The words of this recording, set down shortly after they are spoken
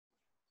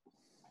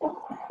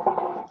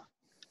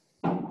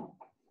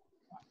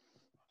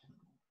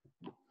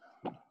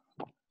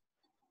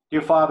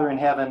Dear Father in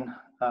heaven,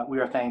 we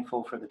are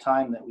thankful for the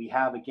time that we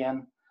have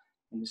again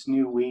in this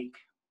new week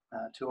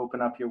to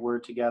open up your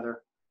word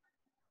together.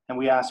 And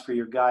we ask for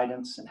your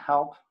guidance and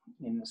help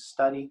in this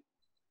study.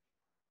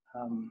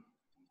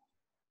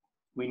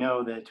 We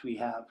know that we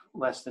have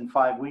less than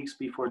 5 weeks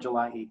before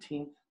July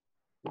 18th,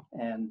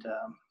 and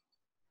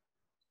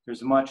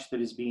there's much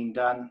that is being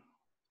done,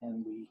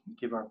 and we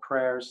give our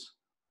prayers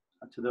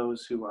to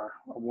those who are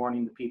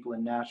warning the people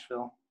in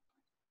Nashville.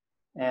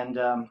 And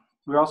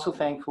we're also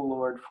thankful,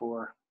 Lord,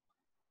 for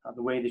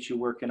the way that you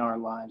work in our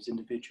lives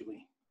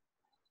individually.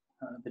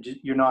 That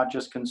you're not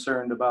just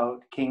concerned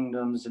about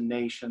kingdoms and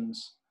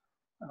nations,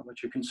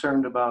 but you're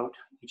concerned about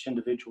each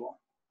individual.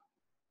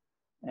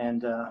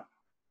 And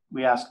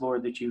we ask,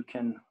 Lord, that you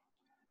can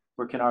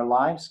work in our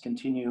lives,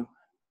 continue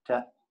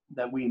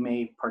that we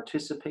may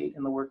participate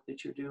in the work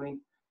that you're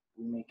doing.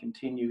 We may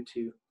continue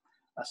to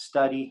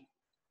study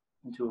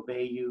and to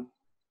obey you,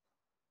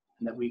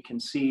 and that we can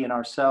see in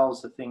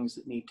ourselves the things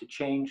that need to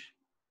change,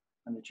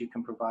 and that you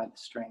can provide the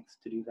strength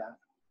to do that.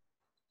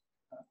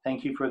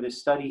 Thank you for this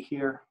study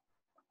here.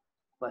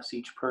 Bless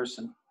each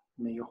person.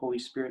 May your Holy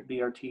Spirit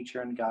be our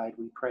teacher and guide.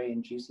 We pray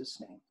in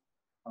Jesus' name.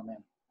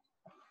 Amen.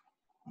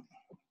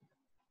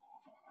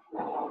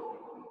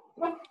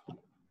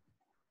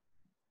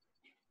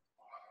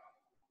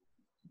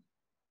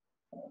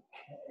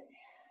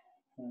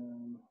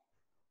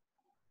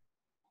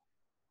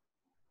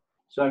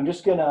 So I'm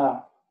just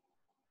gonna,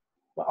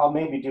 I'll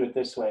maybe do it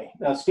this way.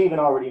 Now, Stephen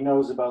already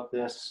knows about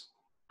this.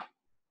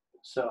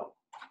 So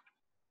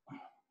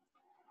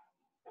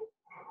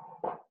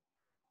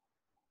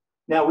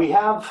now we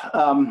have,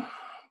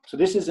 so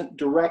this isn't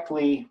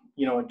directly,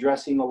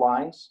 addressing the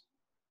lines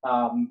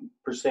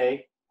per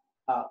se,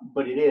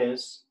 but it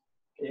is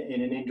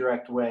in an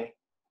indirect way.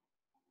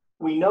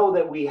 We know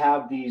that we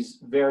have these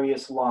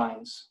various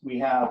lines. We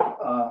have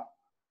a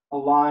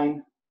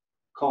line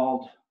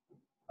called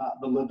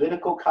the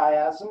Levitical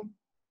Chiasm,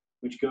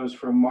 which goes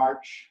from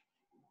March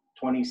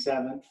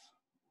 27th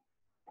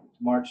to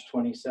March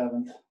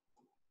 27th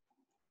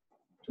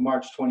to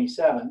March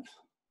 27th.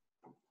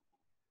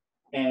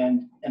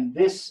 And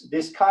this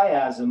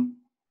chiasm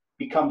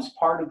becomes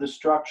part of the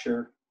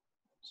structure,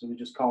 so we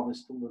just call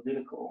this the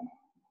Levitical.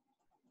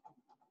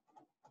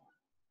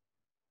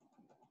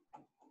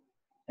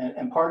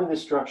 And part of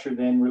this structure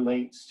then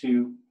relates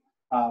to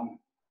the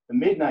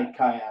midnight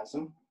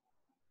chiasm.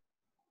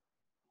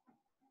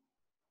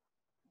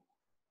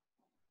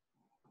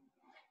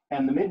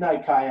 And the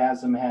midnight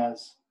chiasm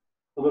has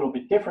a little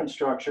bit different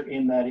structure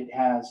in that it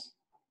has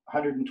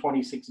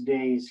 126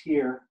 days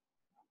here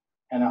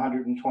and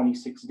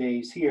 126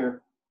 days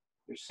here.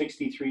 There's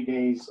 63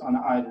 days on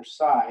either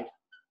side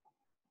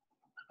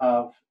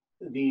of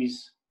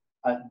these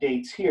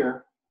dates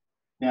here.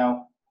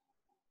 Now,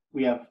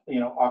 we have,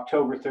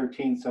 October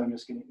 13th, so I'm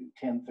just going to do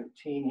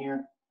 10/13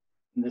 here.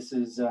 And this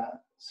is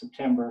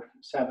September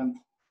 7th.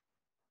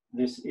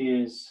 This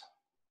is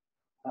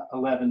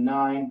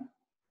 11/9,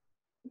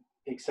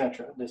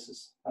 etc. This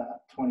is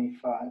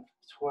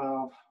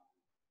 25/12.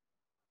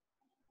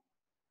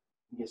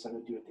 I guess I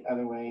would do it the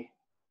other way.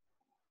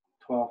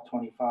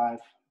 12/25.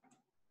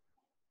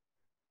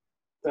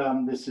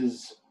 This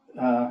is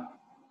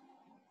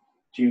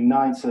June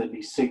 9th, so that'd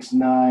be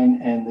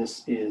 6/9, and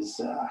this is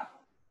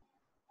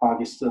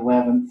August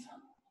 11th,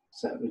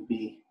 so that would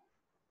be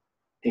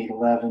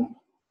 8/11.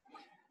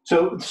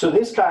 So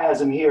this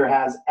chiasm here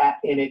has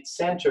in its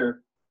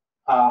center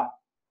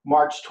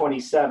March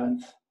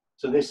 27th.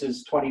 So this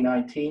is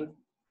 2019.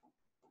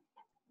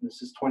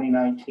 This is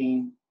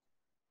 2019,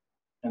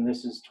 and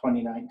this is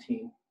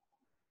 2019.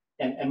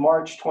 And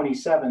March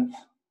 27th,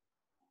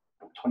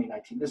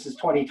 2019. This is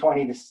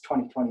 2020. This is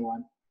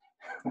 2021.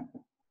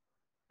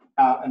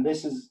 And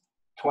this is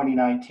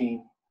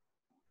 2019.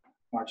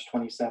 March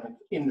 27th,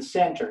 in the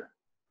center.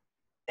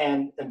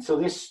 And so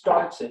this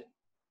starts it.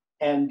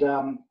 And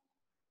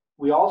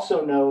we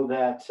also know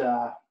that,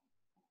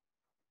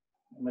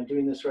 am I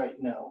doing this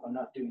right? No, I'm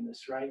not doing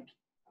this right.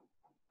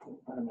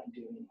 What am I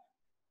doing?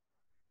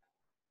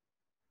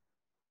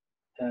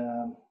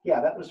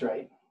 Yeah, that was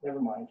right. Never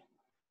mind.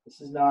 This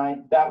is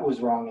 9. That was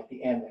wrong at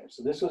the end there.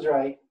 So this was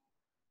right.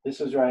 This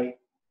was right.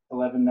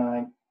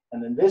 11/9.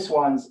 And then this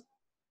one's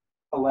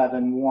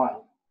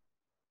 11/1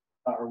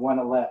 or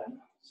 1/11.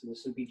 So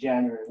this would be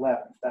January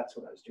 11th. That's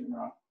what I was doing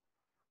wrong.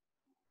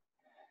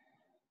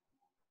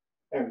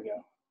 There we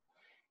go.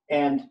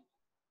 And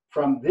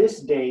from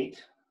this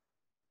date,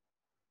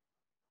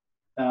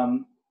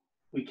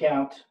 we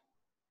count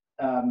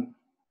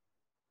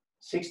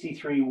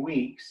 63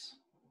 weeks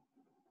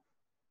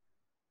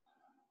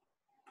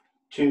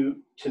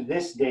to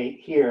this date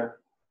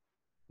here,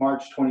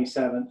 March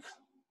 27th,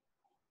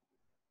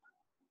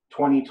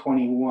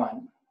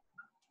 2021,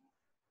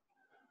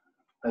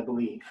 I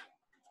believe.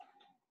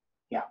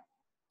 Yeah.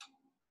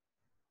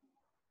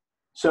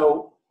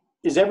 So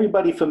is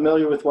everybody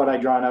familiar with what I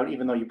drawn out,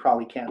 even though you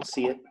probably can't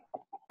see it?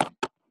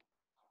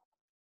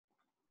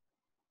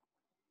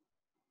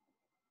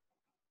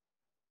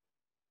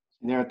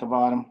 There at the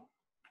bottom.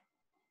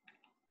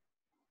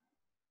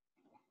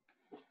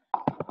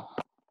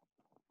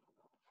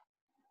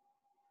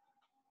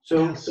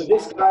 So, Yes. so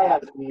this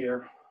chiasm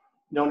here,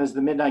 known as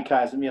the midnight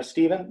chiasm. Yes,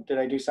 Stephen, did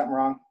I do something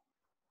wrong?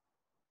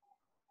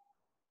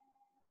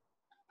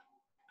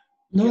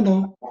 No,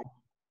 no,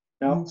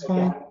 No? it's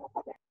Okay. fine.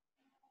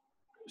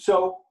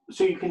 So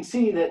you can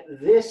see that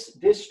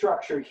this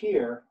structure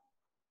here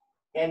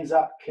ends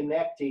up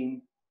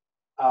connecting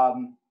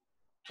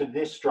to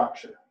this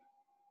structure.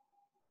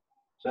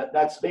 So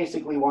that's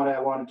basically what I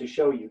wanted to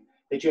show you,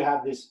 that you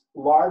have this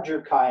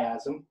larger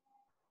chiasm,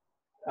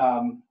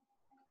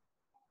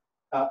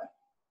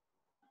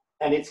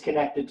 and it's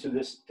connected to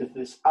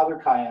this other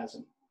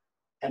chiasm.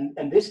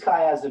 And this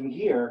chiasm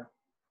here,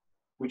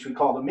 which we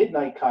call the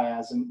midnight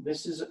chiasm,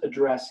 this is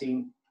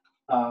addressing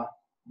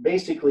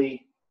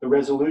basically the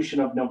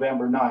resolution of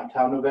November 9th,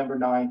 how November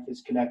 9th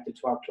is connected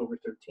to October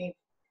 13th,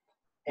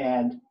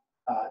 and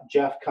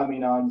Jeff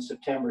coming on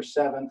September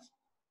 7th,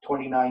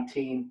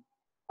 2019.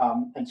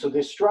 And so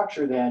this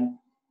structure then,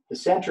 the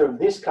center of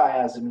this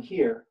chiasm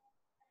here,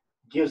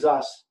 gives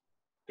us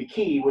the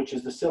key, which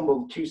is the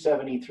symbol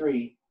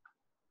 273,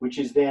 which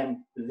is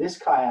then this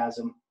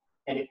chiasm,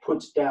 and it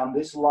puts down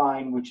this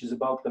line, which is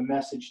about the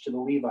message to the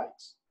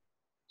Levites.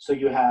 So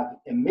you have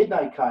a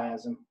midnight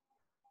chiasm,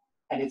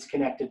 and it's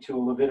connected to a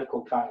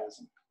Levitical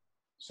chiasm.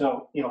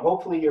 So,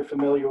 hopefully you're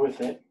familiar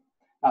with it.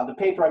 The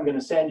paper I'm going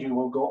to send you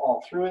will go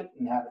all through it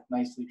and have it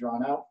nicely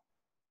drawn out.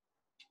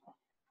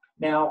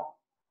 Now,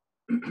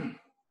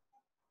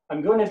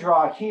 I'm going to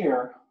draw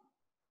here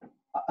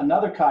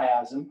another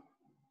chiasm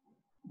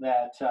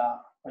that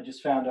I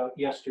just found out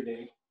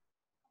yesterday.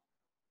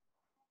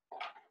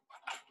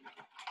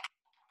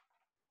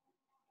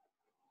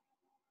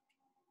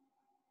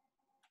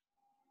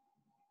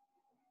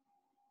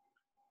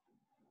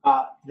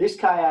 This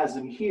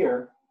chiasm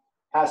here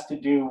has to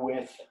do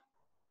with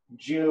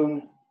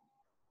June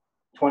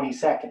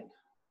 22nd.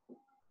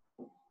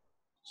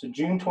 So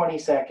June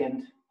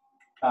 22nd,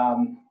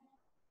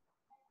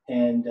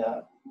 and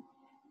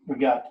we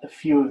got a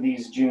few of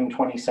these June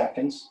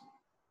 22nds.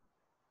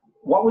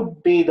 What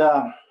would be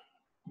the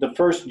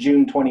first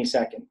June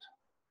 22nd?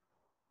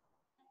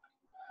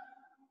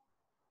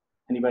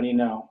 Anybody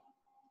know?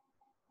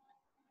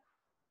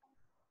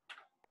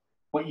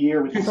 What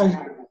year would this be?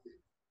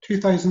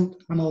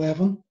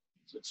 2011.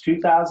 So it's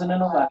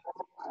 2011.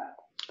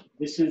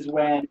 This is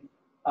when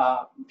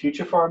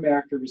Future for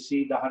America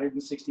received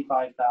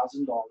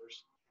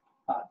 $165,000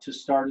 to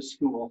start a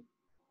school,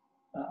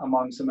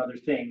 among some other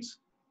things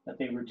that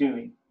they were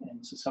doing.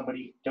 And so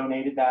somebody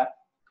donated that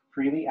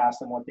freely, asked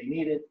them what they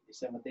needed, they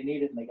said what they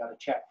needed, and they got a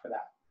check for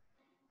that.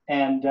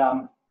 And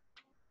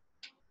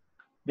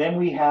then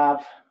we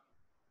have,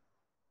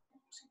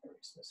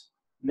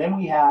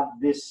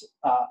 this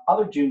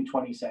other June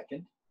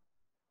 22nd,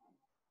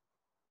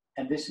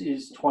 and this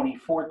is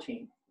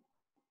 2014.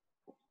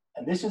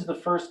 And this is the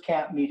first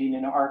camp meeting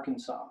in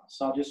Arkansas.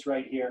 So I'll just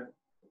write here,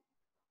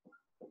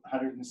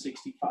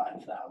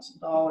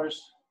 $165,000.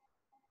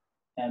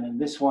 And then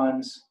this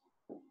one's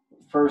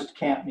first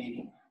camp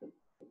meeting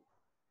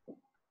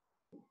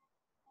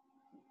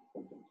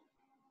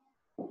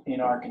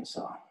in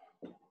Arkansas.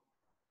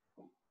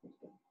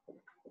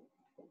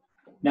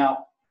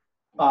 Now,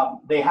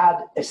 they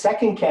had a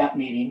second camp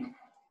meeting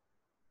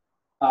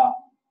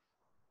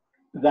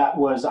that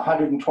was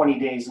 120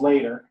 days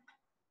later,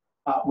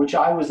 which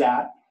I was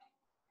at.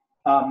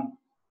 But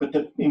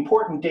the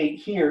important date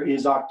here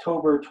is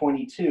October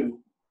 22.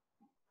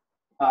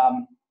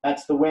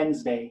 That's the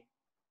Wednesday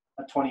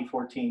of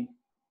 2014.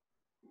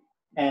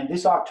 And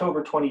this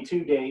October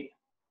 22 date,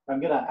 I'm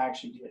going to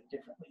actually do it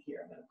differently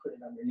here. I'm going to put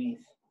it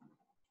underneath.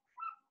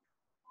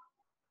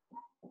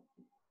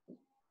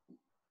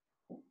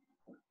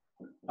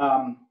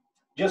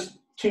 Just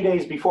 2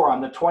 days before, on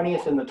the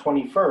 20th and the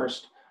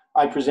 21st,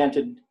 I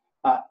presented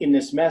in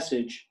this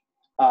message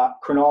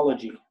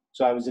Chronology.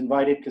 So I was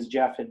invited because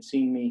Jeff had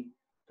seen me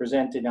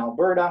present in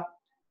Alberta,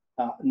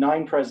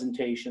 9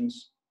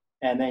 presentations,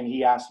 and then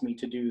he asked me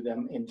to do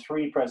them in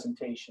 3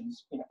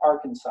 presentations in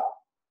Arkansas.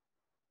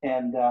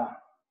 And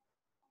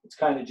it's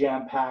kind of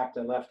jam-packed.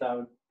 I left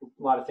out a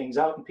lot of things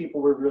out, and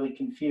people were really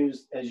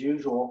confused, as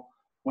usual,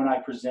 when I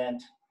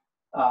present.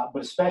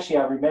 But especially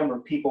I remember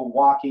people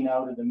walking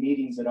out of the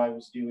meetings that I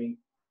was doing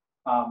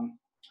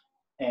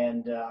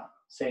and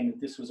saying that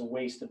this was a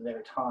waste of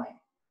their time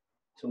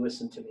to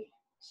listen to me.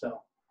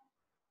 So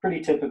pretty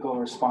typical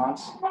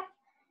response.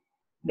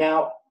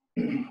 Now,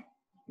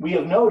 we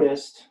have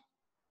noticed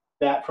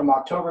that from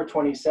October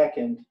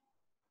 22nd,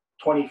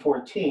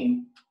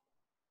 2014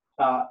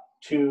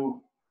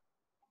 to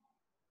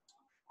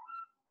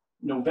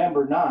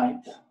November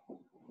 9th,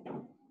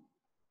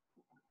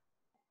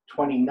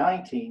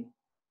 2019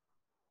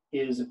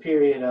 is a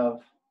period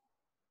of,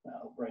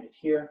 I'll write it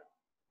here,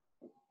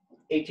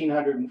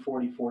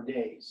 1,844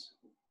 days.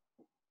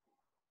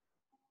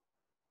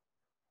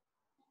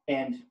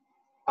 And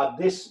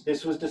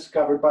this was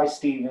discovered by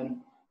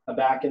Stephen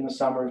back in the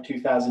summer of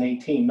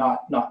 2018,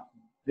 not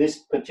this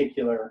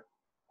particular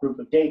group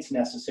of dates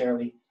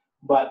necessarily,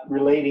 but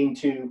relating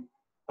to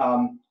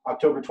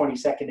October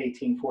 22nd,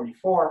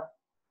 1844,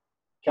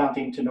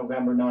 counting to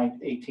November 9th,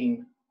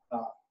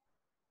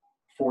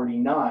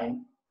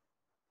 1849,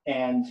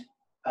 and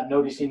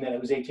noticing that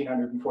it was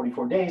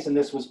 1844 days, and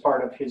this was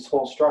part of his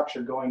whole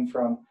structure, going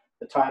from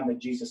the time that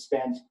Jesus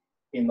spent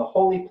in the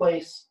holy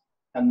place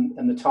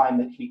and the time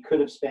that he could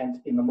have spent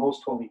in the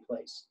most holy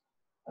place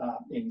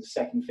in the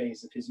second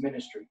phase of his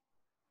ministry.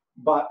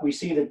 But we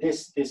see that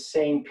this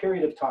same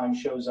period of time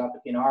shows up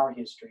in our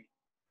history.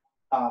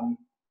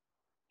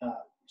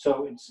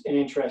 So it's an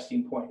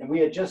interesting point. And we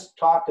had just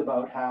talked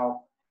about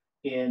how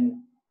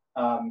in,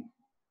 for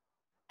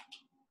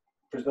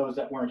those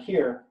that weren't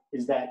here,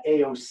 is that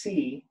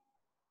AOC,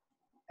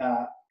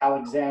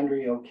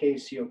 Alexandria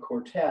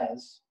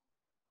Ocasio-Cortez,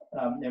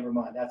 never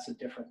mind, that's a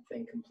different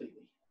thing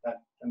completely.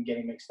 I'm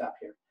getting mixed up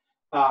here.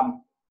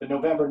 The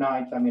November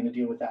 9th, I'm going to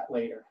deal with that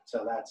later.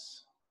 So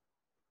that's,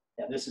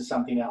 yeah, this is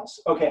something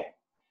else. Okay,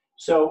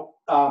 so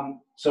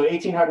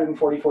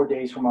 1844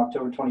 days from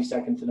October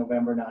 22nd to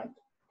November 9th.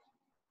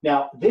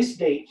 Now, this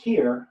date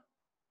here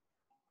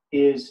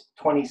is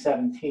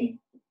 2017.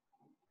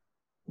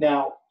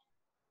 Now,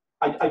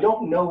 I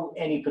don't know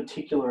any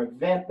particular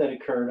event that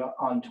occurred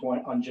on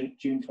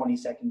June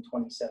 22nd,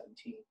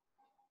 2017.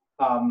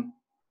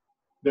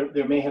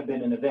 There may have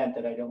been an event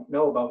that I don't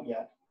know about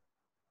yet.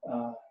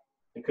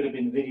 There could have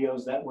been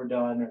videos that were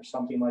done or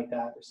something like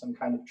that. There's some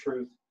kind of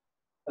truth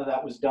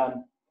that was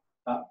done,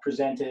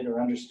 presented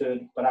or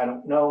understood, but I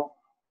don't know.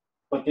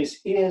 But this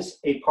is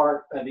a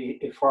part of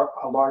a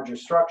larger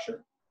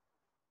structure.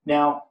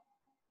 Now,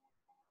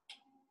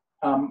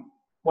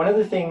 one of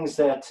the things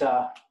that,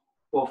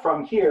 well,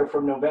 from here,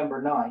 from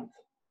November 9th,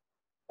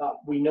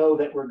 we know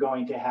that we're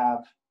going to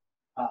have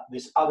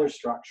this other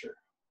structure.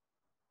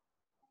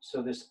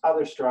 So this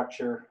other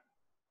structure,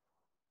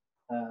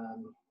 I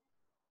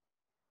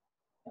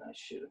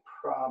should have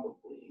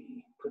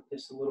probably put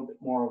this a little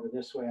bit more over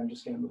this way. I'm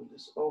just going to move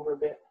this over a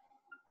bit.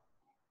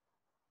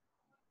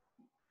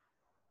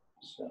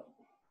 So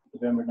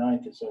November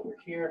 9th is over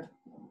here.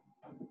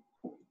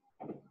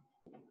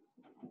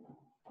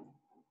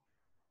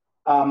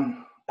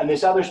 And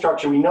this other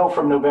structure we know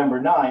from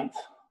November 9th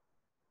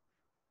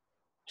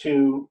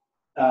to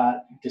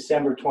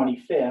December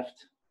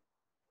 25th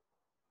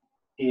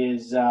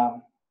is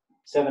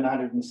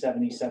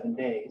 777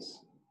 days.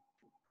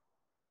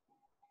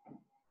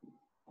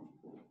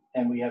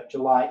 And we have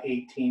July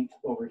 18th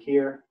over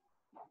here,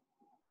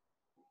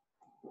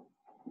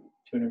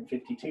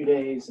 252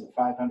 days and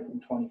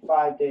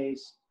 525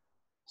 days.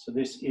 So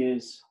this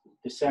is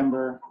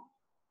December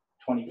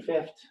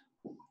 25th,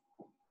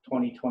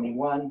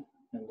 2021,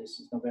 and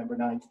this is November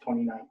 9th,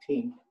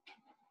 2019.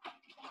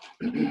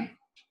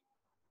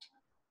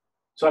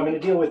 So I'm going to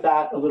deal with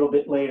that a little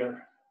bit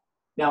later.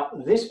 Now,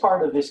 this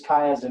part of this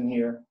chiasm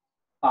here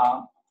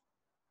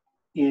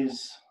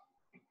is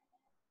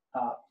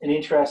an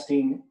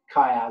interesting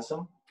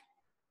chiasm.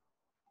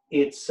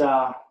 It's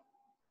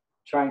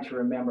trying to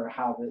remember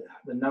how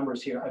the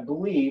numbers here. I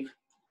believe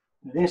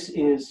this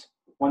is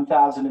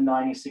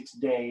 1,096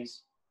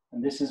 days,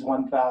 and this is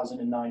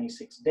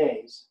 1,096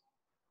 days.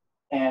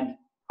 And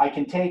I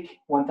can take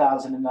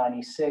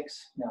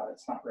 1,096. No,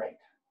 that's not right.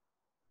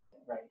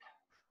 Right.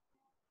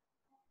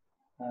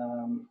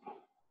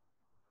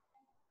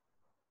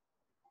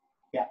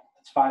 Yeah,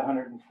 it's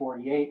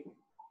 548.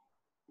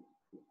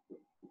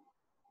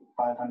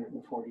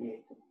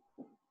 548.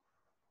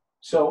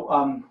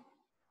 So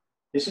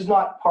this is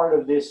not part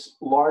of this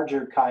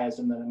larger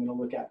chiasm that I'm going to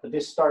look at, but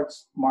this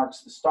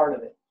marks the start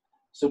of it.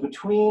 So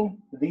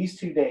between these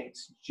two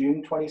dates,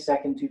 June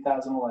 22nd,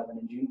 2011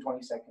 and June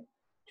 22nd,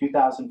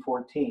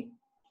 2014,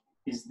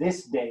 is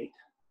this date.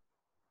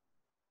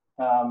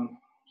 So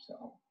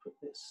I'll put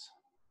this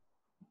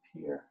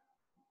here.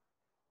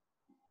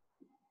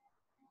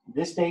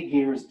 This date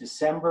here is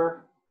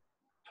December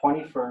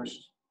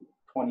 21st,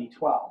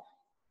 2012.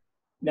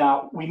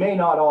 Now, we may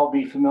not all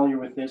be familiar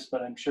with this,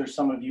 but I'm sure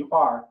some of you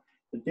are,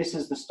 that this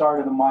is the start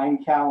of the Mayan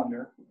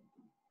calendar.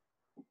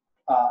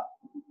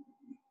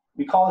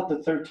 We call it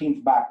the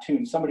 13th back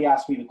tune. Somebody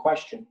asked me the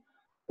question,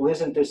 well,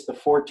 isn't this the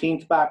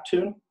 14th back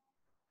tune?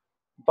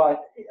 But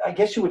I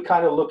guess you would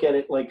kind of look at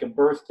it like a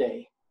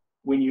birthday.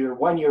 When you're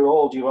 1 year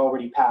old, you've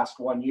already passed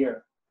 1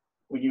 year.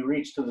 When you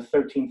reach to the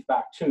 13th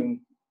back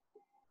tune,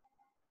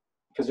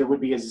 because there would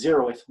be a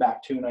 0th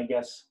back tune, I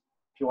guess,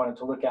 if you wanted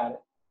to look at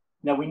it.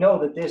 Now we know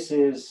that this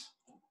is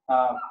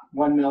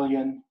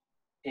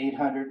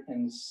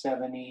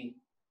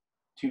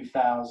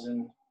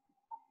 1,872,000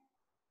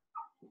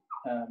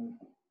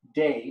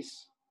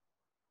 days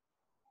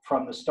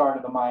from the start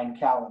of the Mayan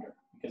calendar,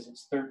 because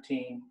it's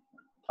 13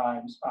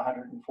 times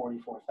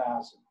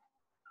 144,000.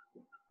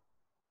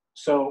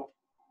 So,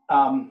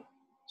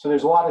 so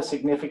there's a lot of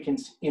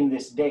significance in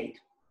this date.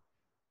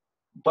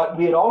 But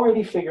we had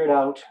already figured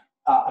out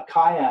a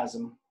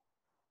chiasm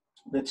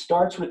that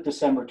starts with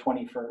December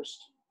 21st.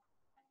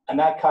 And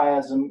that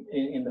chiasm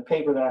in the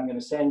paper that I'm going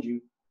to send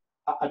you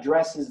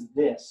addresses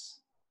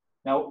this.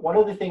 Now, one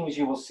of the things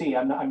you will see,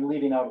 I'm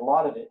leaving out a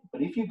lot of it,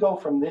 but if you go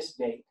from this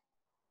date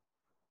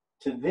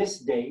to this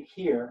date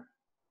here,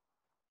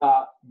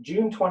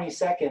 June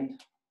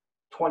 22nd,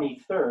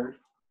 23rd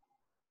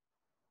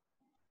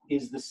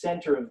is the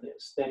center of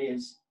this. That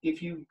is,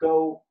 if you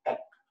go at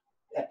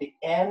the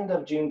end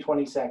of June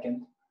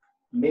 22nd,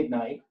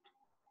 midnight,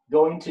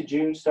 going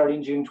to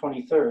starting June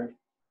 23rd,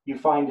 you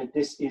find that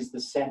this is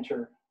the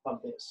center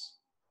of this.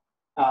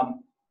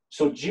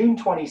 So June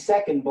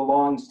 22nd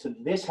belongs to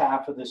this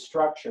half of the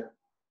structure,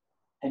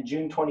 and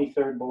June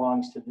 23rd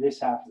belongs to this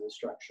half of the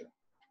structure.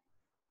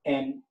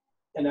 And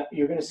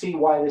you're going to see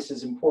why this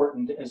is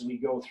important as we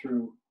go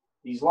through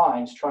these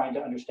lines, trying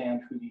to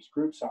understand who these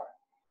groups are.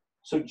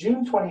 So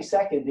June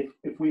 22nd,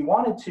 if we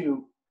wanted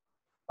to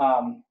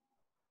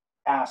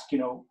ask,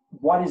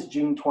 what does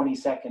June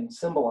 22nd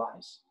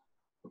symbolize?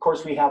 Of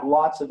course, we have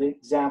lots of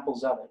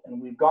examples of it,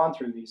 and we've gone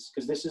through these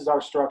because this is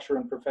our structure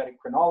and prophetic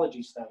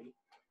chronology study.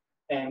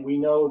 And we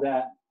know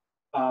that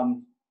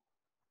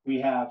we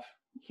have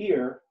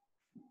here,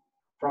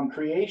 from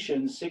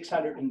creation,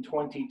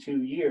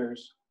 622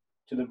 years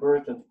to the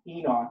birth of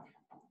Enoch.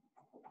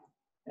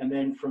 And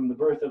then from the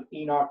birth of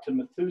Enoch to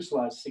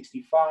Methuselah,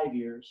 65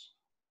 years.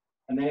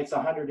 And then it's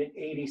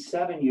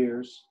 187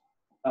 years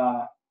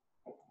to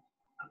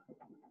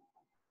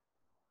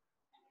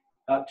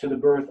the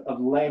birth of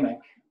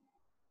Lamech.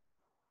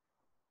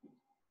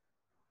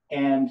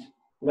 And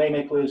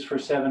Lamech lives for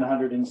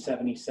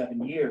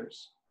 777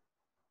 years.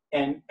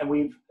 And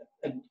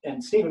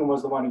Stephen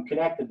was the one who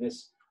connected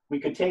this. We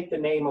could take the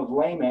name of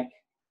Lamech,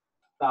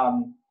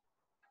 and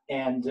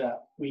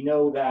we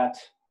know that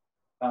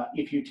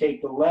if you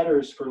take the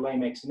letters for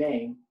Lamech's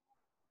name,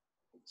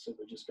 so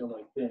we'll just go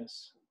like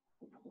this,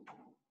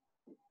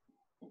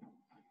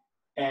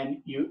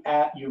 and you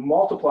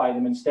multiply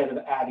them instead of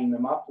adding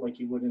them up like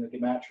you would in a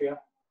gematria,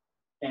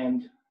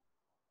 and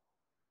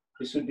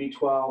this would be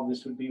 12,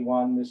 this would be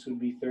 1, this would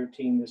be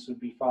 13, this would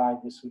be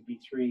 5, this would be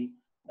 3,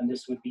 and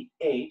this would be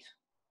 8.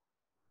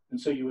 And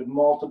so you would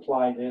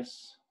multiply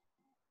this,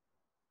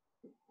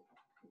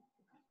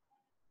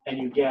 and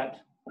you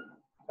get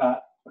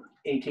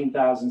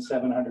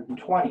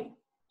 18,720.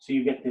 So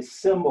you get this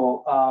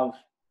symbol of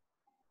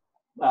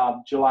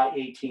July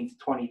 18th,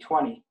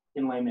 2020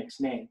 in Lamech's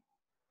name.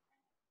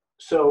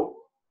 So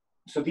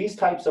these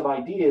types of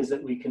ideas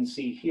that we can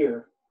see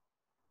here,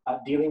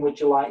 dealing with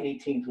July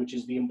 18th, which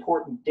is the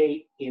important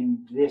date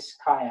in this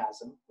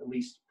chiasm, at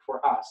least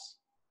for us.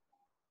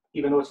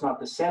 Even though it's not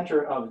the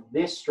center of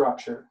this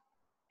structure,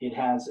 it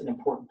has an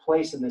important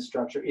place in this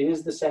structure. It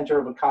is the center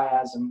of a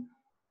chiasm.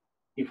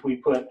 If we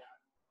put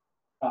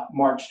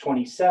March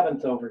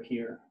 27th over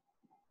here,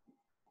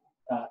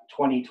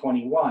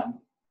 2021,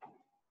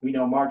 we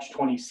know March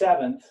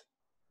 27th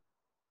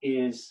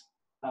is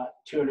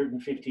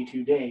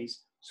 252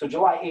 days. So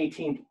July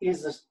 18th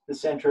is the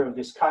center of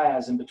this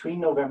chiasm between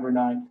November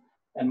 9th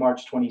and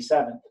March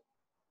 27th,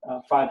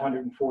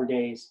 504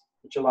 days,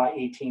 with July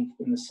 18th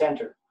in the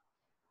center.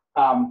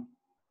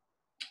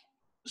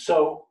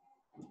 So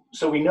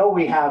we know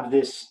we have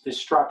this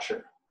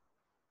structure.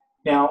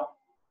 Now,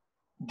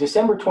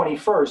 December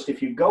 21st,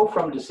 if you go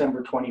from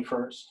December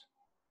 21st,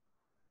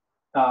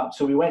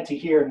 so we went to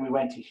here and we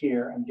went to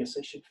here, I guess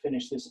I should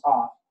finish this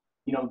off.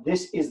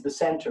 This is the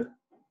center.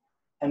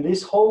 And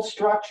this whole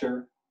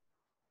structure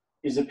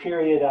is a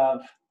period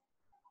of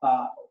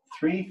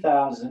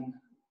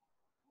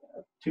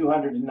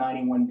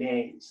 3,291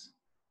 days.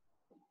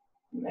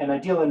 And I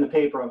deal in the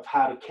paper of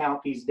how to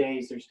count these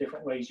days. There's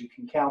different ways you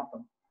can count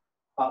them.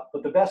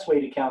 But the best way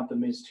to count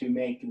them is to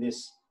make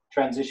this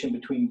transition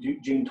between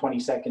June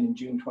 22nd and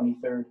June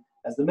 23rd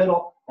as the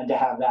middle, and to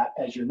have that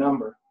as your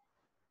number.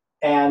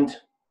 And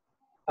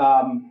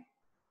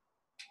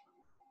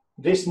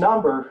this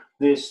number,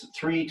 this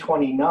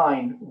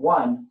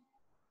 329.1,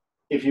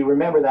 if you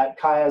remember that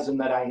chiasm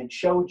that I had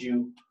showed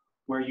you,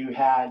 where you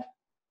had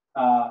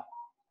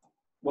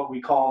what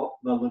we call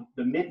the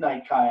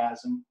midnight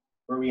chiasm,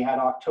 where we had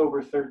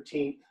October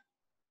 13th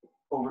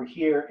over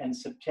here and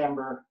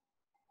September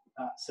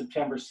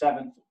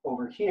 7th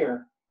over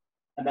here,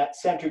 and that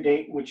center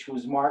date, which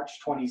was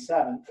March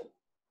 27th,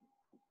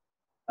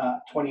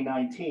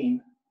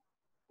 2019,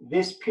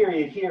 this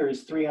period here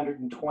is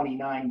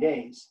 329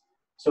 days.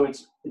 So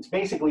it's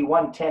basically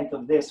 1/10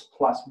 of this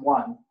plus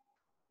 1,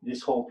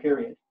 this whole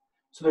period.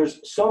 So there's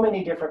so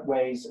many different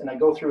ways, and I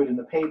go through it in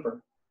the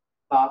paper,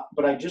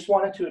 but I just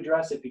wanted to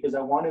address it because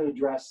I want to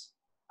address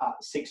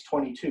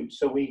 622.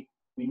 So we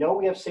know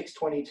we have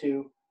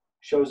 622,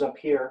 shows up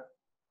here.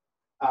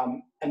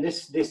 And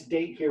this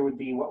date here would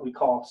be what we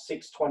call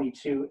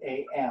 6:22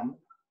 a.m.,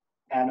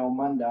 Anno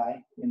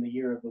Mundi, in the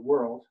year of the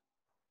world.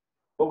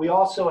 But we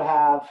also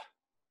have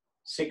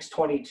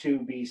 622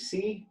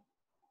 BC,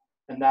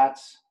 and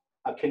that's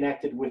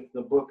connected with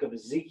the book of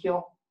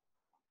Ezekiel,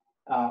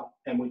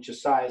 and with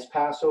Josiah's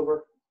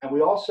Passover. And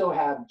we also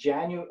have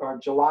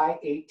July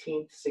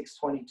 18th,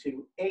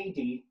 622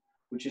 AD,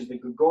 which is the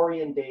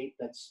Gregorian date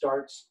that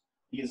starts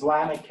the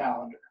Islamic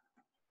calendar.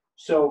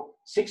 So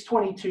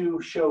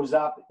 622 shows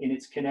up in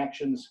its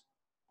connections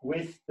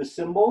with the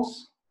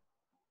symbols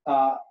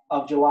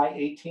of July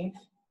 18th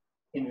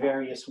in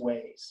various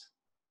ways.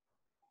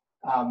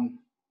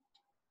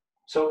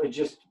 So it's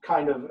just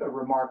kind of a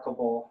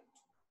remarkable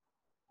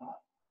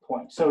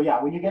point. So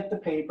yeah, when you get the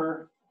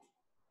paper,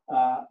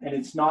 And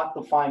it's not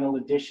the final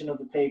edition of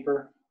the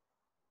paper,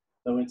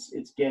 though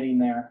it's getting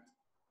there.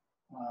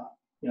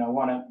 I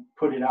want to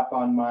put it up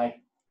on my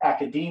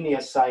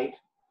academia site,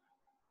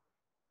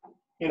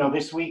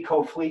 this week,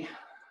 hopefully.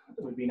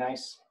 It would be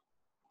nice.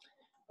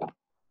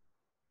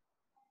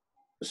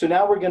 So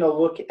now we're going to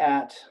look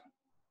at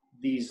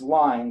these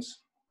lines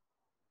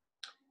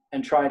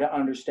and try to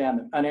understand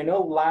them. And I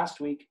know last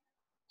week,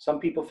 some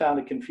people found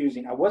it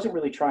confusing. I wasn't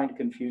really trying to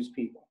confuse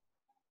people.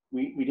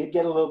 We did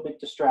get a little bit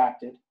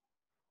distracted.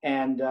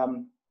 And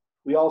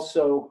we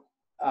also,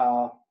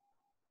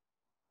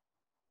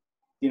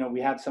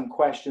 we had some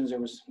questions. There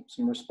was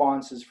some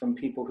responses from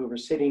people who were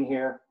sitting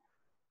here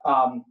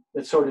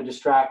that sort of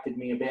distracted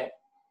me a bit.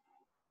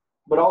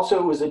 But also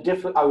it was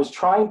I was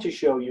trying to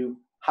show you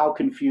how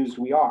confused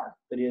we are.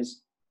 That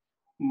is,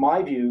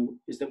 my view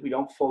is that we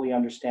don't fully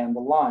understand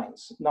the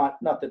lines. Not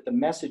that the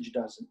message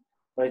doesn't,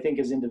 but I think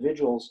as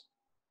individuals,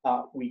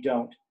 we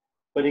don't.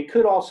 But it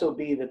could also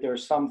be that there are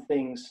some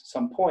things,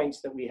 some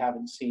points that we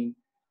haven't seen.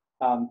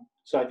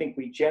 So I think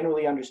we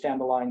generally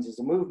understand the lines as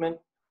a movement.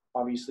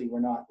 Obviously,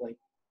 we're not like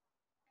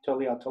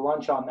totally out to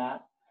lunch on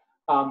that.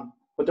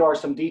 But there are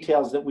some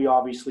details that we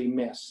obviously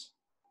miss,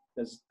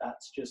 because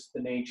that's just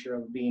the nature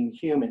of being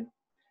human.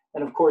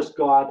 And of course,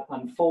 God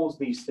unfolds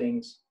these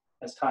things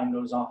as time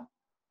goes on.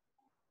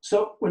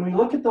 So when we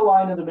look at the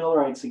line of the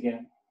Millerites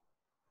again,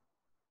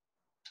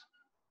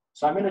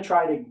 so I'm going to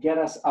try to get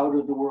us out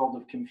of the world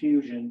of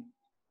confusion,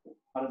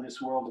 out of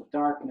this world of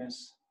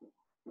darkness,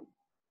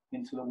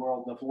 into the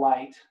world of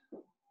light.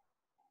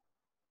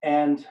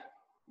 And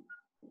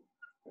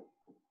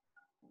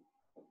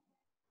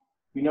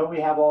we know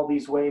we have all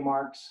these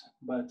waymarks,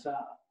 but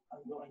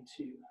I'm going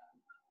to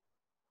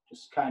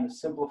just kind of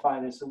simplify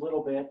this a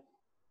little bit,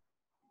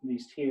 at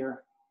least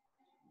here.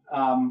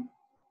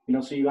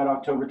 So you got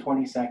October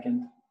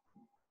 22nd.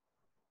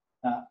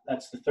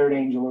 That's the third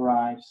angel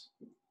arrives.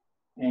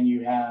 And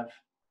you have,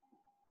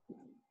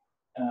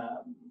 I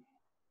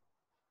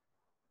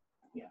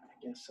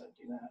guess I'd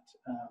do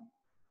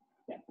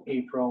that.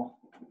 April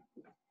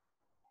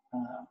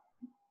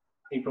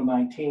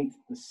 19th,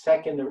 the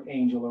second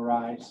angel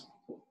arrives.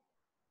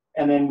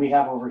 And then we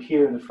have over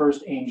here, the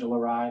first angel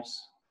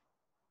arrives,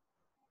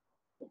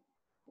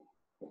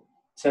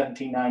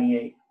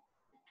 1798.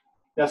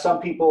 Now, some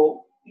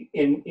people,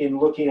 in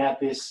looking at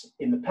this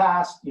in the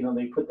past,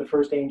 they put the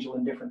first angel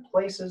in different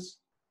places.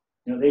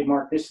 They'd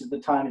mark this as the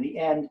time of the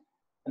end,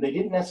 and they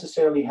didn't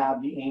necessarily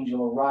have the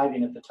angel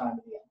arriving at the time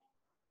of the end.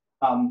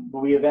 But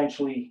we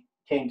eventually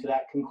came to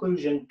that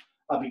conclusion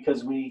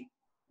because we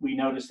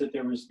noticed that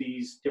there was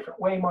these different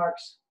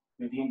waymarks,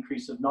 the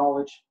increase of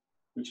knowledge,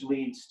 which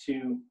leads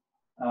to,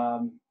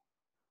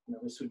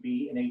 this would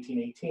be in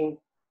 1818,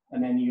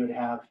 and then you would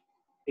have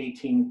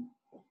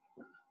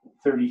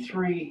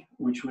 1833,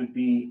 which would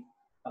be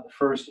the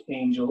first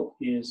angel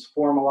is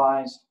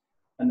formalized,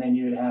 and then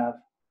you would have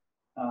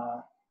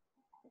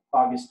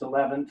August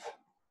 11th,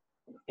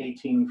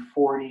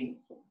 1840,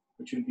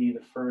 which would be the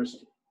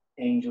first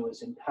angel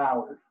is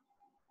empowered.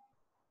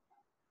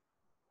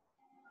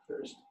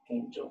 First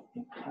angel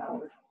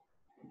empowered.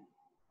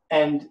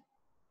 And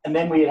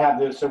then we'd have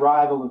this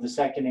arrival of the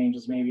second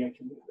angels. Maybe I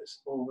can move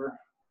this over.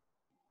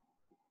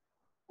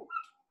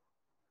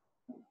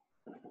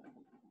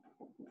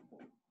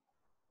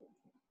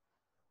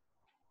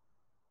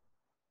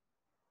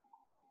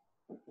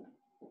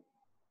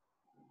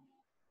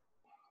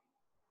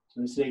 So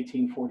this is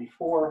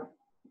 1844,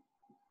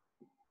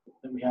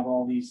 that we have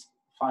all these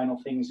final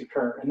things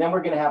occur. And then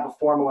we're going to have a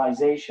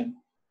formalization.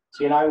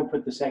 See, and I would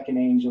put the second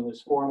angel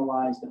as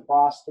formalized at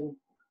Boston.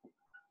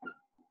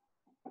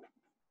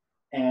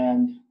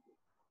 And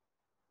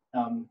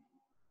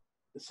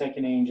the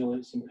second angel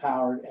is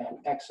empowered at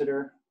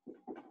Exeter.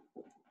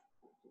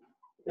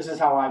 This is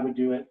how I would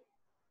do it.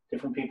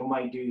 Different people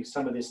might do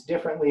some of this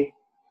differently.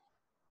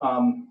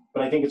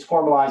 But I think it's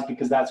formalized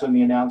because that's when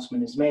the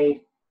announcement is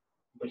made.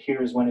 But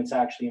here is when it's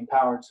actually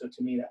empowered. So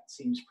to me, that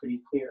seems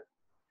pretty clear.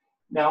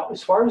 Now,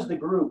 as far as the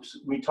groups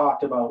we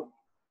talked about,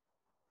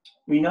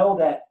 we know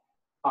that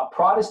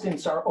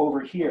Protestants are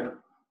over here.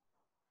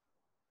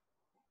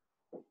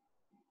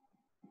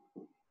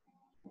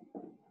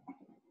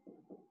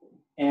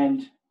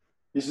 And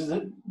this is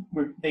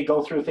they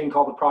go through a thing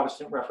called the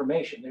Protestant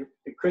Reformation.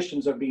 The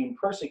Christians are being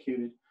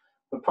persecuted,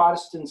 but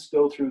Protestants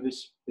go through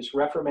this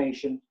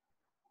Reformation.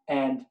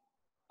 And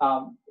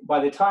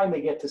by the time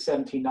they get to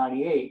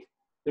 1798,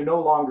 they're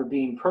no longer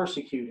being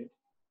persecuted.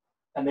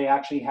 And they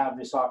actually have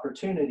this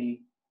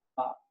opportunity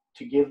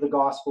to give the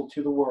gospel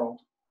to the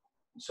world.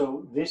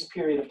 So this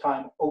period of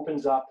time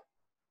opens up,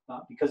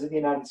 because of the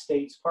United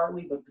States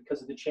partly, but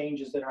because of the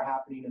changes that are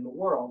happening in the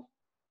world,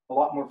 a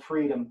lot more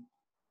freedom.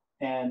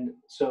 And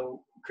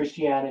so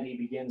Christianity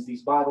begins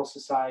these Bible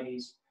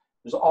societies.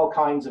 There's all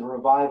kinds of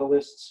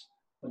revivalists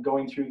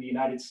going through the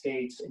United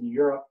States and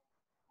Europe.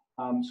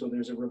 So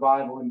there's a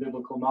revival in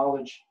biblical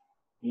knowledge.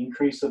 The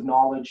increase of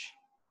knowledge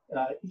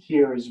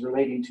here is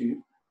relating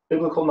to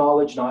biblical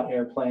knowledge, not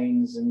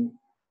airplanes and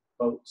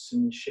boats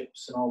and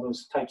ships and all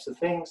those types of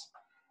things,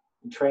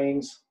 and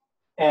trains.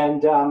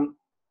 And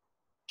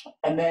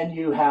then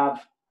you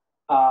have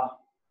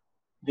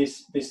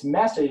this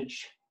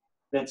message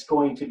that's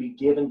going to be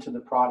given to the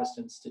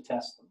Protestants to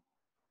test them.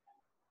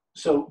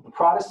 So the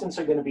Protestants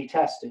are going to be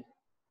tested.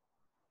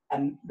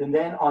 And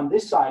then on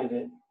this side of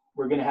it,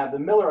 we're going to have the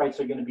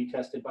Millerites are going to be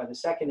tested by the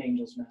second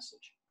angel's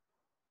message.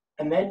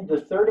 And then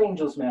the third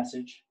angel's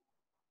message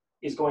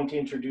is going to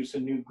introduce a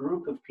new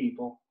group of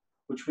people,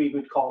 which we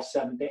would call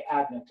Seventh-day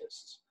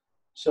Adventists.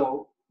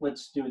 So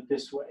let's do it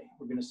this way.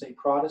 We're going to say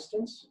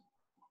Protestants,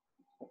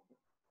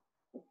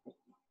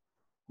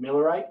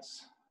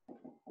 Millerites,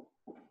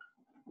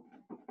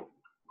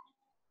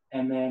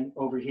 and then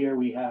over here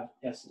we have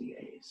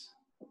SDAs.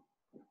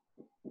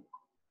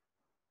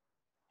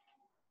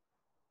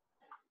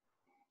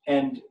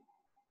 And,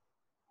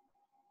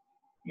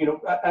 you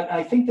know,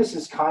 I think this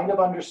is kind of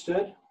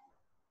understood.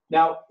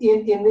 Now,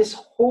 in this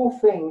whole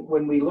thing,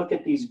 when we look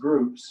at these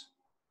groups,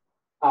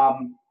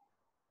 you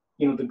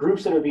know, the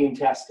groups that are being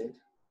tested,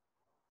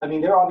 I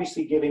mean, they're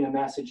obviously giving a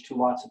message to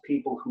lots of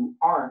people who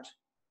aren't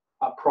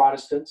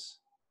Protestants.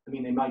 I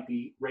mean, they might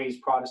be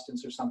raised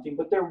Protestants or something,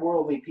 but they're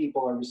worldly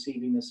people are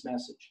receiving this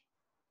message.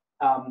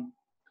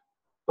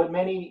 But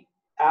many,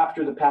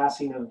 after the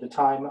passing of the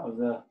time of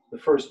the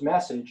first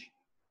message,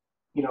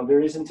 you know,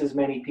 there isn't as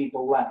many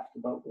people left.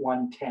 About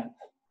 1/10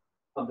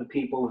 of the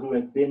people who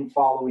had been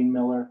following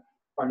Miller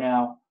are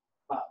now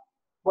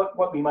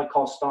what we might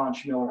call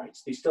staunch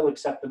Millerites. They still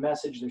accept the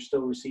message. They're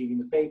still receiving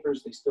the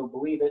papers. They still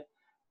believe it.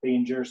 They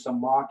endure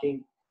some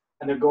mocking,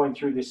 and they're going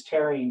through this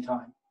tarrying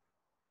time.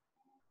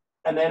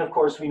 And then, of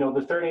course, we know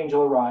the third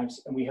angel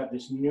arrives, and we have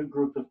this new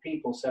group of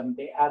people,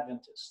 Seventh-day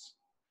Adventists.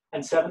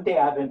 And Seventh-day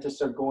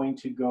Adventists are going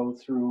to go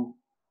through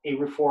a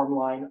reform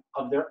line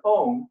of their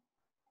own,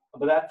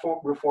 but that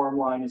reform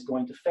line is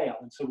going to fail.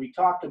 And so we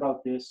talked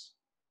about this,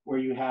 where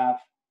you have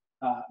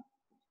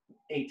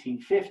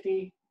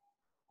 1850,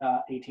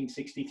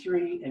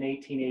 1863, and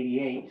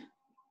 1888.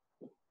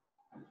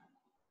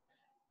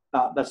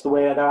 That's the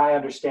way that I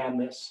understand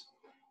this.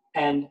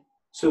 And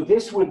so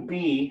this would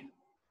be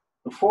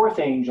the fourth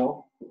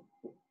angel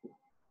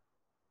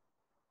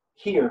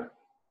here.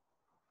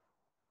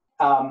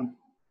 Now,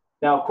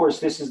 of course,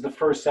 this is the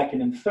first,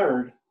 second, and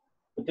third,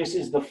 but this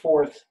is the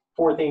fourth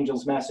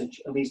angel's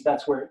message. At least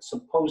that's where it's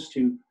supposed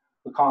to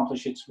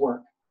accomplish its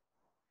work.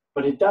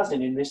 But it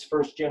doesn't. In this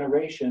first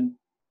generation,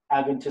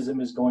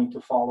 Adventism is going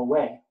to fall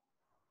away.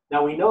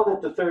 Now, we know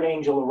that the third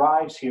angel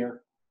arrives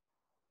here,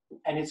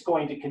 and it's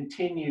going to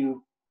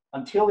continue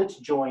until it's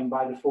joined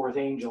by the fourth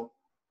angel,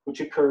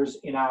 which occurs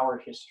in our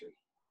history.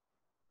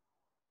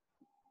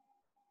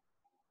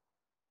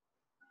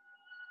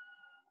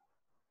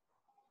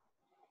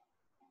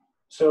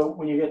 So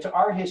when you get to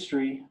our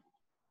history,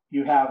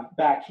 you have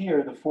back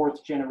here the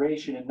fourth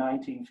generation in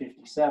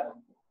 1957.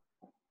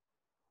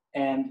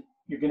 And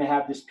you're going to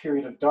have this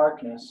period of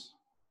darkness.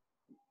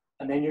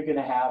 And then you're going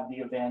to have the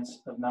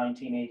events of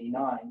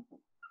 1989.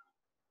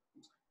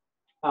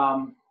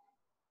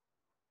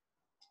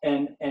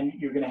 And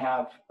you're going to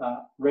have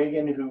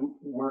Reagan, who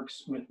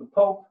works with the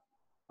Pope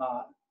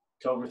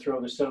to overthrow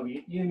the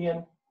Soviet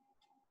Union,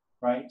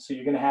 right? So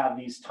you're going to have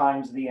these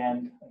times of the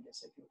end. I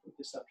guess I can put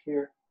this up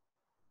here.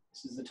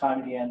 This is the time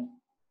of the end.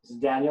 This is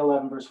Daniel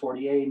 11, verse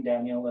 48, and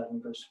Daniel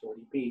 11, verse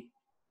 40b.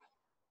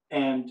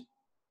 And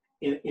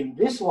in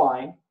this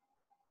line,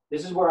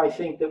 this is where I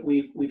think that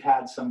we've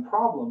had some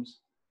problems,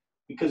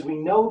 because we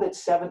know that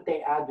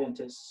Seventh-day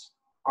Adventists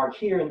are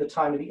here in the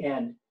time of the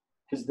end,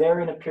 because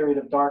they're in a period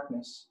of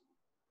darkness.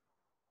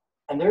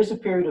 And there's a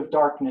period of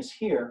darkness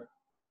here.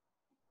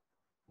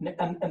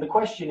 And the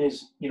question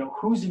is, you know,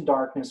 who's in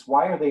darkness?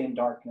 Why are they in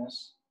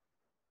darkness?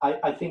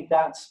 I think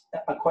that's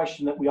a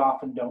question that we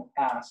often don't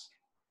ask.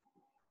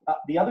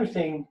 The other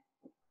thing,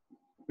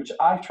 which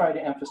I've tried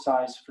to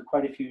emphasize for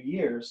quite a few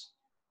years,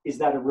 is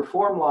that a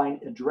reform line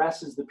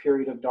addresses the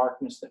period of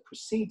darkness that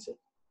precedes it.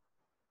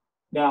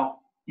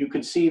 Now, you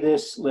could see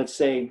this, let's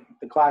say,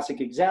 the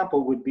classic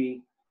example would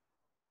be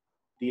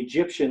the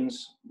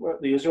Egyptians,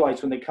 the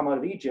Israelites, when they come out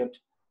of Egypt,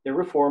 their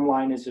reform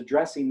line is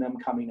addressing them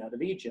coming out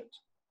of Egypt.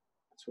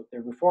 That's what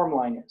their reform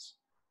line is.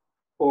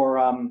 Or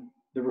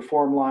the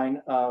reform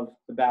line of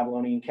the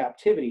Babylonian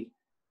captivity.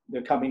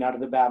 They're coming out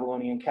of the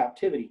Babylonian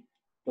captivity.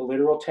 The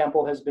literal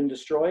temple has been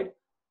destroyed.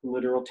 The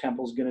literal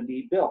temple is going to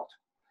be built.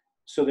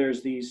 So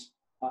there's these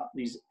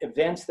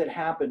events that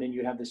happen, and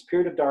you have this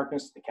period of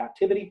darkness, the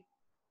captivity,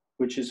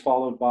 which is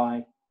followed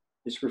by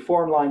this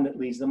reform line that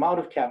leads them out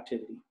of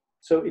captivity.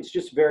 So it's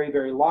just very,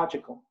 very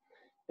logical.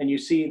 And you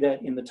see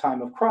that in the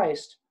time of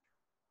Christ,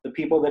 the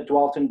people that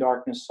dwelt in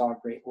darkness saw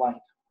great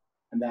light.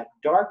 And that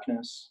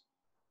darkness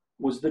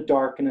was the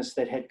darkness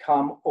that had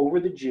come over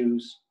the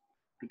Jews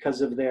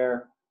because of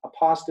their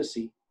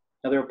apostasy.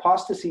 Now, their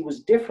apostasy was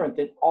different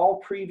than all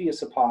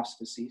previous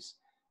apostasies,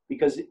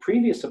 because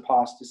previous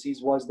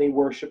apostasies was they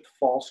worshipped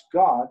false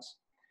gods,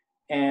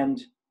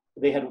 and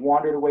they had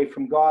wandered away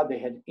from God. They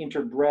had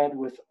interbred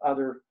with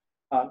other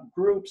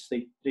groups.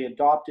 They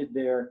adopted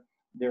their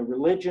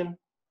religion.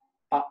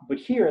 But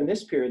here in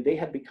this period, they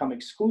had become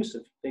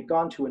exclusive. They'd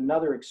gone to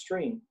another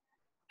extreme.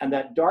 And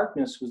that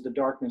darkness was the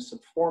darkness of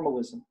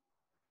formalism.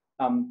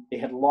 They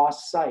had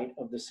lost sight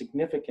of the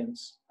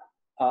significance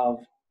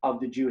of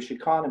the Jewish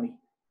economy.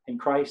 And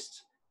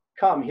Christ's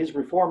come, his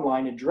reform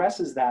line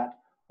addresses that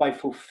by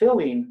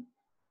fulfilling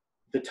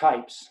the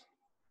types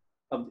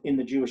in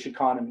the Jewish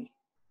economy.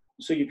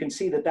 So you can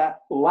see that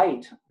that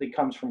light that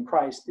comes from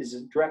Christ is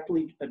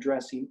directly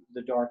addressing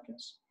the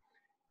darkness.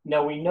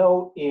 Now we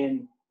know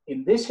in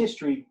this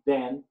history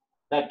then,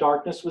 that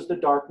darkness was the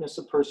darkness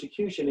of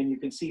persecution, and you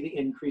can see the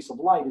increase of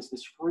light is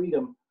this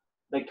freedom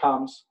that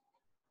comes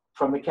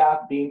from the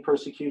being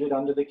persecuted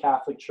under the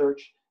Catholic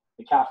Church.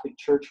 The Catholic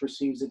Church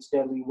receives its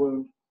deadly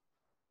wound.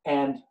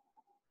 And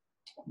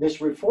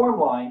this reform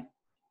line,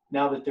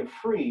 now that they're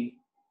free,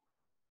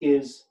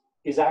 is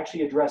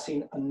actually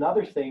addressing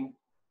another thing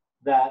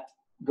that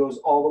goes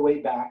all the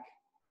way back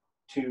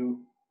to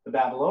the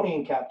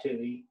Babylonian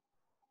captivity,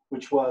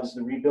 which was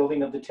the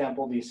rebuilding of the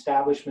temple, the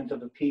establishment of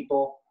the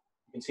people.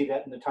 You can see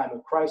that in the time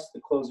of Christ, the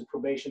close of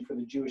probation for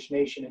the Jewish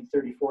nation in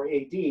 34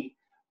 AD.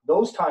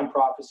 Those time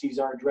prophecies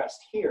are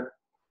addressed here,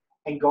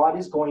 and God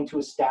is going to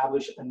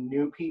establish a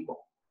new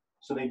people.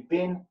 So they've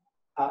been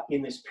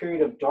in this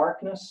period of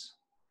darkness.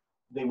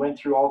 They went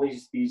through all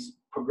these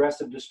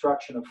progressive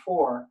destruction of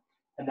four,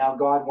 and now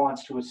God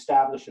wants to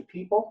establish a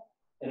people.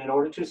 And in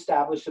order to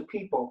establish a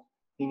people,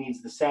 he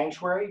needs the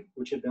sanctuary,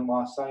 which had been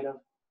lost sight of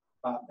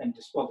and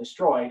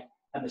destroyed,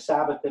 and the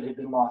Sabbath that had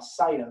been lost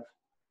sight of.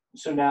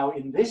 So now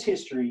in this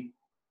history,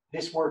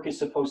 this work is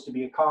supposed to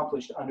be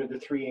accomplished under the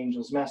three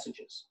angels'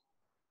 messages.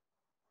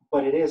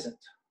 But it isn't,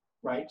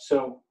 right?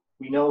 So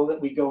we know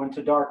that we go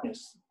into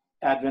darkness.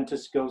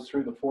 Adventists goes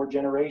through the 4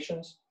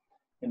 generations.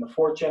 In the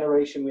 4th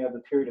generation, we have the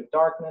period of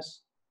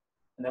darkness.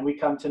 And then we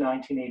come to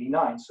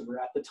 1989. So we're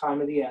at the time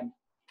of the end.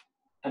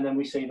 And then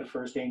we say the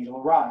first angel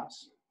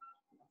arrives.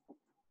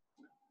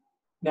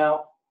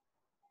 Now,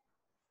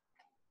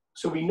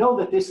 so we know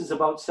that this is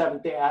about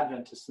Seventh-day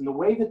Adventists. And the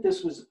way that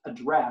this was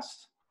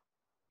addressed,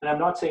 and I'm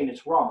not saying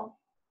it's wrong,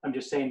 I'm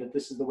just saying that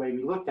this is the way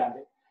we looked at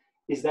it,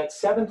 is that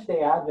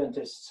Seventh-day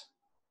Adventists,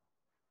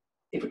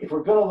 if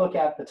we're going to look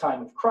at the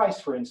time of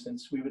Christ, for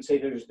instance, we would say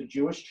there's the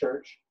Jewish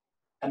church,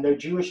 and their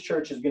Jewish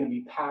church is going to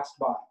be passed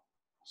by.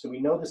 So we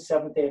know the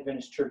Seventh-day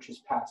Adventist church is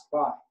passed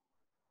by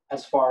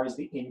as far as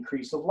the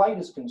increase of light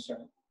is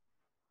concerned.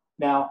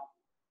 Now,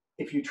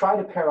 if you try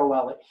to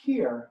parallel it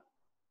here,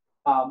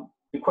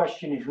 the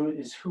question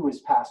is who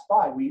is passed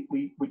by.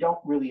 We don't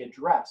really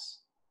address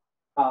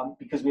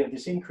because we have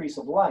this increase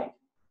of light.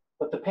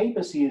 But the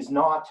papacy is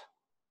not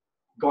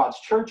God's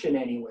church in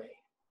any way,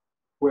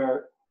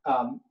 where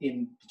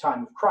in the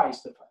time of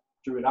Christ, if I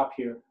drew it up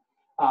here,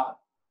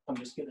 I'm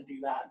just going to do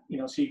that.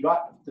 So you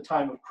got the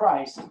time of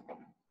Christ,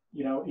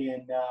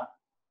 in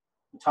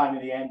the time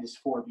of the end is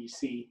 4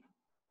 BC,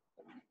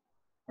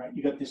 right?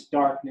 You got this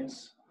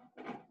darkness,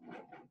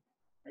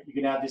 right? You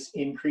can have this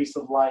increase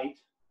of light,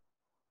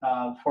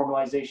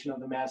 formalization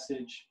of the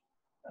message,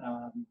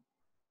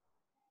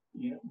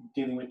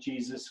 dealing with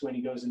Jesus when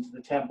he goes into the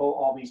temple,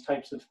 all these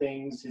types of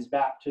things, his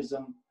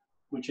baptism,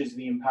 which is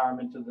the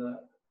empowerment of the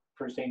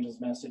first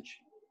angel's message.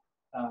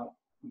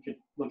 We could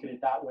look at it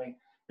that way.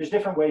 There's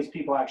different ways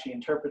people actually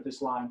interpret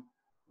this line.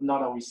 I'm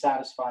not always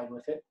satisfied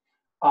with it.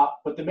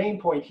 But the main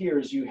point here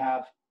is you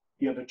have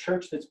a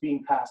church that's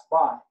being passed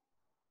by.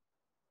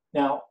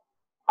 Now,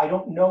 I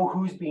don't know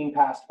who's being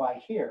passed by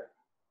here.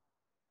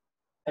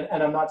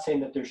 And I'm not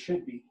saying that there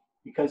should be,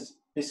 because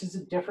this is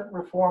a different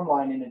reform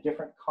line in a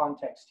different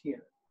context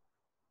here.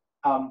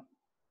 And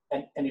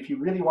if you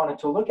really wanted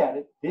to look at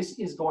it, this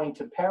is going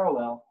to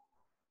parallel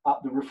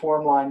the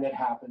reform line that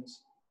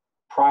happens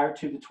prior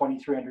to the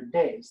 2300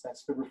 days.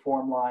 That's the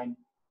reform line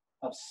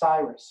of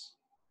Cyrus,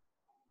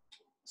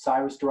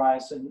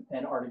 Darius,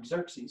 and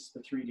Artaxerxes,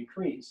 the 3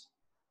 decrees.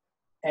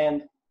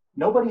 And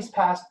nobody's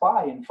passed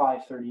by in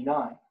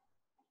 539.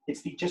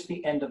 It's just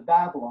the end of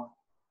Babylon.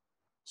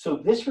 So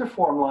this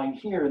reform line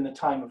here in the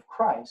time of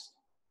Christ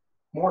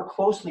more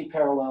closely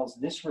parallels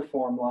this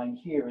reform line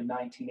here in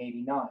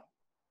 1989.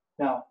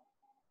 Now,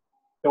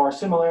 there are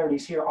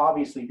similarities here,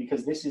 obviously,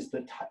 because this is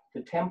the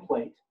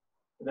template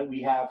that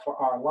we have for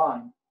our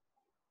line.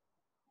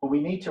 But we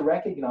need to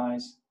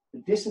recognize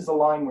that this is a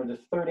line where the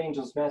third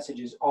angel's message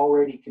is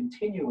already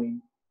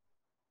continuing,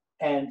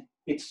 and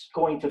it's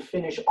going to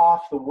finish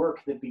off the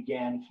work that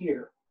began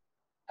here.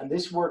 And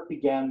this work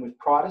began with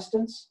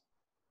Protestants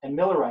and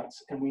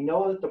Millerites. And we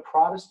know that the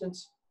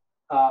Protestants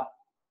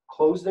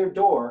closed their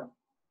door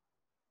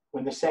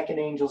when the second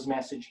angel's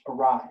message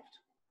arrived.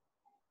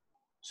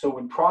 So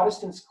when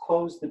Protestants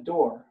closed the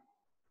door,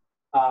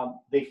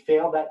 they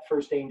failed that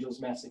first angel's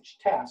message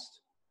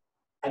test.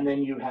 And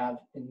then you have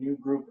a new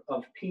group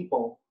of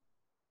people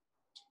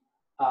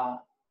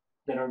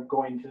that are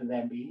going to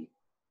then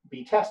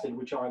be tested,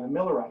 which are the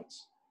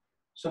Millerites.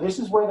 So this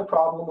is where the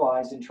problem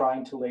lies in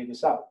trying to lay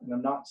this out. And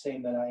I'm not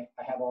saying that I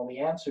have all the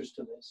answers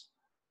to this,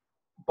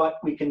 but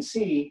we can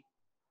see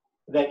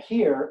that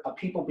here, a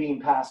people being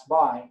passed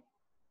by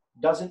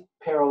doesn't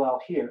parallel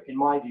here, in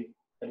my view.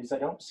 That is, I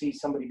don't see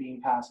somebody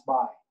being passed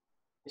by.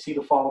 I see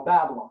the fall of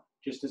Babylon,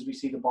 just as we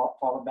see the fall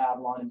of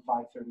Babylon in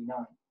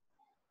 539.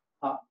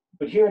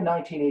 But here in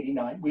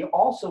 1989, we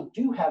also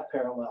do have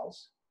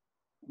parallels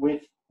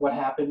with what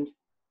happened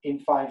in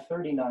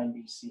 539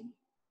 BC,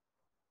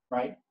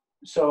 right?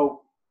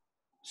 So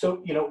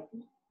you know,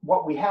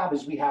 what we have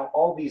is we have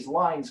all these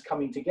lines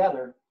coming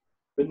together,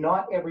 but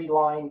not every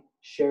line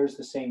shares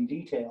the same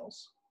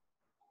details.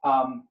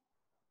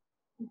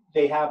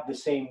 They have the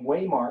same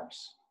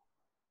waymarks,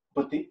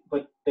 but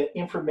the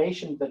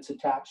information that's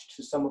attached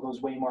to some of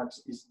those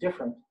waymarks is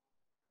different.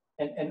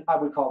 And I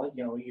would call it,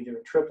 you know, either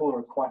a triple or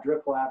a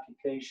quadruple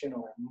application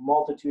or a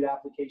multitude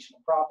application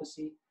of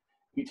prophecy.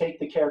 You take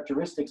the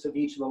characteristics of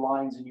each of the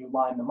lines and you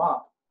line them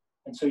up.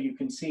 And so you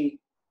can see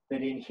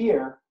that in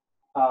here,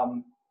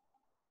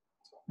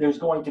 there's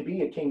going to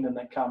be a kingdom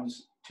that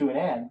comes to an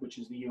end, which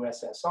is the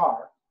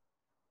USSR.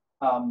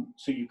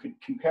 So you could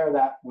compare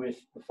that with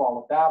the fall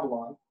of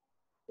Babylon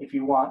if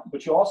you want,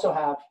 but you also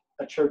have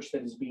a church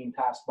that is being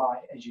passed by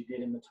as you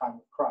did in the time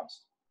of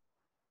Christ.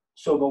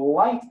 So the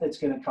light that's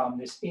going to come,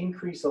 this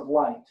increase of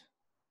light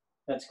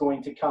that's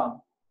going to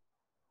come,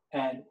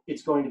 and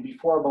it's going to be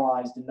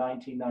formalized in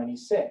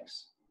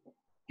 1996,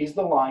 is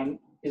the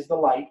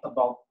light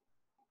about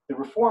the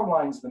reform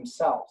lines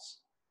themselves.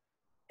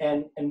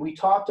 And we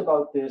talked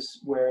about this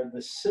where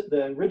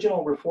the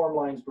original reform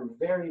lines were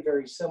very,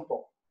 very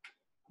simple.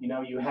 You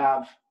know, you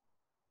have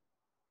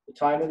the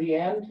time of the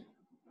end,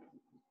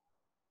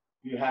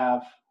 you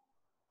have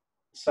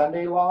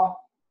Sunday law,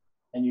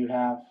 and you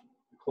have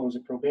the close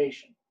of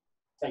probation.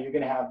 And you're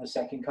going to have the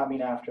second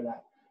coming after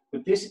that.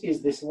 But this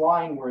is this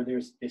line where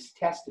there's this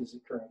test is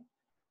occurring.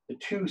 The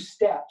two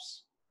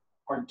steps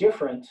are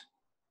different,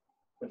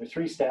 or the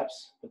three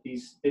steps, but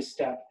this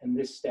step and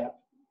this step.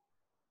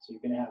 So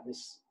you're going to have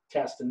this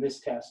test and this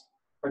test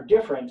are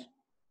different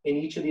in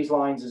each of these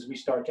lines as we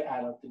start to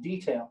add up the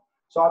detail.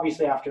 So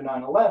obviously after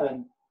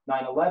 9/11,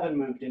 9/11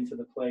 moved into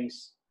the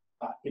place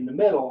in the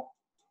middle,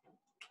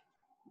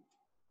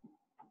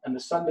 and the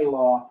Sunday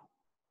law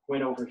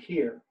went over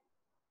here.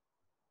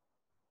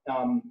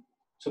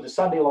 So the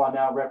Sunday law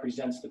now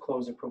represents the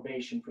close of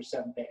probation for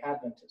Seventh-day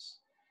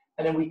Adventists.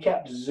 And then we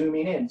kept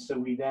zooming in. So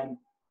we then,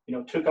 you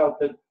know, took out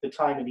the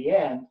time of the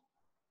end,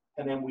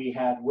 and then we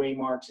had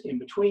waymarks in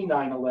between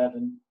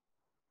 9/11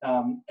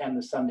 and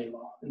the Sunday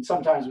law. And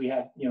sometimes we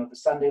had, you know, the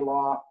Sunday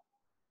law,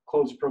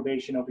 close of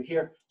probation over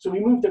here. So we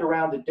moved it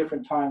around at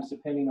different times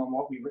depending on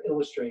what we were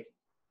illustrating.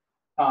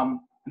 And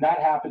that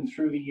happened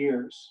through the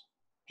years.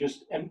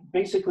 And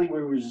basically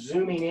we were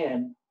zooming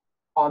in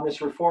on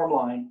this reform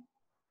line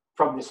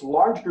from this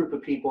large group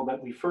of people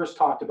that we first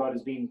talked about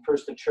as being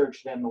first the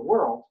church, then the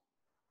world.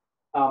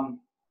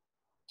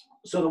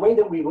 So the way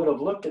that we would have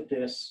looked at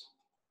this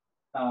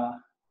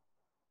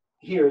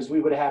here is we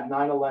would have had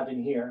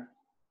 9/11 here.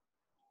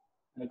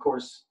 And of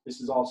course,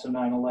 this is also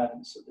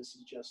 9/11. So this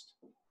is just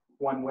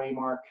one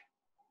waymark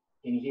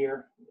in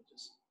here. We'll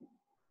just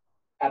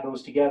add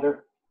those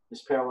together.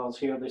 This parallels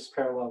here, this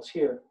parallels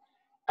here.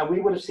 And we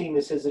would have seen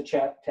this as a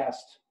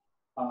test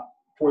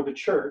for the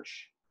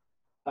church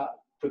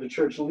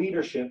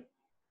leadership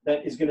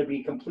that is going to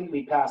be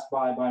completely passed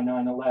by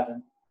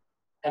 9/11.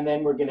 And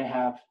then we're going to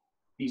have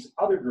these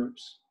other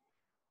groups.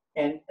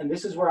 And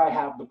this is where I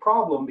have the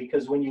problem,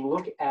 because when you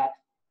look at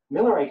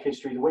Millerite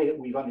history, the way that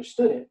we've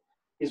understood it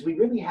is we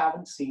really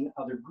haven't seen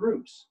other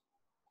groups.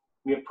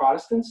 We have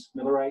Protestants,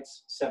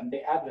 Millerites,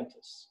 Seventh-day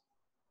Adventists.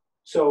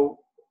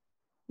 So,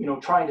 you know,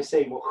 trying to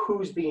say, well,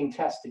 who's being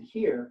tested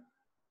here?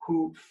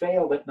 Who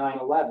failed at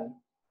 9/11?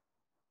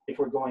 If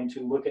we're going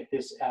to look at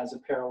this as a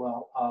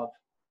parallel of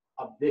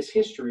this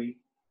history,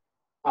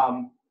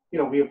 you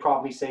know, we would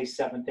probably say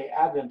Seventh-day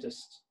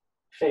Adventists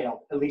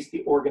failed, at least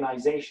the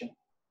organization.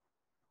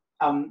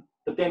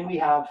 But then we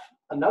have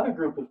another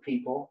group of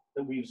people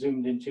that we've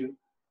zoomed into,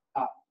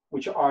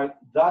 which are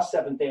the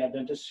Seventh-day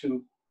Adventists,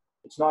 who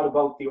it's not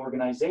about the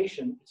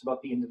organization, it's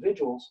about the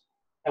individuals.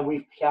 And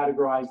we've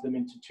categorized them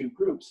into two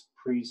groups,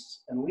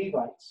 priests and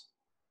Levites.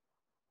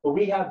 But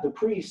we have the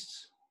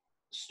priests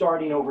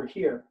starting over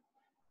here.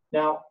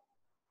 Now,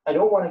 I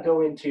don't want to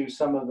go into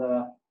some of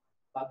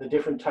the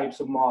different types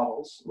of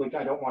models. Like,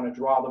 I don't want to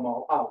draw them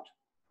all out.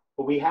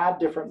 But we had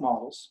different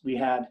models. We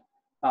had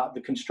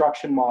the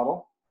construction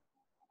model.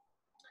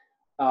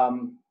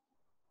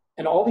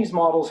 And all these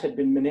models had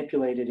been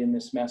manipulated in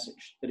this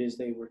message. That is,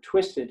 they were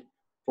twisted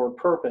for a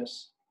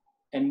purpose,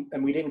 and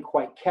we didn't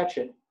quite catch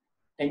it.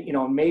 And, you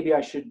know, maybe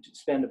I should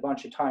spend a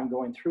bunch of time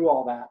going through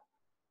all that,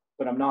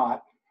 but I'm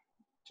not,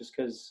 just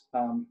because,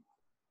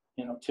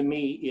 you know, to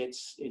me,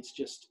 it's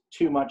just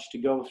too much to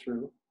go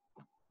through.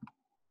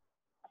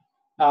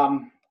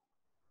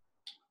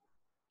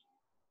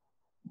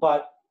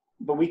 But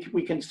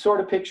we can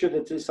sort of picture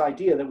that this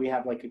idea that we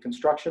have like a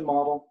construction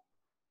model,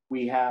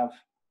 we have,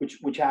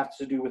 which has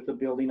to do with the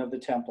building of the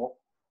temple.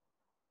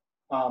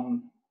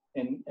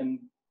 And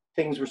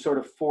things were sort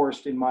of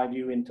forced, in my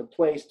view, into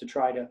place to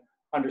try to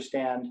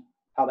understand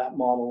how that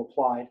model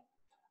applied.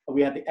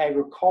 We had the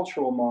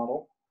agricultural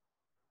model.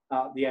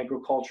 The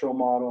agricultural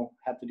model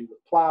had to do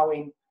with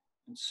plowing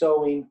and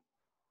sowing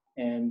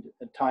and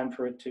a time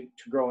for it to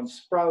grow and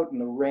sprout,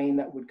 and the rain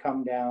that would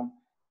come down,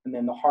 and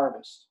then the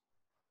harvest.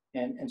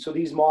 And so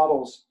these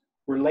models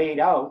were laid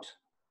out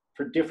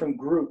for different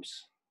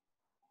groups.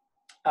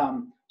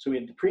 So we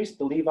had the priests,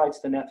 the Levites,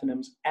 the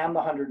Nethinims, and the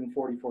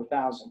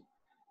 144,000.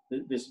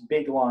 This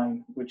big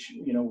line, which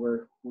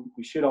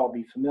we should all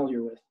be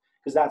familiar with,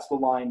 because that's the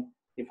line,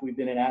 if we've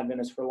been an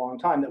Adventist for a long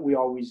time, that we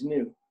always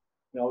knew.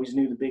 We always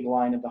knew the big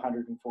line of the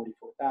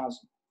 144,000.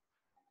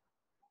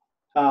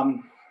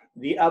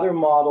 The other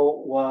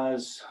model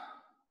was,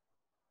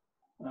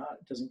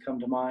 it doesn't come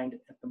to mind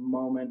at the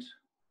moment.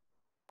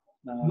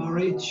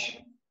 Marriage.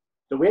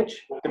 The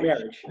which? The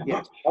marriage,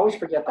 yes. I always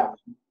forget that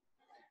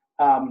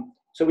one.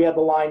 So we had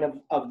the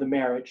line of the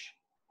marriage.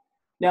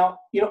 Now,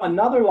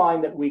 another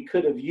line that we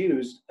could have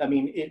used,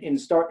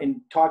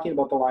 in talking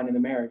about the line in the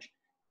marriage,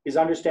 is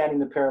understanding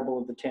the parable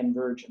of the 10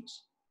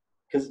 virgins,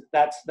 because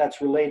that's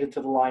related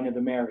to the line of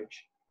the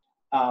marriage.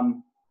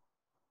 And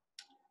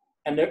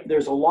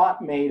there's a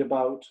lot made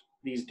about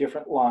these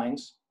different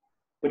lines,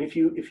 but if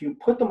you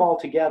put them all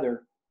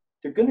together,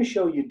 they're going to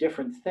show you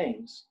different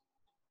things.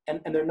 And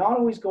they're not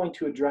always going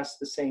to address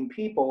the same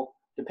people,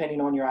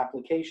 depending on your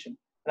application.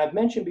 And I've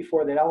mentioned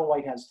before that Ellen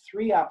White has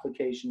 3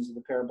 applications of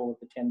the parable of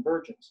the 10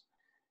 virgins.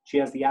 She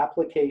has the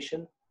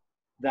application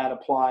that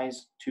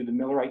applies to the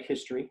Millerite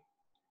history.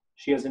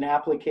 She has an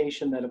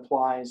application that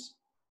applies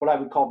what I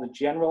would call the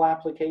general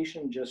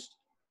application, just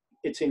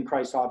it's in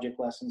Christ's Object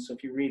Lesson. So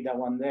if you read that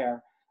one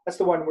there, that's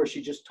the one where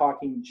she's just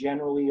talking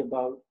generally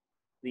about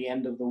the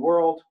end of the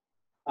world.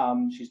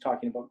 She's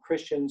talking about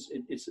Christians.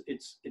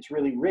 It's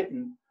really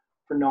written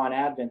for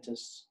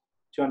non-Adventists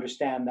to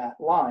understand that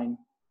line.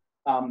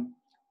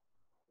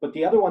 But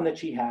the other one that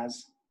she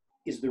has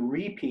is the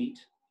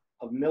repeat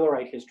of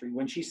Millerite history.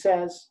 When she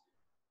says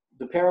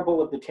the parable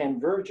of the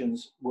 10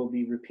 virgins will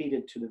be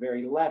repeated to the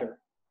very letter,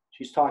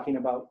 she's talking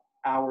about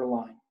our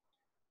line.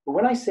 But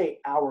when I say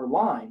our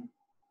line,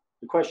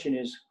 the question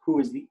is, who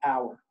is the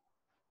our?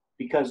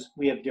 Because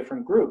we have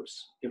different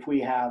groups. If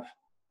we have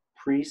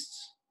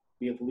priests,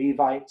 we have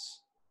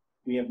Levites,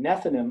 we have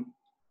Nethinim,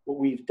 what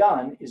we've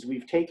done is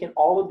we've taken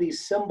all of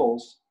these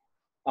symbols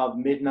of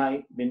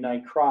midnight,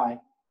 midnight cry,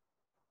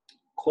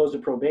 close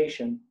of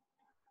probation,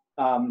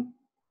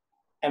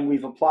 and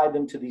we've applied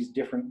them to these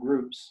different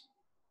groups.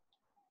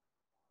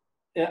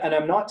 And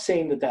I'm not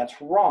saying that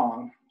that's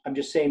wrong. I'm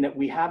just saying that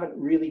we haven't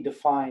really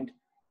defined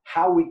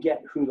how we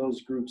get who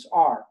those groups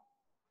are.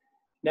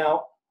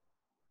 Now,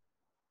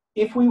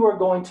 if we were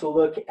going to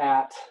look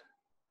at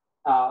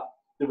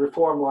the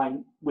reform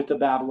line with the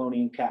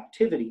Babylonian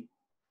captivity,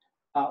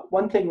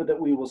 one thing that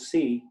we will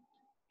see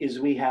is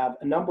we have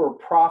a number of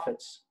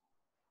prophets.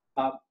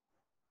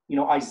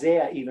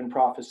 Isaiah even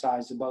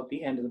prophesies about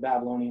the end of the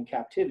Babylonian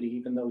captivity,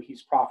 even though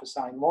he's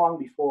prophesying long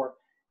before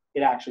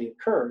it actually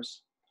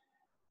occurs.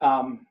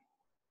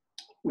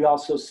 We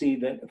also see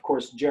that, of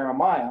course,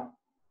 Jeremiah,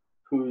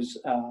 who's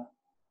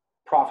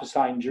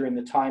prophesying during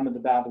the time of the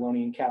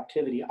Babylonian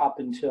captivity up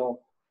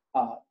until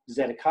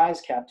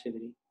Zedekiah's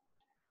captivity,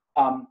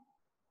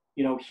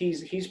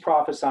 he's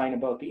prophesying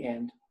about the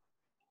end.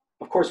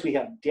 Of course, we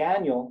have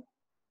Daniel,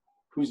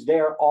 who's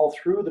there all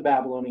through the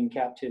Babylonian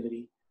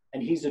captivity,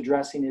 and he's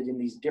addressing it in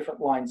these different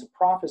lines of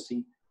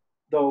prophecy,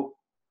 though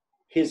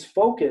his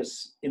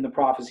focus in the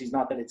prophecies,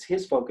 not that it's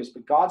his focus,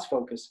 but God's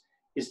focus,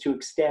 is to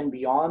extend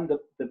beyond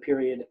the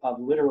period of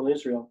literal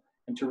Israel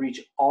and to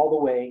reach all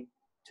the way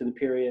to the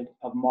period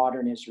of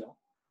modern Israel,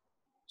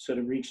 so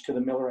to reach to the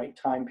Millerite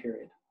time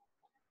period.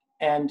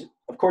 And,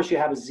 of course, you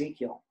have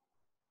Ezekiel.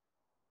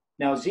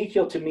 Now,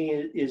 Ezekiel, to me,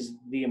 is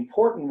the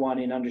important one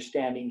in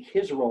understanding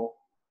his role.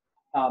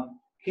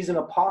 He's an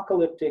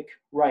apocalyptic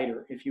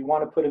writer. If you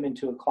want to put him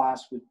into a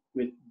class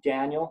with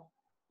Daniel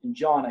and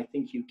John, I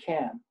think you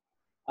can.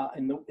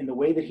 In the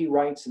way that he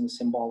writes, in the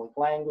symbolic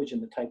language,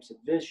 and the types of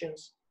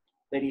visions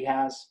that he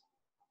has.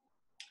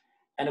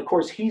 And of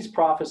course, he's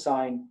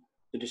prophesying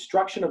the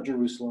destruction of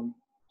Jerusalem,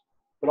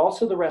 but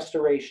also the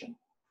restoration.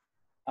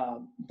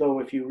 Though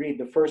if you read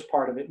the first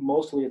part of it,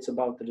 mostly it's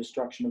about the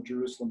destruction of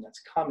Jerusalem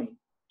that's coming.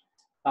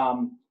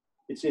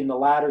 It's in the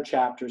latter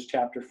chapters,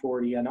 chapter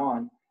 40 and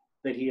on,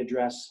 that he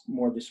addressed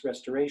more this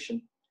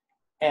restoration.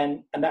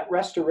 And that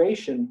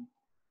restoration,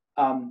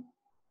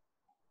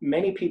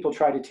 many people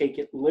try to take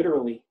it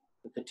literally,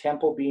 that the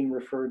temple being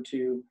referred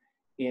to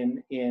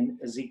in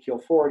Ezekiel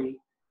 40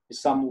 is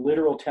some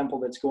literal temple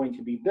that's going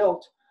to be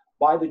built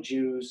by the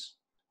Jews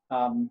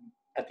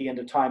at the end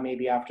of time,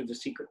 maybe after the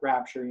secret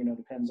rapture,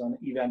 depends on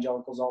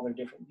evangelicals, all their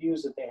different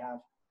views that they have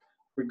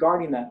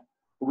regarding that.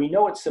 But we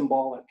know it's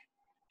symbolic.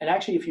 And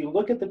actually, if you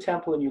look at the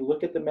temple and you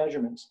look at the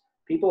measurements,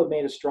 people have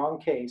made a strong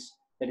case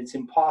that it's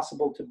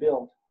impossible to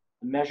build.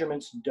 The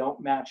measurements don't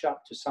match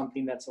up to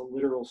something that's a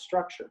literal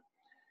structure.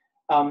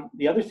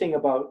 The other thing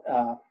about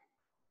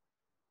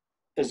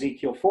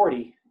Ezekiel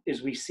 40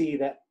 is we see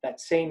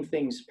that same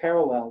thing's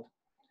paralleled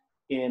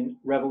in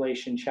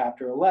Revelation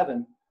chapter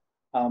 11,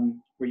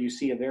 where you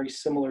see a very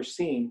similar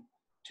scene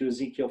to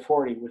Ezekiel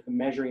 40 with the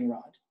measuring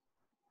rod.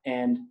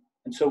 And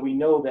so we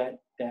know that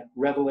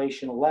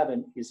Revelation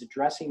 11 is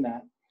addressing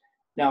that.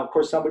 Now, of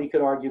course, somebody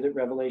could argue that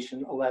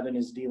Revelation 11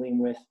 is dealing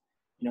with,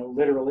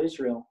 literal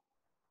Israel.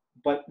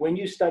 But when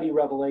you study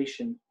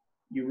Revelation,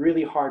 you're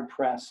really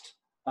hard-pressed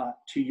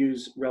to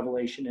use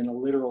Revelation in a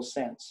literal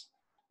sense.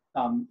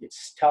 It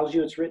tells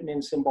you it's written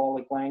in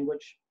symbolic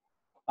language.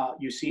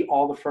 You see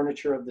all the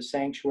furniture of the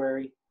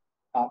sanctuary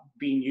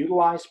being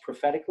utilized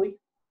prophetically,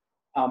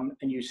 and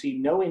you see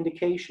no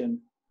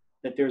indication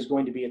that there's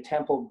going to be a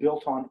temple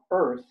built on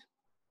earth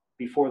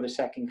before the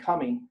second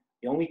coming.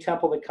 The only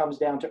temple that comes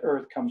down to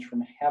earth comes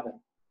from heaven.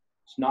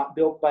 It's not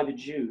built by the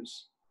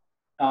Jews.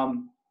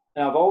 And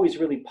I've always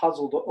really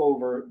puzzled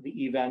over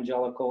the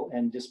evangelical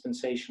and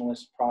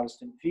dispensationalist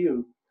Protestant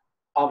view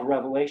of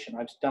Revelation.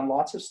 I've done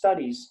lots of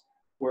studies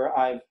where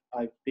I've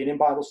been in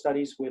Bible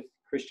studies with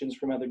Christians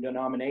from other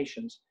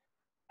denominations,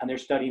 and they're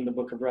studying the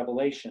book of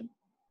Revelation,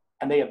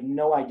 and they have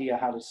no idea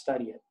how to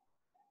study it.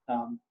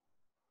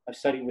 I've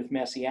studied with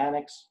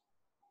Messianics.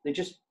 They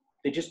just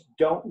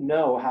don't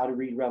know how to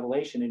read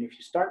Revelation. And if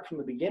you start from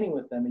the beginning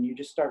with them and you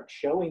just start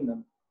showing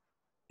them,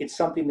 it's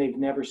something they've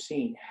never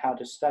seen, how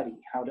to study,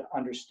 how to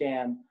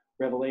understand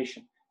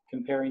Revelation,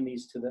 comparing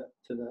these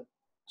to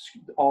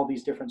all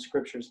these different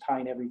scriptures,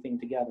 tying everything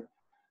together.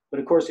 But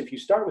of course, if you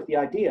start with the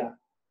idea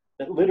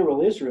that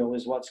literal Israel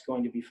is what's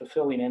going to be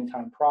fulfilling end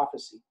time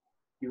prophecy,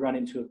 you run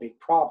into a big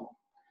problem.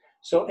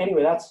 So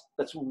anyway,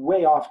 that's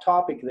way off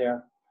topic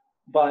there.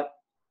 But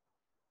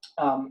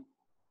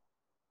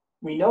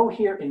we know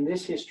here in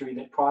this history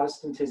that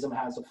Protestantism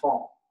has a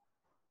fall.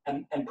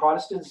 And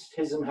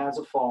Protestantism has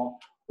a fall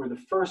where the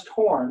first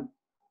horn,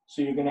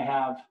 so you're going to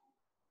have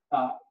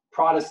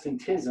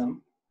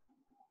Protestantism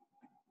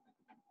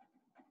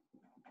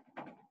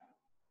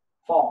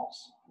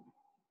falls.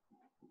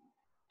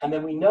 And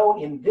then we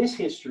know in this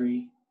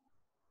history,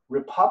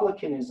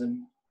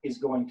 republicanism is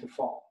going to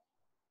fall,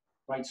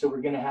 right? So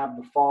we're going to have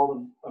the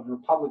fall of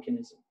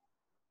republicanism.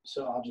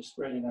 So I'll just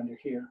write it under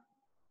here.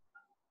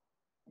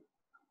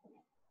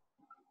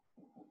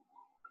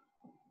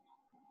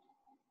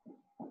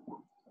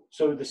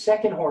 So the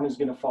second horn is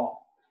going to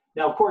fall.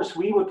 Now, of course,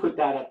 we would put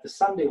that at the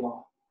Sunday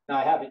law. Now,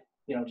 I have it,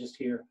 just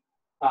here,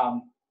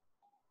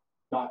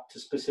 not to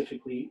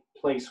specifically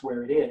place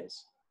where it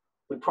is.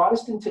 But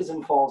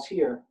Protestantism falls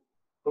here,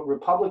 but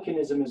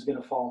republicanism is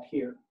going to fall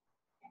here.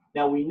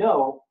 Now, we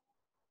know,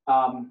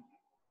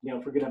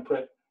 if we're going to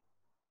put,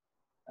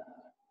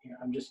 here,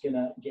 I'm just going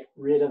to get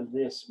rid of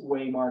this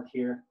waymark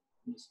here.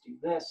 Just do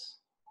this.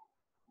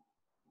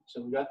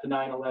 So we got the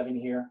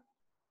 9/11 here.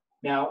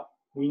 Now,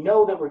 we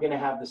know that we're going to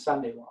have the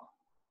Sunday law.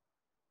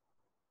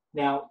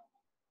 Now,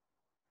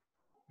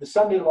 the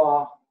Sunday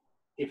law,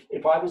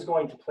 if I was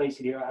going to place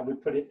it here, I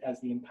would put it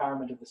as the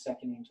empowerment of the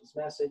second angel's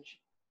message.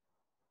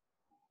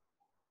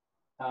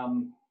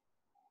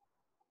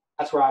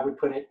 That's where I would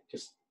put it.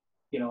 Just,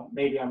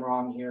 maybe I'm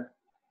wrong here.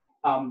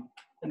 And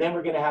then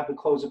we're going to have the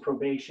close of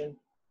probation,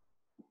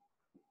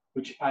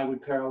 which I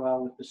would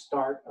parallel with the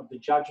start of the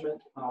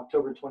judgment on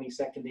October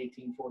 22nd,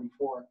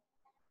 1844.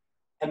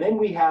 And then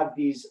we have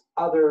these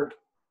other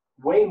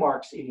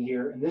waymarks in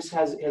here, and this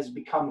has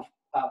become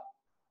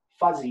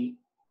fuzzy.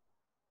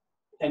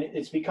 And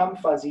it's become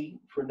fuzzy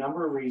for a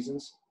number of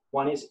reasons.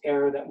 One is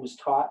error that was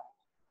taught,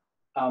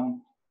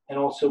 and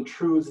also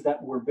truths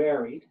that were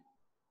buried,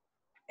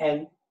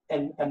 and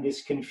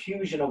this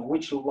confusion of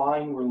which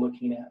line we're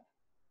looking at.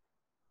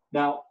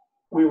 Now,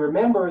 we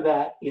remember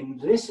that in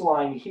this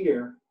line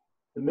here,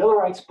 the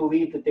Millerites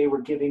believed that they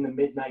were giving the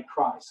midnight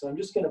cry. So I'm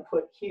just going to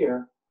put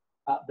here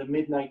the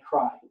midnight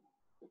cry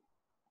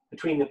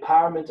between the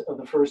empowerment of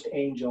the first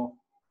angel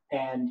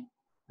and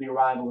the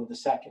arrival of the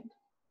second.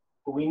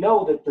 But we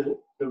know that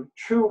the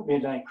true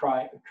midnight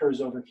cry occurs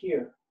over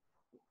here.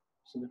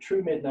 So the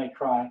true midnight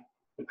cry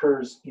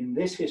occurs in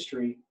this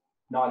history,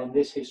 not in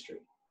this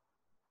history.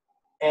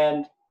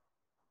 And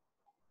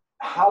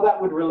how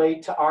that would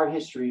relate to our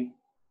history,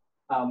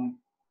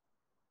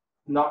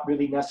 not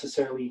really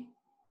necessarily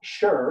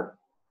sure,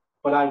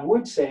 but I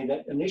would say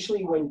that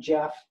initially when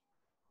Jeff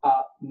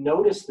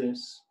noticed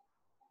this,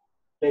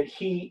 that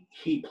he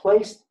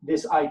placed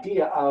this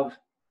idea of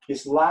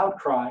this loud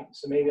cry.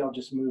 So maybe I'll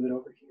just move it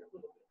over here a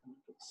little bit.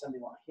 Put the Sunday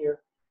law here.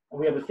 And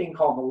we have a thing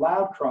called the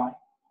loud cry.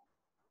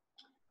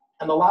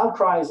 And the loud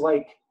cry is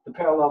like the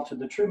parallel to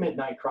the true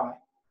midnight cry.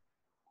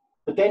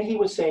 But then he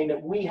was saying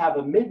that we have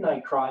a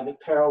midnight cry that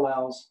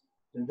parallels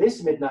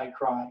this midnight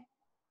cry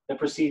that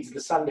precedes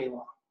the Sunday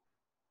law.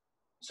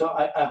 So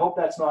I hope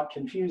that's not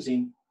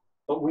confusing,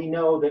 but we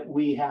know that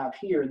we have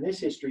here in this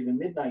history the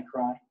midnight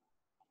cry.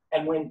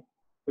 And when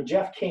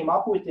Jeff came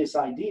up with this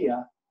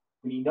idea,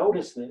 when he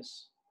noticed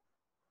this,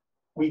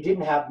 we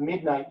didn't have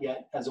midnight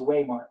yet as a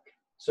waymark.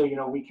 So,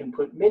 we can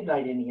put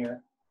midnight in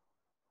here.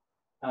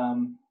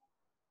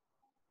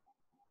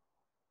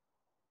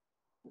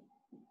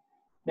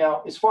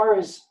 Now, as far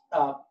as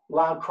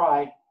loud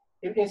cry,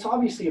 it's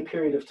obviously a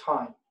period of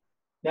time.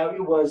 Now,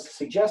 it was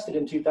suggested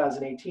in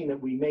 2018 that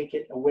we make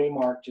it a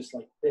waymark just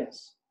like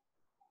this.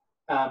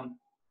 And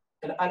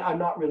I'm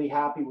not really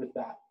happy with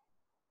that.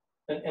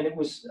 And it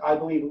was, I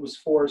believe it was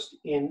forced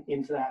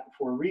into that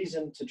for a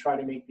reason, to try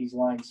to make these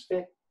lines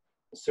fit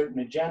a certain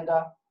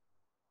agenda.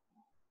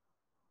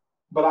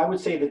 But I would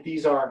say that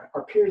these are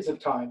periods of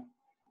time.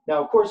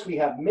 Now, of course, we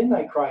have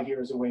midnight cry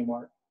here as a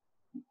waymark.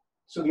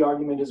 So the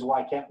argument is,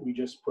 why can't we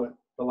just put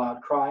the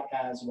loud cry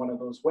as one of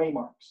those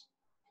waymarks?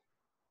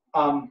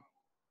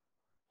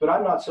 But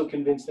I'm not so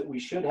convinced that we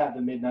should have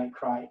the midnight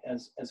cry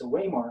as a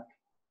waymark,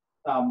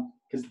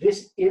 because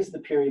this is the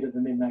period of the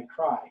midnight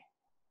cry,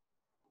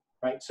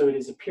 right? So it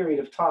is a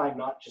period of time,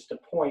 not just a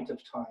point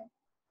of time.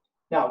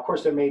 Now, of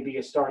course, there may be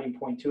a starting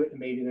point to it, and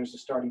maybe there's a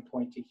starting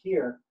point to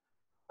here.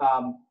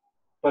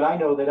 But I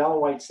know that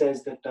Ellen White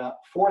says that the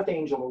fourth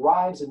angel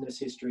arrives in this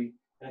history,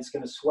 and it's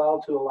going to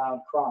swell to a loud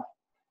cry.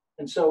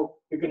 And so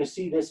you're going to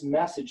see this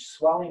message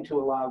swelling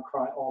to a loud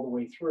cry all the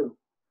way through.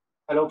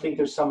 I don't think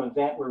there's some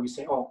event where we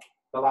say, oh,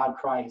 the loud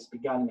cry has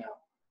begun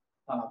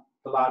now.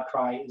 The loud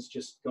cry is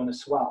just going to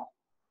swell.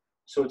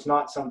 So it's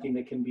not something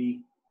that can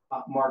be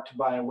marked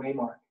by a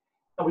waymark.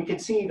 And we can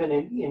see even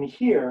in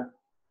here,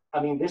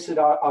 I mean, this had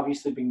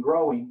obviously been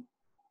growing.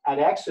 At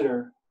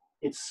Exeter,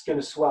 it's going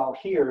to swell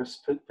here,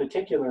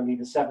 particularly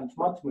the 7th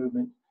month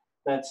movement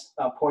that's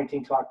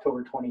pointing to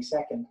October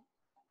 22nd.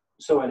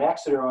 So at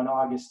Exeter on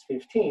August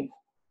 15th,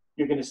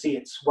 you're going to see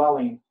it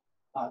swelling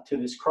to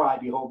this cry,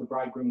 behold, the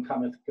bridegroom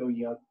cometh, go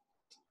ye out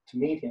to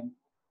meet him.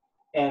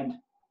 And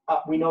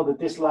we know that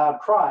this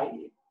loud cry,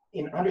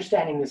 in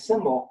understanding the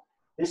symbol,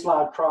 this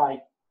loud cry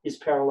is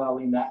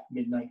paralleling that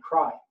midnight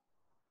cry.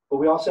 But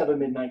we also have a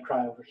midnight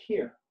cry over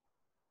here.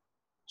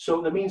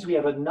 So that means we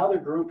have another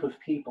group of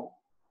people.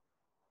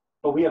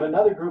 But we have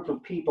another group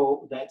of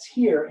people that's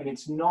here, and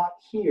it's not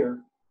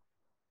here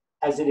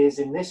as it is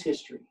in this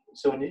history.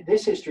 So in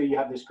this history, you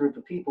have this group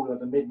of people who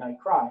have a midnight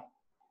cry,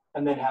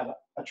 and then have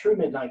a true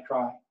midnight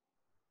cry.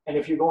 And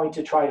if you're going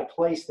to try to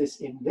place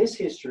this in this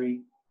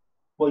history,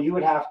 well, you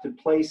would have to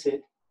place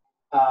it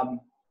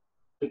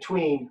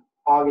between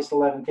August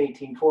 11th,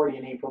 1840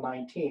 and April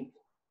 19th,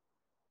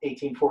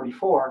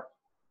 1844.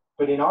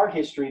 But in our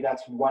history,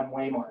 that's one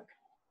waymark,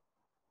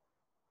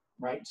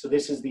 right? So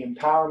this is the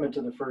empowerment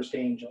of the first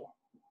angel,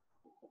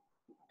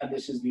 and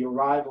this is the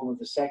arrival of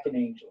the second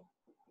angel.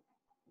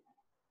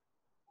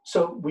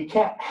 So we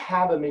can't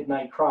have a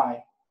midnight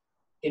cry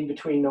in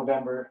between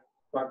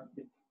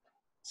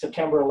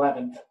September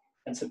 11th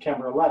and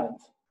September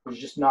 11th. There's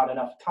just not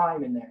enough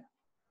time in there.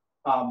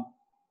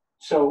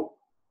 So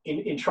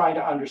in trying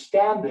to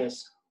understand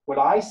this, what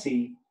I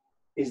see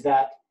is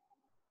that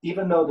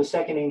even though the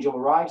second angel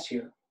arrives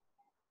here,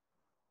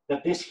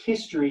 that this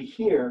history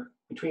here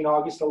between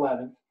August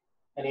 11th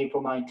and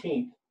April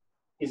 19th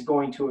is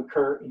going to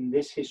occur in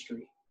this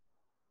history,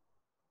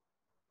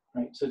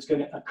 right? So it's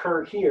going to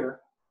occur here,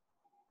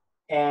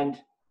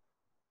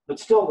 but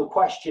still the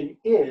question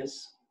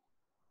is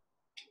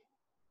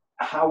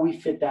how we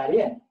fit that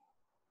in.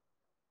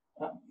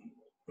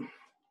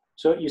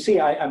 So you see,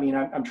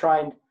 I'm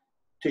trying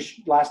to,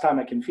 last time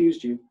I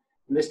confused you,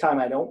 and this time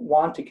I don't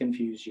want to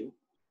confuse you,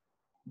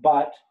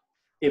 but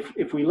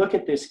if we look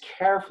at this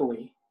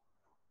carefully,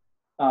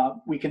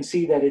 we can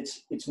see that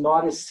it's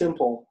not as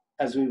simple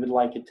as we would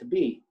like it to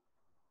be.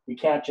 We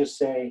can't just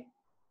say,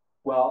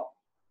 well,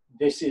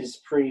 this is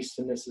priests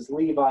and this is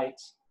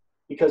Levites,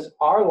 because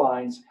our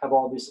lines have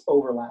all this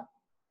overlap.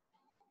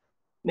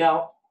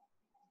 Now,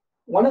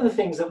 one of the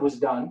things that was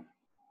done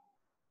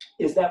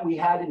is that we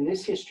had in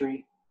this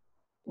history,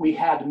 we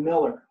had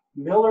Miller.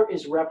 Miller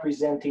is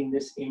representing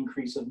this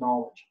increase of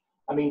knowledge.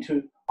 I mean,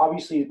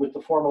 obviously with the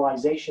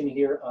formalization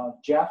here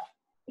of Jeff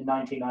in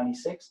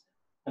 1996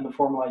 and the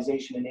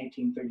formalization in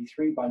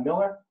 1833 by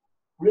Miller,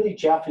 really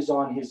Jeff is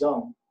on his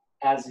own,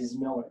 as is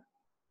Miller.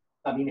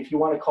 I mean, if you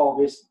want to call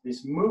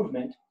this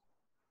movement,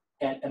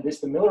 and this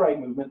the Millerite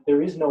movement,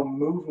 there is no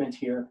movement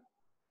here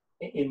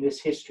in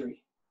this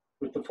history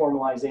with the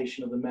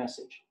formalization of the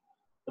message.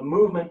 The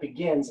movement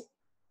begins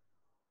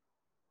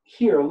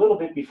here a little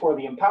bit before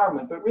the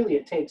empowerment, but really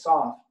it takes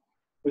off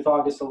with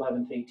August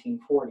 11th,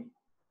 1840.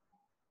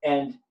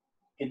 And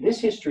in this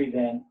history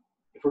then,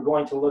 if we're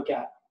going to look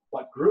at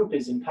what group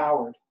is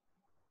empowered,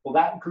 well,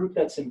 that group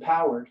that's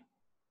empowered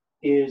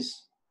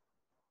is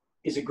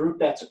a group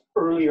that's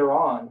earlier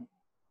on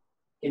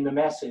in the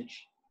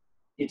message.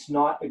 It's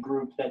not a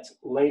group that's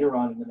later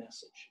on in the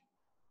message.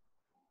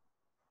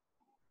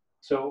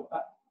 So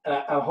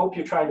I hope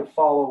you're trying to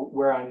follow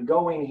where I'm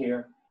going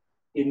here,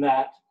 in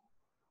that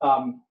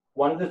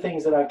one of the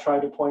things that I've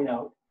tried to point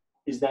out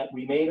is that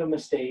we made a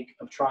mistake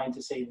of trying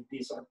to say that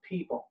these are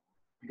people.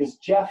 Because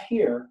Jeff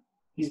here,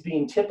 he's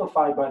being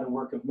typified by the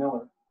work of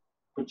Miller,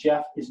 but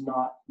Jeff is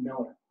not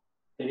Miller.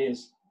 That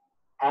is,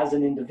 as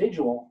an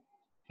individual,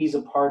 he's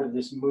a part of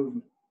this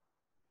movement.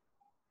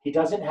 He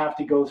doesn't have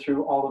to go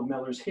through all of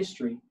Miller's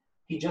history.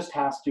 He just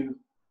has to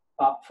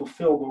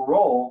fulfill the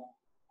role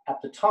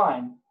at the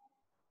time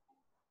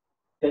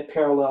that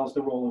parallels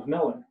the role of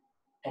Miller.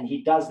 And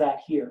he does that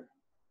here.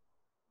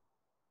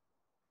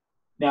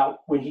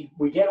 Now, when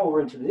we get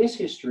over into this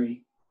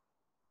history,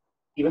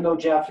 even though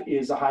Jeff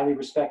is a highly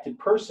respected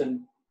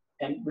person,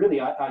 and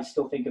really I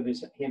still think of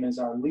him as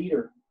our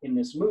leader in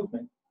this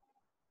movement,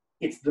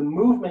 it's the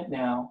movement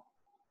now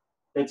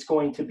that's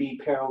going to be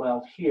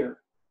paralleled here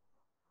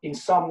in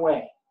some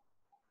way.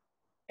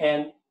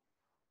 And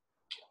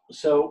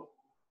so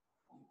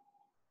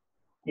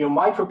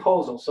my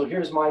proposal, so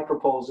here's my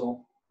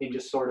proposal in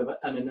just sort of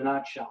in a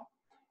nutshell,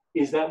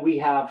 is that we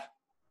have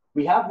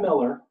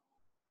Miller,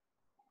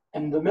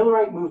 and the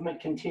Millerite movement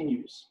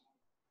continues.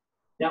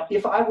 Now,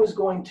 if I was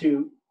going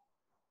to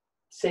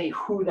say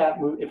who that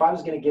if I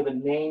was going to give a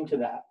name to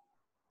that,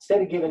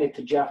 instead of giving it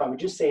to Jeff, I would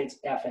just say it's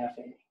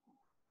FFA.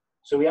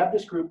 So we have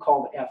this group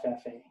called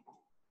FFA,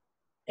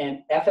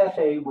 and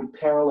FFA would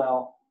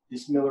parallel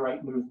this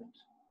Millerite movement.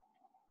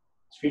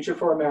 It's Future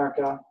for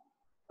America.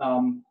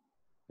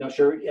 Now,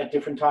 sure, at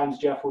different times,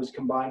 Jeff was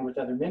combined with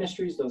other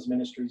ministries. Those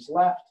ministries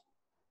left.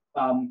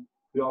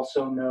 We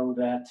also know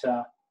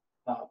that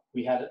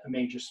we had a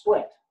major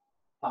split.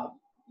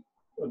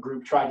 A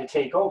group tried to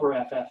take over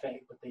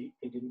FFA, but they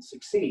didn't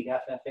succeed.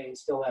 FFA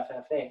is still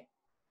FFA.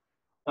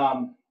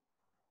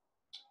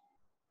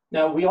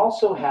 Now, we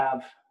also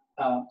have,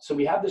 so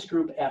we have this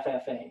group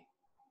FFA,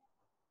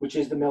 which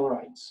is the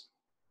Millerites.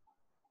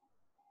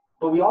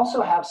 But we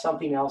also have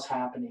something else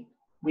happening.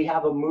 We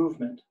have a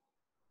movement.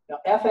 Now,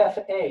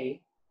 FFA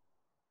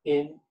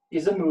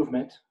is a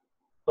movement,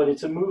 but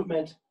it's a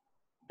movement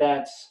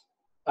that's,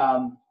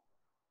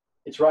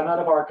 it's run out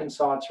of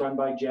Arkansas, it's run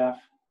by Jeff,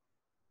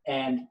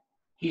 and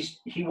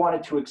he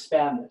wanted to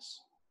expand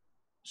this.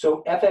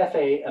 So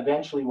FFA,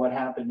 eventually what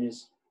happened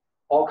is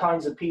all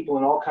kinds of people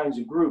and all kinds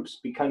of groups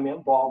become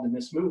involved in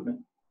this movement.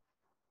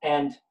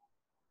 And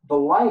the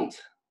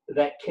light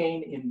that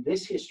came in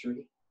this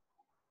history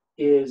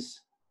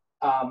is,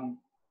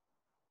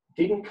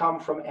 didn't come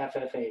from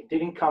FFA,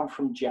 didn't come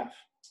from Jeff.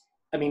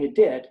 I mean, it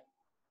did,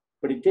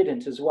 but it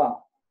didn't as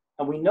well.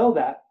 And we know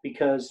that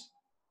because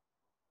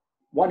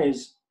one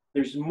is,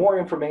 there's more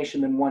information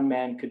than one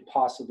man could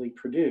possibly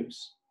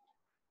produce.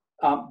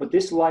 But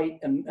this light,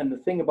 and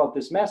the thing about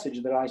this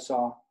message that I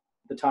saw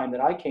at the time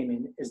that I came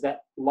in, is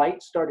that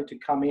light started to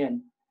come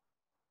in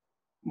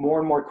more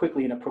and more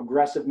quickly in a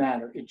progressive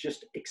manner. It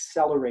just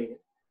accelerated.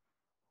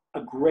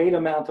 A great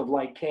amount of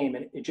light came,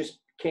 and it just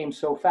came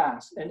so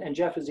fast. And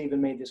Jeff has even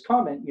made this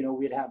comment,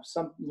 we'd have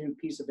some new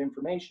piece of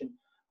information.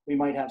 We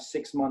might have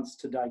 6 months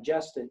to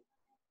digest it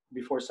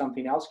before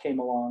something else came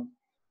along.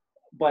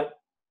 But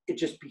it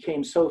just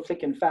became so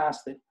thick and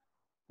fast that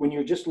when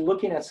you're just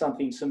looking at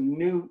something, some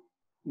new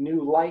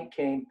light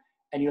came,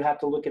 and you have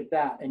to look at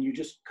that, and you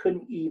just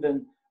couldn't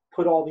even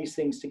put all these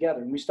things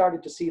together. And we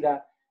started to see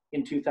that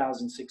in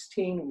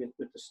 2016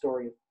 with the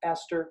story of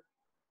Esther.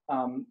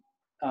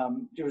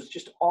 There was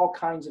just all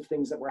kinds of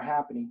things that were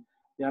happening,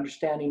 the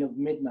understanding of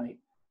midnight.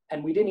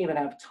 And we didn't even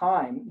have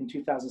time in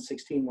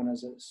 2016 when I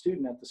was a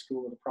student at the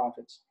School of the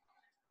Prophets.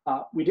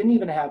 We didn't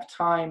even have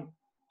time,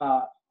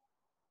 at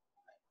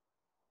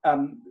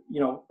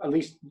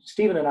least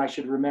Stephen and I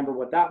should remember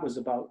what that was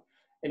about.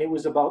 And it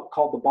was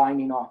called the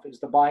binding off. It was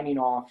the binding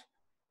off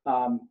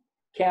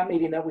camp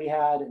meeting that we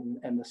had,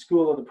 and the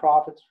School of the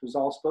Prophets was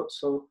all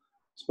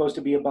supposed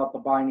to be about the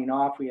binding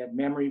off. We had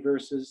memory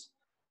verses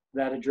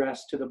that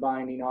addressed to the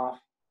binding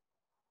off.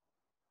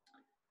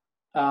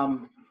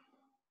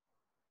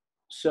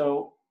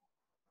 So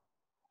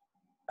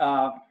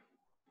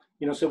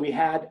we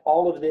had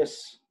all of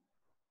this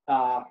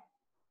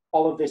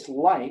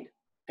light,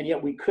 and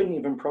yet we couldn't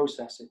even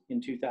process it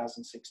in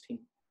 2016.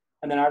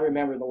 And then I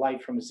remember the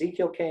light from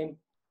Ezekiel came.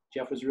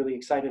 Jeff was really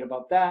excited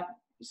about that.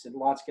 He said,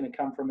 lots going to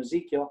come from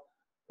Ezekiel.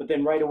 But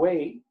then right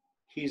away,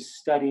 he's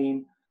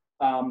studying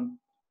the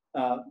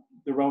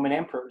Roman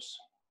emperors,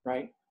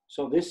 right?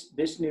 So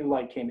this new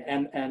light came,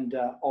 and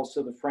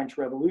also the French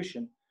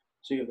Revolution.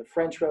 So you have the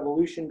French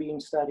Revolution being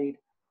studied,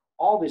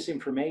 all this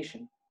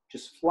information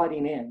just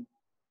flooding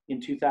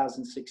in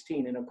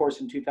 2016. And of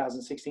course, in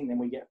 2016, then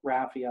we get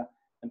Raphia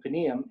and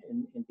Panium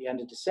in the end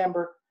of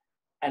December.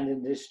 And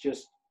then this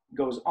just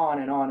goes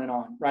on and on and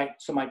on, right?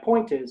 So my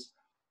point is,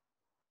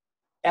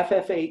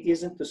 FFA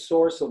isn't the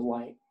source of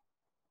light.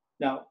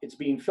 Now, it's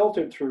being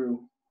filtered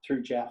through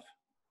Jeff,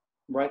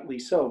 rightly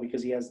so,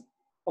 because he has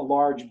a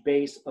large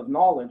base of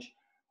knowledge.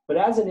 But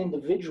as an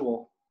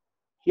individual,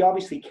 he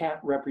obviously can't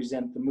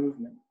represent the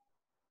movement.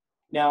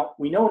 Now,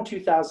 we know in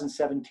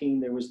 2017,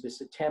 there was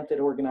this attempt at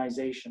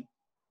organization,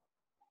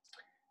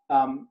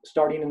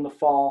 starting in the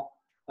fall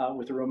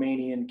with the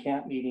Romanian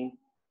camp meeting.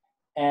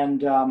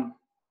 And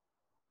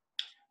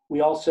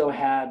we also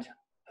had,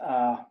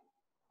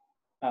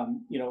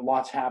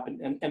 lots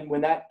happened. And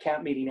when that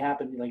camp meeting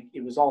happened,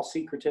 it was all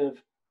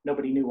secretive.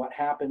 Nobody knew what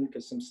happened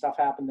because some stuff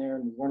happened there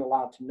and we weren't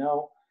allowed to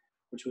know,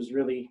 which was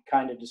really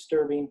kind of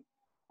disturbing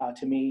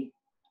to me,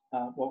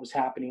 what was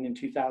happening in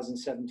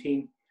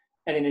 2017.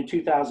 And then in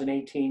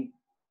 2018,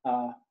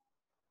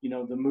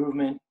 the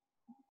movement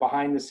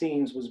behind the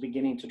scenes was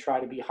beginning to try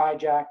to be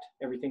hijacked.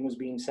 Everything was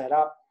being set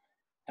up.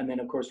 And then,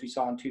 of course, we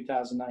saw in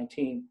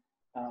 2019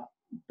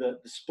 the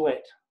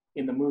split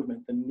in the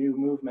movement, the new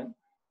movement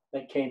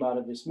that came out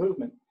of this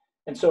movement.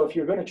 And so if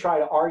you're going to try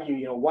to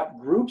argue, what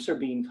groups are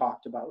being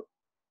talked about,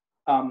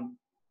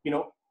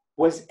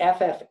 was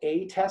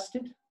FFA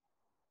tested?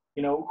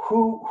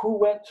 Who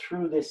went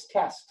through this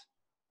test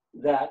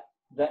that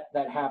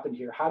happened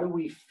here? How do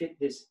we fit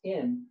this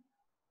in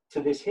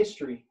to this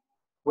history?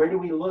 Where do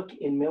we look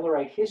in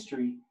Millerite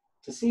history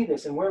to see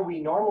this. And where we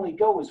normally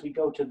go is we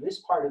go to this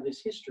part of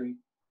this history.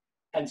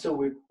 And so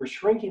we're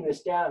shrinking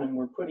this down and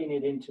we're putting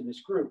it into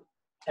this group.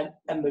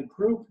 And the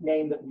group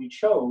name that we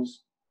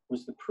chose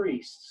was the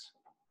priests.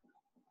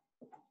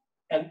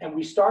 And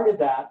we started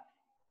that.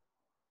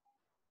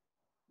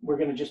 We're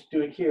going to just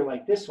do it here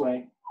like this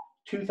way,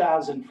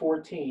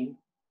 2014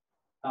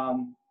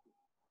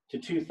 to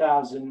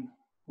 2000,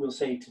 we'll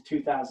say to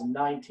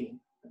 2019.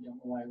 I don't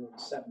know why I wrote a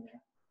 7 there.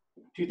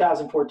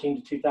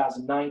 2014 to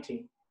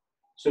 2019.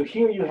 So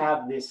here you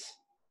have this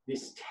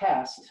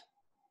test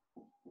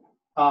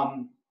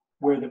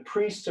where the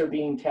priests are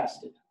being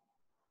tested.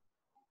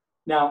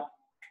 Now,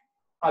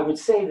 I would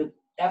say that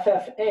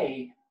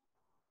FFA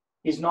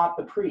is not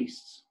the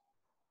priests.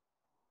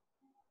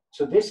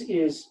 So this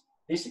is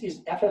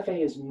FFA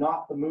is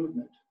not the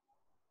movement.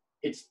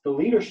 It's the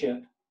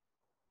leadership,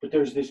 but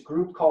there's this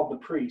group called the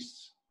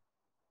priests.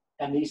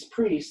 And these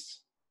priests,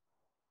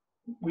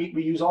 we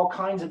use all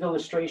kinds of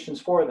illustrations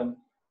for them.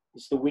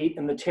 It's the wheat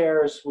and the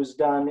tares was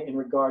done in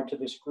regard to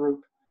this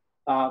group.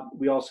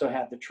 We also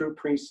had the true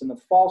priests and the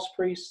false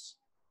priests.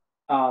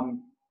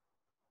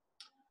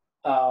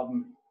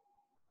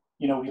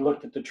 We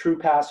looked at the true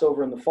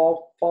Passover and the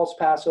false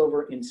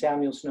Passover in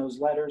Samuel Snow's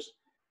letters.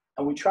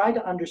 And we tried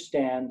to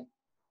understand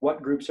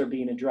what groups are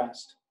being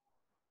addressed.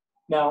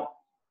 Now,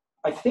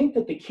 I think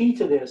that the key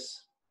to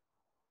this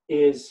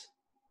is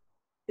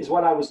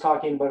what I was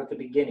talking about at the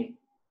beginning,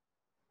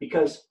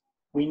 because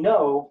we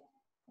know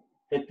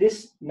that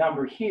this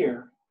number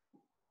here,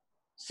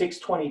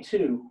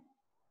 622,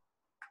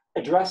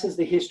 addresses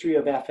the history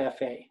of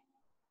FFA.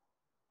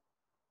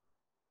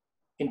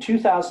 In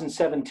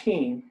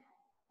 2017,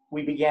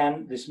 we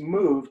began this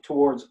move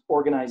towards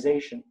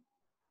organization.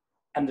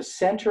 And the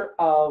center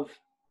of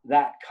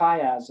that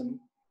chiasm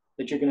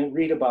that you're going to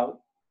read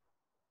about,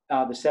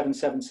 the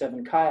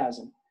 777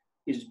 chiasm,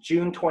 is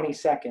June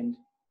 22nd,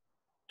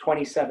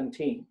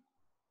 2017.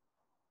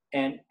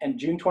 And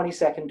June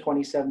 22nd,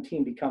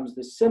 2017 becomes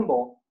the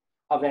symbol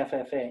of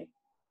FFA.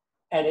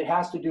 And it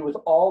has to do with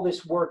all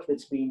this work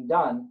that's being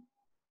done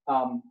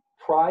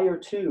prior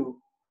to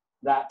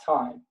that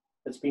time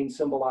that's being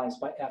symbolized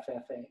by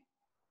FFA.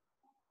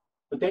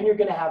 But then you're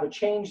going to have a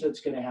change that's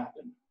going to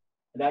happen.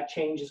 And that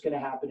change is going to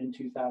happen in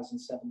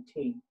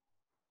 2017,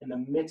 in the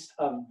midst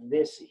of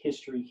this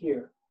history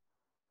here.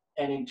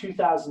 And in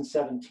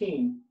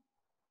 2017,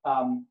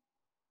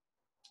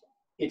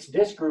 it's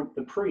this group,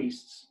 the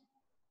priests,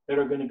 that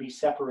are going to be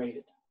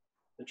separated,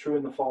 the true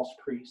and the false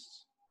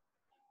priests.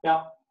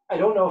 Now, I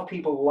don't know if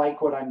people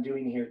like what I'm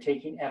doing here,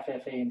 taking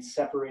FFA and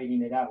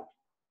separating it out.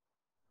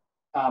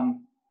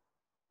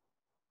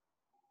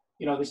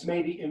 This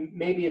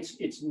maybe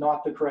it's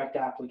not the correct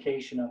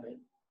application of it,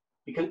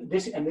 because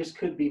this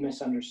could be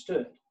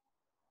misunderstood.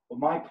 But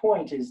my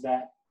point is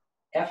that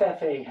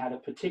FFA had a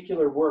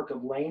particular work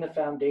of laying a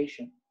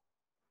foundation.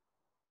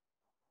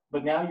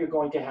 But now you're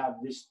going to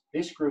have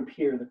this group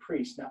here, the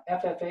priests. Now,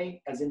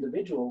 FFA as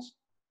individuals,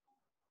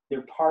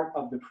 they're part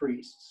of the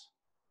priests.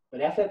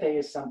 But FFA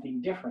is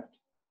something different.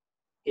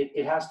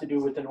 It has to do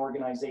with an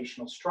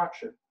organizational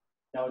structure.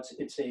 Now,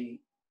 it's a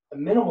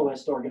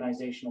minimalist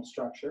organizational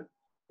structure.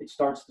 It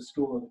starts the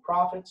school of the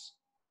prophets,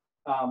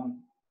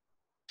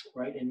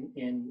 right?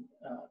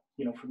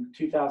 From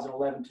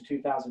 2011 to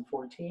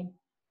 2014,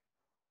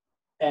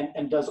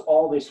 and does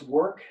all this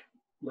work,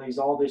 lays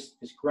all this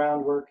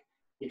groundwork.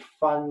 It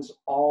funds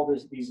all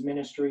these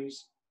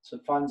ministries, so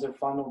funds are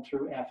funneled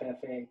through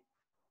FFA.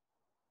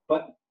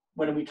 But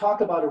when we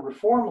talk about a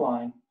reform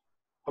line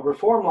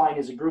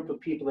is a group of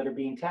people that are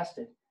being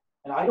tested.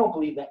 And I don't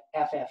believe that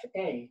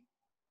FFA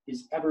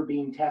is ever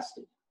being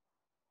tested.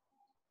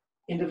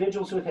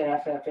 Individuals within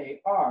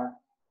FFA are,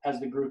 as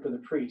the group of the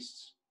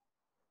priests.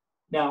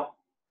 Now,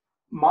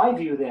 my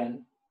view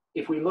then,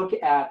 if we look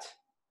at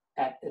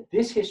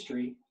this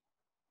history,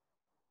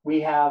 we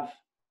have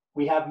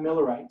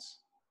Millerites.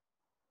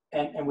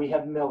 And we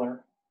have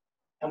Miller,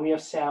 and we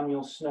have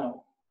Samuel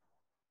Snow.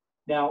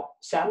 Now,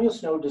 Samuel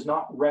Snow does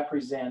not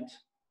represent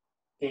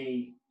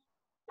a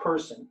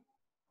person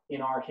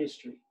in our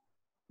history.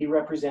 He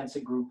represents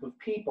a group of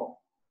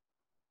people.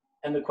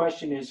 And the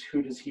question is,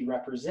 who does he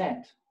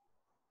represent?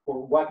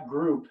 Or what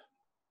group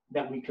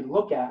that we could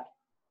look at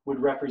would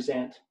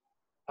represent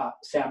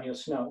Samuel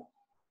Snow?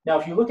 Now,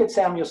 if you look at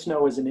Samuel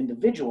Snow as an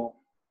individual,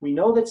 we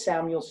know that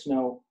Samuel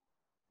Snow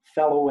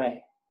fell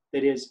away.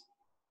 That is,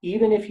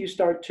 even if you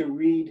start to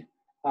read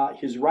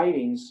his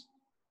writings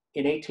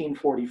in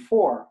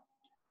 1844,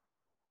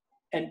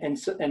 and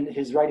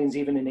his writings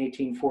even in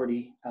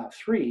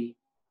 1843,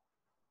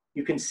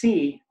 you can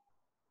see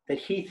that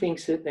he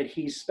thinks that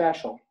he's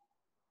special.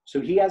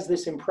 So he has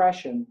this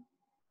impression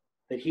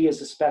that he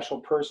is a special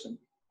person.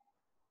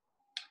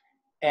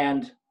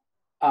 And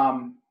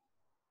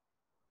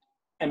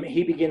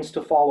he begins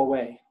to fall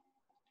away.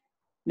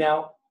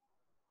 Now,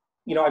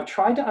 I've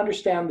tried to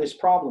understand this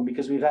problem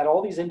because we've had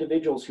all these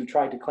individuals who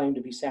tried to claim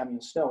to be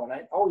Samuel Snow, and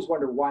I always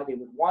wonder why they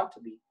would want to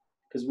be,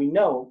 because we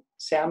know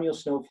Samuel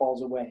Snow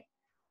falls away.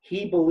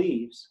 He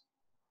believes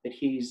that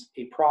he's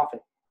a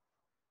prophet,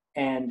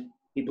 and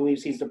He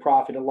believes he's the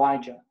prophet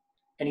Elijah.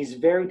 And he's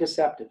very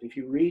deceptive. If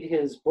you read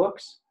his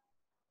books,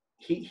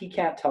 he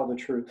can't tell the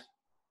truth.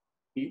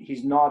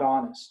 He's not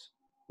honest,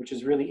 which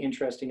is really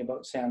interesting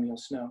about Samuel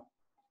Snow.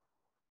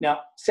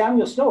 Now,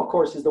 Samuel Snow, of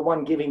course, is the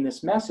one giving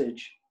this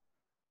message,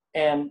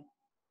 but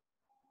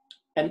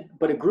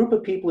a group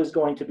of people is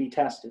going to be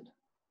tested.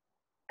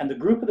 And the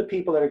group of the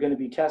people that are going to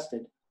be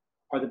tested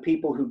are the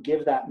people who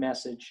give that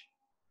message,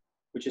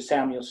 which is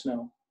Samuel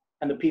Snow,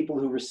 and the people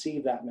who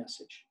receive that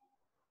message.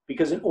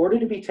 Because in order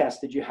to be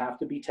tested, you have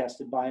to be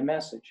tested by a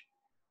message.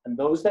 And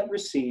those that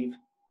receive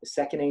the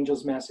second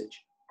angel's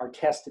message are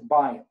tested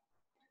by it.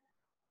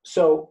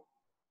 So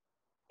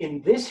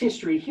in this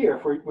history here,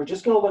 if we're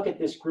just going to look at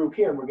this group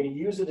here, and we're going to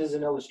use it as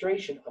an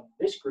illustration of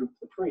this group,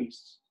 the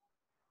priests,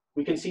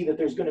 we can see that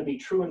there's going to be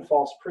true and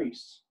false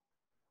priests.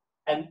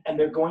 And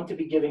they're going to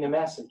be giving a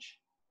message,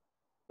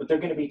 but they're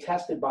going to be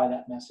tested by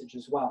that message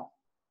as well.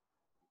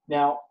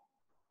 Now,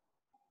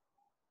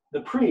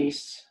 the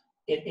priests,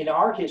 in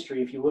our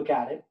history, if you look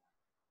at it,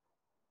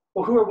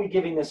 well, who are we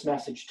giving this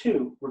message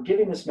to? We're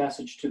giving this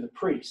message to the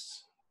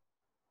priests.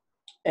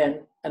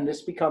 And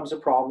this becomes a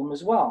problem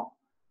as well.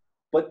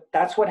 But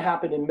that's what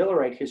happened in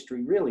Millerite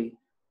history, really.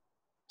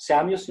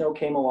 Samuel Snow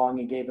came along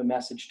and gave a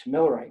message to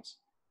Millerites.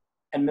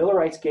 And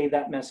Millerites gave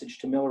that message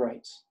to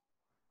Millerites.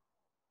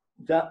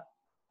 The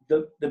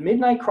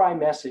Midnight Cry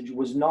message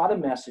was not a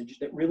message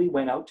that really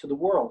went out to the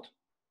world.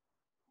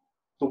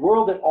 The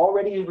world had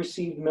already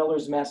received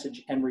Miller's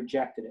message and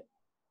rejected it.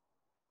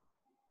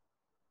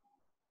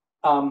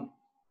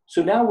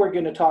 So now we're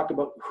going to talk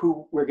about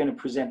who we're going to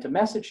present a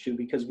message to,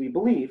 because we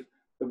believe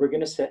that we're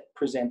going to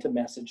present a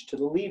message to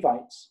the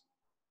Levites.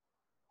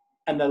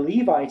 And the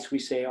Levites, we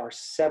say, are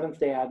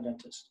Seventh-day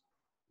Adventists,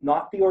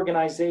 not the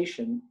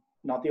organization,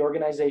 not the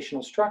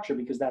organizational structure,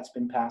 because that's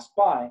been passed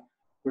by.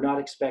 We're not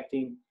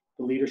expecting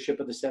the leadership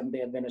of the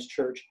Seventh-day Adventist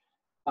Church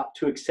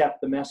to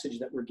accept the message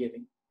that we're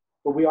giving.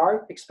 But we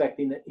are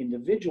expecting that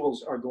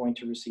individuals are going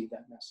to receive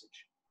that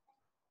message.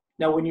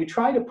 Now, when you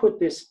try to put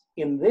this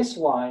in this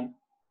line,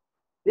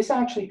 this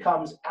actually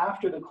comes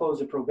after the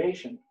close of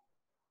probation.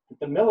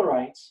 The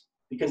Millerites,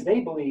 because they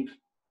believe,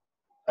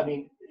 I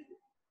mean,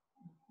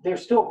 they're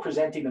still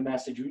presenting the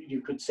message, you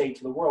could say,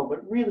 to the world,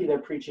 but really they're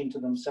preaching to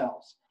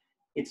themselves.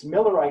 It's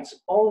Millerites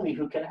only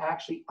who can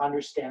actually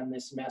understand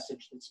this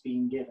message that's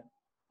being given.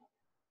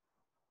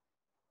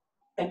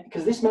 And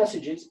because this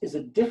message is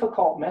a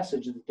difficult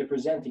message that they're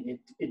presenting.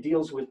 It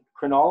deals with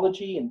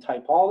chronology and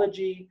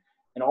typology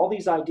and all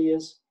these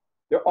ideas.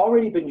 They're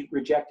already been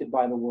rejected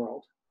by the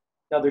world.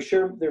 Now,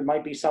 there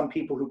might be some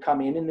people who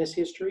come in this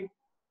history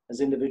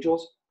as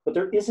individuals, but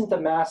there isn't a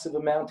massive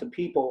amount of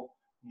people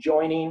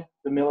joining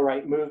the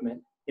Millerite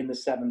movement in the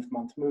seventh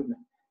month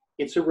movement.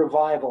 It's a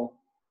revival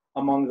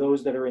among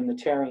those that are in the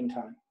tarrying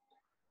time.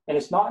 And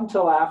it's not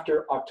until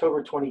after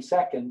October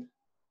 22nd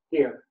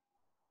here,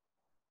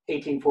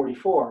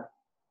 1844,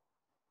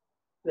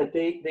 that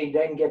they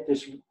then get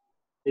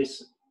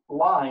this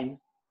line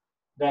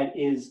that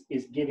is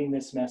giving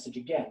this message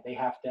again. They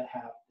have to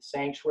have the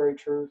sanctuary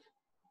truth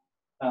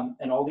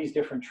and all these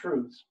different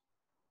truths.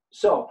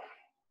 So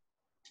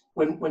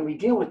when we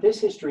deal with this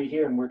history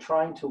here and we're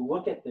trying to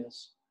look at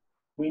this,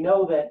 we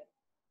know that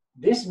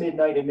this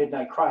midnight and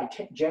midnight cry,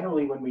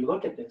 generally when we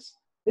look at this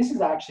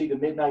is actually the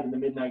midnight and the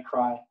midnight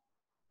cry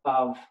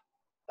of,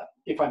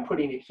 if I'm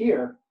putting it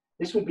here,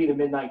 this would be the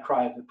midnight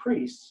cry of the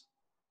priests.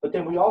 But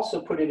then we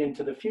also put it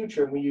into the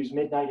future and we use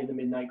midnight and the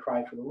midnight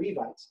cry for the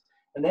Levites.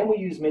 And then we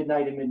use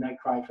midnight and midnight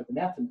cry for the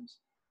Nethinims.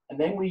 And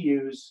then we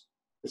use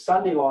the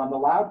Sunday law and the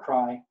loud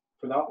cry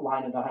for the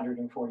line of the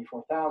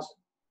 144,000.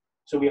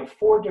 So we have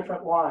 4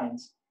 different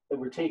lines that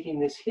we're taking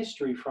this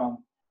history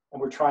from,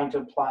 and we're trying to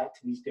apply it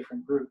to these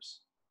different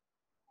groups.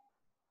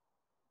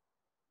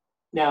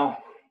 Now,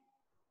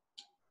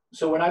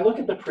 so when I look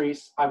at the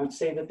priests, I would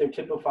say that they're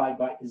typified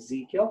by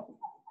Ezekiel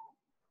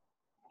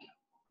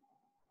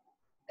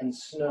and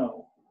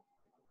Snow.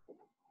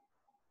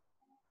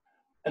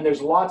 And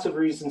there's lots of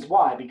reasons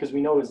why, because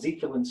we know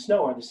Ezekiel and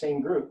Snow are the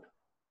same group,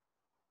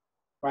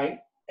 right?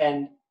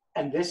 And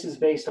this is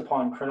based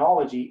upon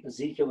chronology.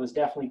 Ezekiel is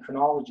definitely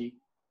chronology.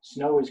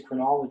 Snow is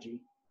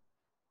chronology.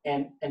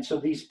 And so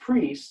these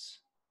priests,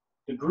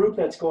 the group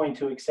that's going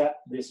to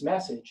accept this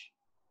message,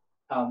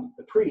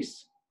 the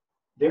priests,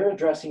 they're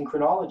addressing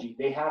chronology.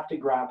 They have to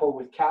grapple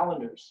with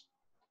calendars.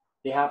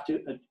 They have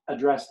to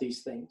address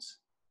these things.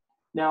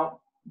 Now,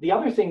 the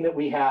other thing that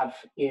we have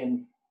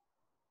in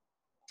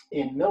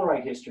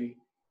Millerite history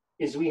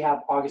is we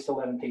have August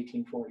 11th,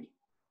 1840.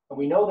 And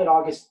we know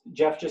that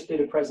Jeff just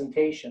did a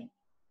presentation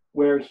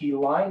where he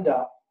lined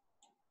up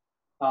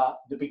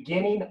the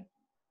beginning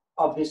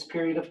of this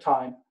period of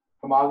time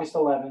from August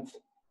 11th,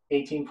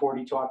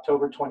 1840 to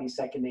October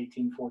 22nd,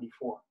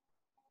 1844.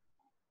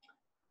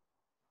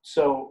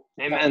 So,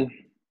 amen.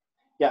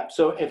 Yeah,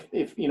 so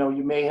if you know,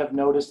 you may have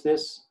noticed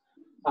this,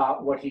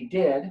 what he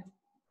did,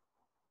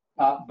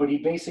 but he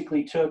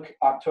basically took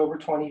October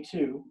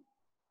 22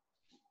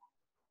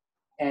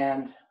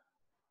 and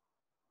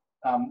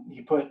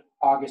he put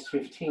August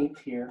 15th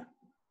here,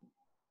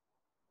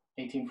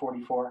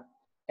 1844,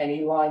 and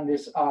he lined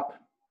this up,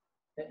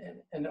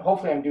 and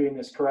hopefully I'm doing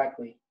this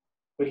correctly,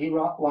 but he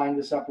lined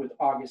this up with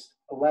August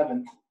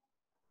 11th,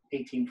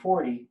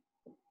 1840,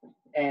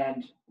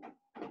 and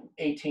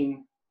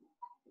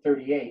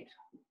 1838.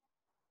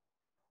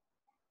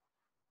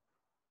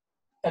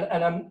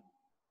 And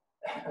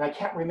I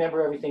can't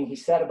remember everything he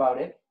said about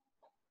it,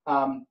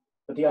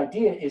 but the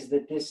idea is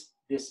that this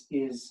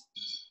is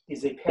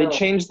a They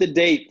changed the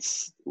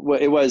dates.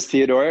 What it was,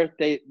 Theodore.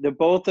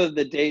 Both of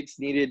the dates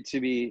needed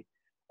to be,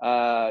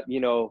 you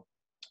know,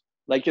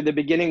 like at the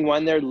beginning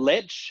one there,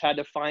 Lich had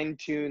to fine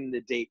tune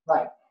the date.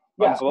 Right.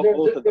 Yeah.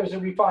 So there's a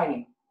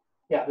refining.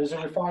 Yeah, there's a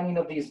refining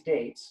of these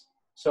dates.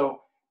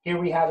 So here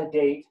we had a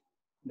date,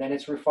 then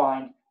it's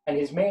refined, and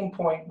his main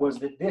point was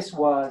that this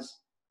was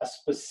a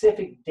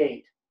specific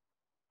date.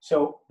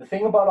 So the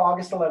thing about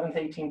August 11th,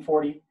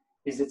 1840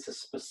 is it's a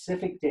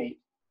specific date.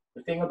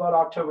 The thing about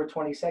October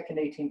 22nd,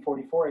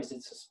 1844 is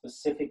it's a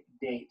specific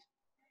date.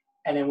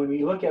 And then when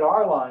we look at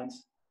our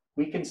lines,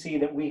 we can see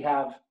that we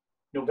have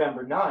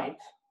November 9th.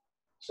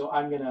 So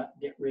I'm going to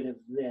get rid of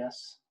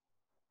this.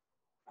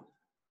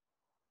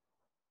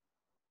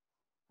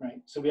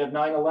 Right, so we have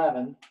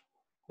 9/11.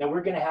 Now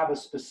we're going to have a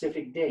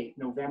specific date,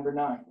 November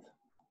 9th.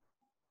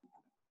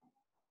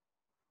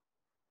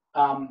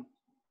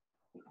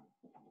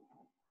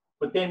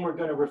 But then we're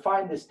going to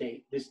refine this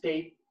date. This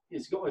date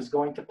is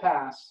going to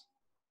pass,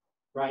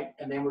 right?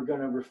 And then we're going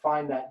to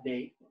refine that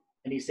date.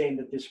 And he's saying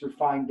that this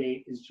refined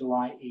date is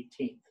July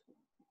 18th,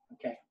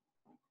 okay,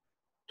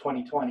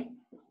 2020.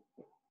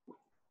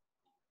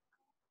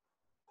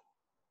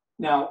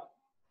 Now,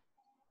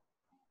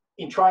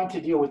 in trying to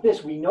deal with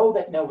this, we know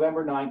that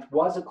November 9th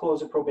was a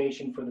close of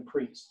probation for the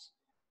priests.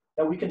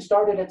 Now we can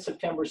start it at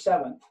September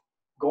 7th,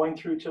 going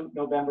through to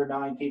November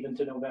 9th, even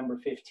to November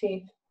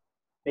 15th,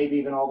 maybe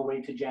even all the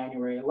way to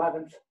January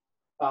 11th.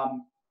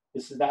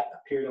 This is that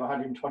period of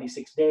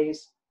 126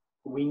 days.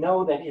 We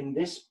know that in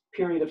this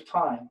period of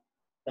time,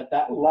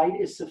 that light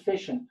is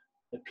sufficient.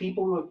 The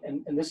people who have,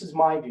 and this is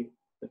my view,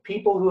 the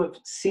people who have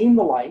seen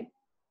the light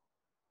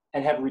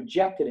and have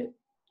rejected it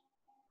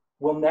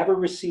will never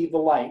receive the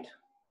light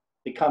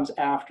that comes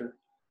after,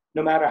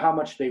 no matter how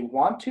much they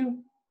want to,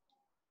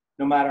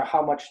 no matter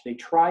how much they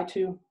try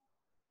to,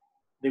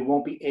 they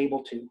won't be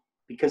able to,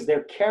 because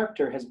their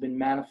character has been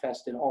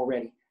manifested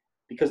already,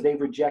 because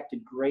they've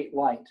rejected great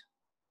light.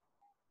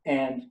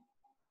 And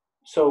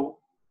so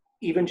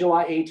even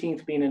July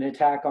 18th being an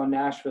attack on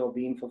Nashville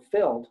being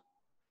fulfilled,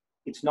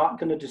 it's not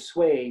going to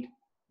dissuade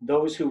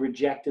those who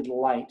rejected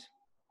light.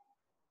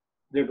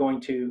 They're going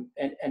to,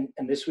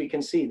 and this we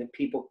can see, that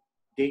people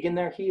dig in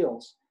their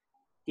heels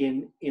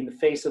in the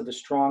face of the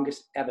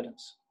strongest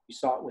evidence. We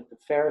saw it with the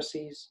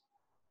Pharisees.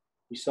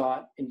 We saw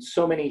it in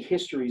so many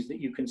histories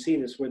that you can see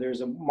this, where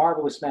there's a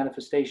marvelous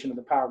manifestation of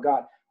the power of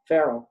God.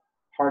 Pharaoh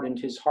hardened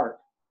his heart.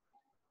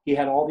 He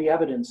had all the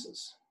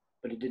evidences,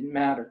 but it didn't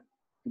matter.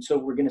 And so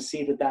we're going to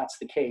see that that's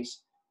the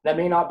case. That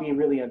may not be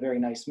really a very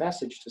nice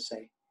message to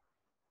say,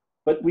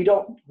 but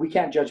we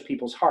can't judge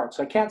people's hearts.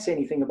 So I can't say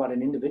anything about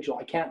an individual.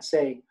 I can't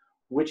say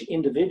which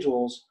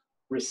individuals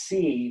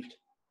received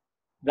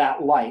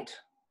that light,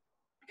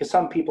 because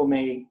some people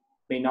may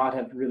not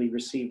have really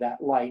received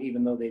that light,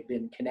 even though they've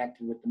been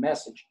connected with the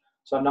message.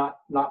 So I'm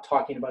not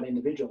talking about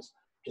individuals,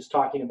 just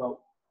talking about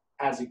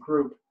as a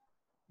group,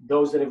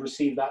 those that have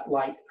received that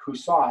light who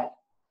saw it,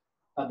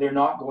 they're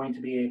not going to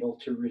be able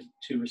to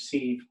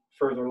receive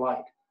further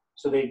light.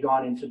 So they've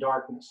gone into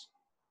darkness.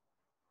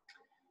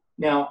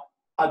 Now,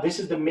 this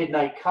is the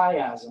midnight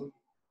chiasm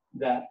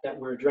that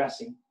we're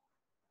addressing.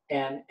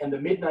 And the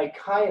midnight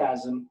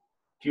chiasm,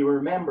 if you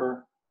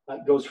remember,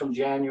 goes from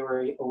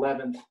January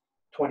 11th,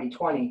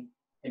 2020,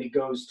 and it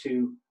goes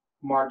to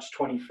March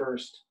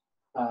 21st,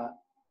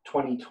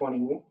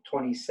 2020,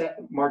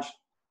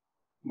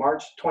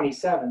 March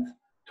 27th,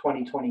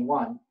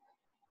 2021.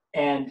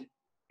 And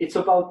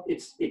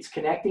it's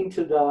connecting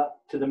to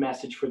the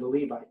message for the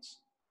Levites.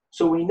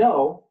 So we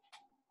know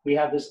we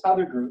have this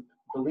other group,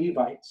 the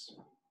Levites.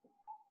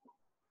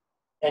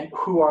 And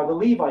who are the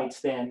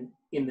Levites then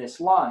in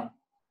this line?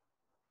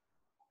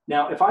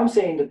 Now, if I'm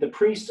saying that the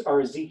priests are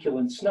Ezekiel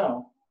and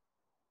Snow,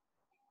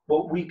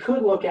 well, we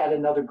could look at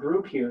another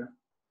group here,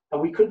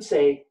 and we could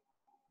say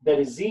that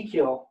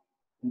Ezekiel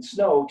and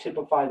Snow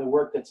typify the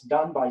work that's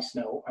done by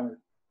Snow, or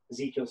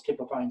Ezekiel's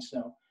typifying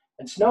Snow,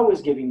 and Snow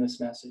is giving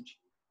this message.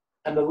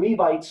 And the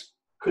Levites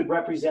could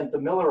represent the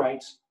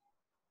Millerites,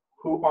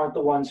 who aren't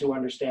the ones who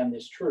understand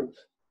this truth.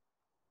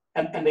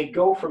 And they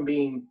go from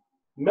being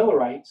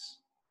Millerites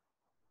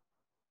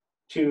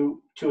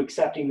to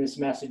accepting this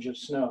message of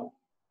Snow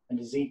and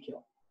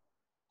Ezekiel.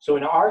 So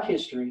in our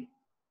history,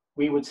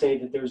 we would say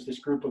that there's this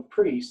group of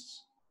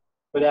priests,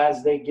 but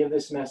as they give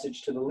this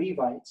message to the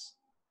Levites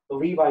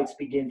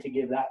begin to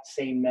give that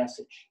same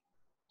message.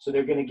 So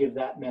they're going to give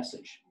that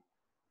message.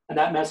 And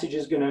that message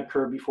is going to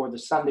occur before the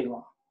Sunday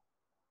law.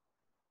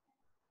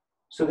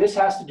 So this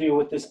has to do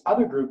with this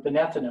other group, the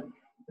Nethinim.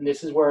 And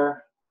this is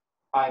where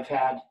I've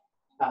had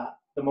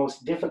the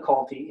most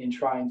difficulty in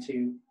trying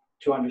to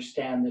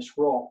understand this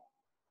role.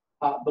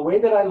 The way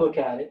that I look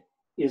at it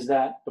is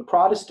that the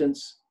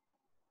Protestants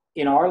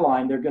in our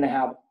line, they're going to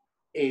have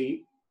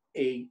a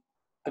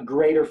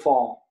greater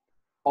fall.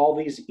 All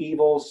these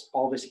evils,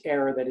 all this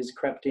error that has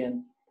crept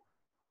in,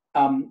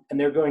 and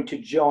they're going to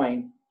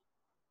join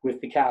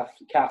with the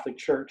Catholic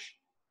Church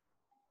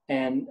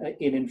and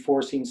in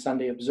enforcing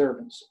Sunday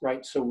observance,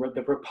 right? So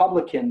the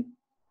Republican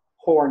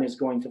horn is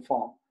going to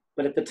fall.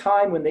 But at the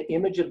time when the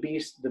image of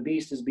the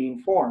beast is being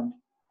formed,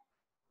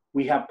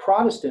 we have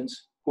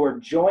Protestants who are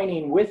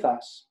joining with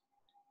us.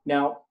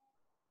 Now,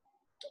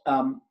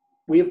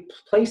 we have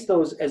placed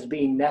those as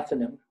being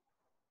Nethinim.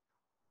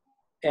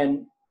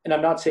 And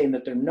I'm not saying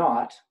that they're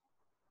not,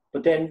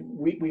 but then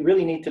we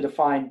really need to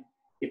define,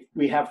 if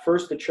we have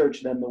first the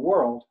church, then the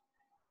world.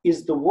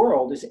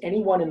 Is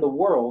anyone in the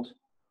world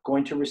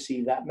going to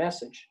receive that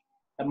message?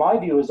 And my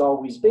view has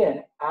always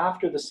been,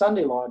 after the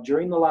Sunday law,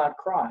 during the loud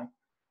cry,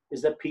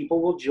 is that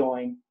people will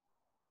join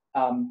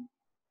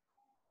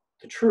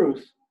the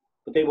truth,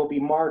 but they will be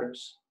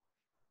martyrs.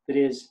 That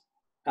is,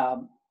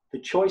 the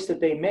choice that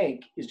they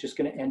make is just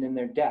going to end in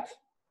their death.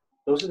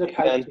 Those are the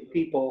types of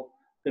people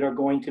that are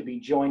going to be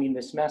joining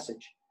this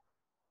message.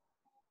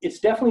 It's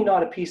definitely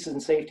not a peace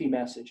and safety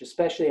message,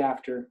 especially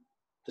after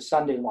the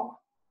Sunday law.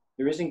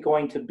 There isn't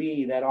going to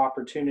be that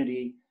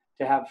opportunity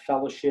to have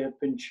fellowship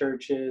in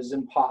churches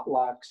and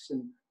potlucks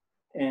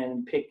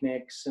and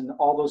picnics and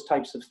all those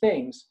types of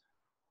things.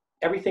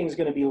 Everything's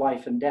going to be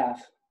life and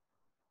death.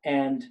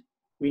 And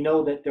we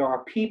know that there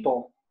are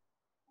people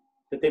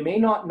that they may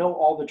not know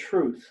all the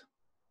truth,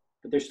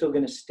 but they're still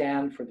going to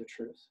stand for the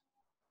truth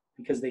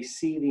because they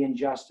see the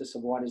injustice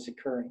of what is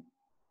occurring.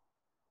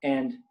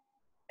 And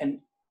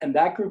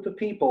that group of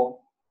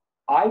people,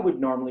 I would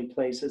normally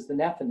place as the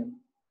Nethinim.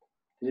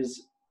 It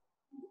is,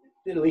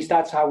 at least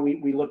that's how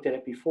we looked at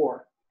it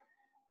before.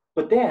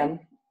 But then,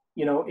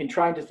 in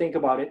trying to think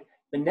about it,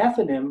 the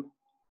Nethinim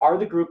are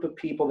the group of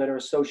people that are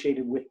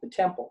associated with the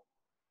temple.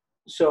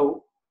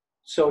 So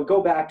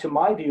go back to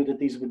my view that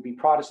these would be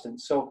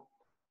Protestants. So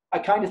I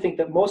kind of think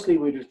that mostly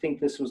we would think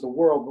this was the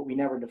world, but we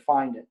never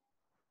defined it.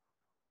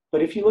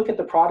 But if you look at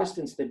the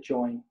Protestants that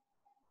join,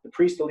 the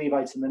priests, the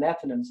Levites, and the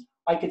Nethinims,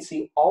 I could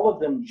see all of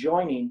them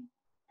joining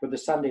for the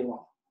Sunday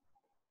law.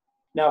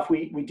 Now, if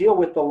we deal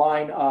with the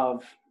line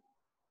of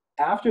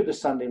after the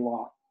Sunday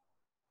law,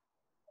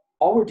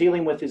 all we're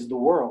dealing with is the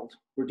world.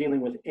 We're dealing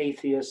with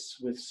atheists,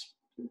 with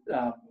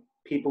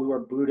people who are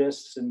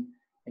Buddhists and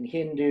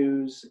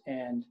Hindus,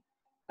 and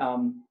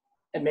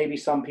maybe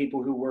some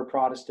people who were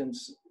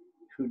Protestants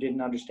who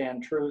didn't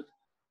understand truth.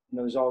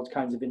 There's all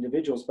kinds of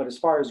individuals. But as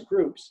far as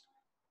groups,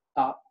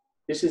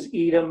 this is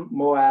Edom,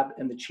 Moab,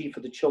 and the chief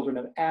of the children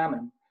of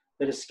Ammon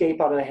that escape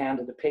out of the hand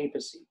of the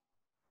papacy.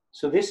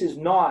 So this is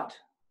not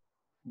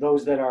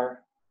those that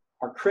are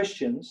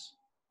Christians,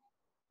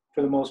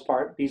 for the most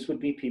part. These would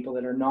be people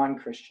that are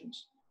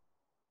non-Christians.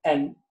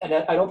 And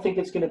I don't think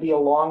it's going to be a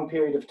long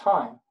period of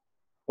time.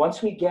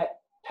 Once we get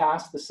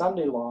past the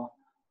Sunday law,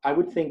 I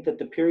would think that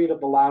the period of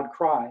the loud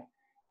cry,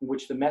 in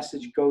which the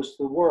message goes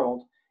to the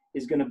world,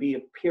 is going to be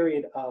a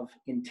period of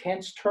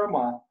intense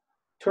turmoil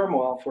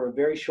for a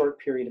very short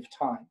period of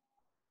time.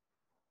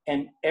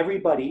 And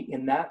everybody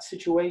in that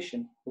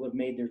situation will have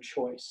made their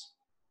choice.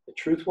 The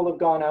truth will have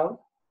gone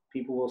out.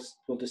 People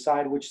will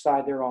decide which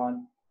side they're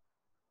on.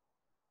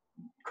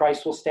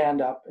 Christ will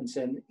stand up and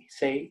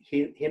say,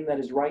 him that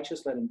is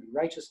righteous, let him be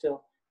righteous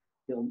still.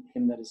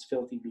 Him that is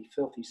filthy, be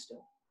filthy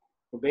still.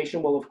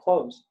 Probation will have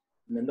closed.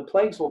 And then the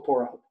plagues will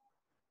pour out.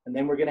 And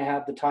then we're going to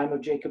have the time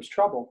of Jacob's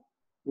trouble,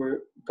 where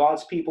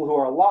God's people who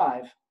are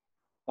alive,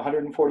 the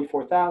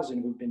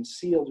 144,000 who've been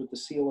sealed with the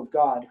seal of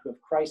God, who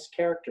have Christ's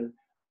character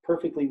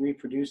perfectly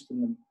reproduced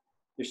in them,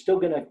 they're still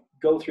going to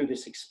go through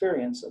this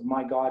experience of,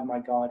 my God,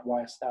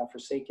 why hast thou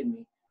forsaken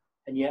me,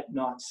 and yet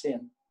not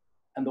sin.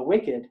 And the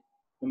wicked,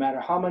 no matter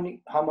how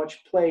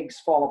much plagues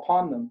fall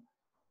upon them,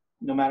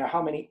 no matter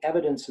how many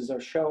evidences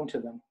are shown to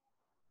them,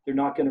 they're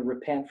not going to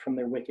repent from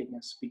their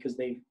wickedness because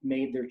they've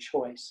made their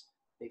choice.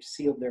 They've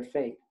sealed their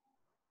fate.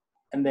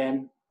 And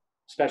then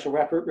special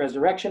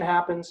resurrection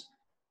happens.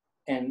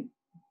 And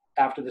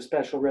after the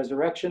special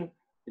resurrection,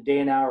 the day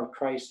and hour of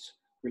Christ's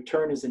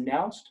return is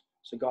announced.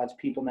 So God's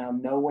people now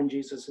know when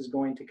Jesus is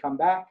going to come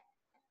back.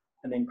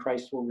 And then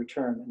Christ will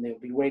return and they'll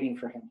be waiting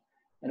for him.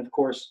 And of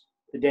course,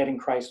 the dead in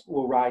Christ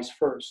will rise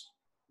first.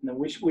 And then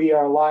which we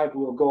are alive,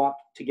 we will go up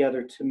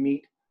together to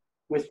meet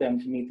with them,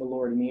 to meet the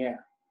Lord in the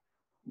air.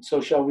 And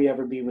so shall we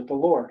ever be with the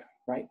Lord,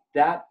 right?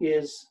 That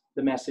is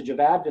the message of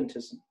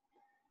Adventism.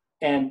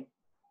 And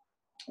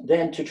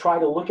then to try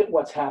to look at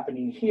what's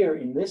happening here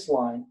in this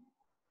line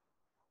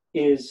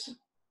is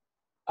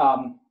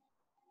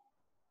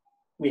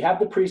we have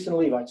the priests and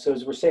Levites. So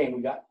as we're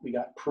saying, we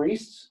got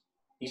priests.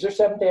 These are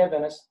Seventh-day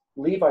Adventists.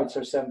 Levites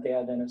are Seventh-day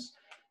Adventists.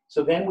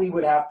 So then we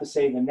would have to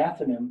say the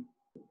Nethinim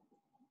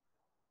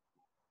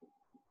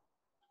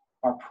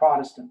are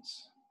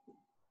Protestants.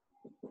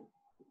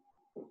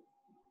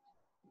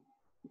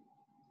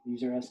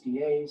 These are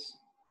SDAs.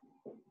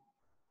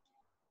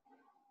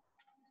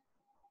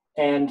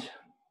 And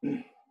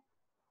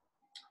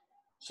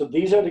so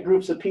these are the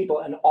groups of people,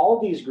 and all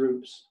these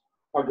groups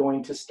are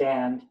going to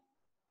stand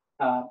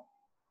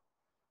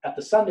at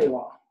the Sunday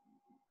law.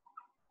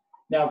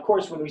 Now, of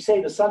course, when we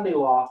say the Sunday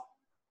law,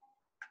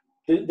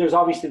 there's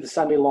obviously the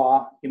Sunday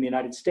law in the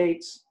United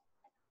States,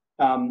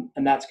 and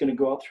that's going to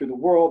go out through the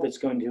world. It's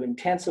going to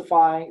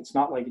intensify. It's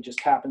not like it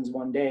just happens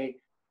one day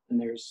and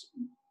there's,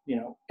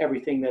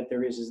 everything that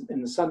there is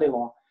in the Sunday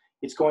law.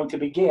 It's going to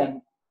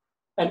begin,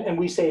 and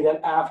we say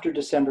that after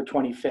December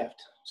 25th.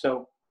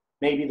 So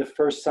maybe the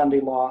first Sunday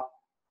law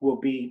will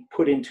be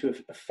put into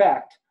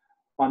effect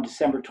on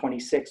December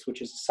 26th,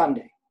 which is a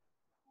Sunday.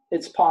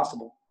 It's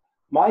possible.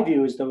 My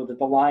view is, though, that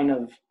the line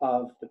of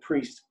the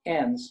priest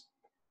ends,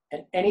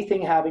 and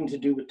anything having to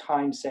do with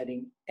time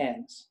setting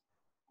ends.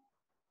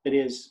 That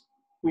is,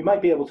 we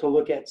might be able to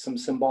look at some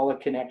symbolic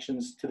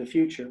connections to the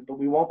future, but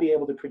we won't be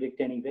able to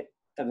predict any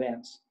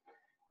events.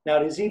 Now,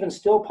 it is even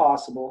still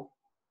possible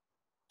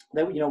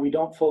that we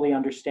don't fully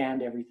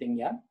understand everything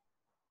yet.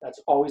 That's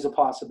always a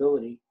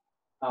possibility,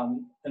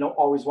 and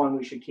always one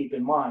we should keep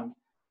in mind.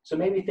 So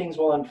maybe things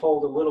will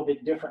unfold a little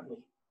bit differently.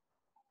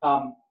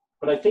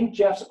 But I think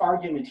Jeff's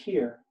argument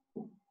here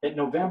that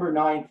November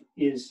 9th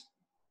is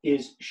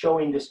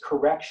showing this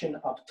correction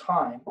of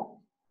time.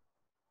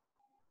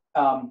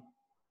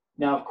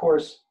 Now, of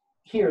course,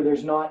 here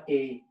there's not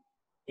a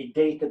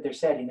date that they're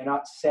setting. They're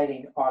not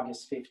setting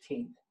August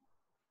 15th.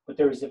 But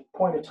there is a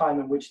point of time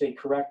in which they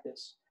correct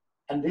this.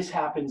 And this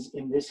happens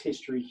in this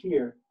history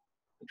here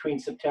between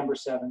September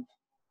 7th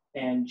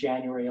and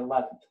January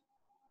 11th.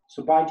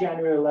 So by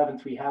January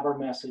 11th, we have our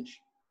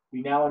message.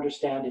 We now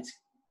understand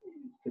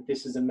that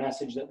this is a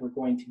message that we're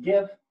going to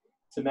give.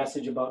 It's a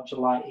message about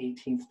July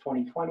 18th,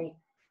 2020.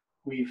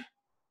 We've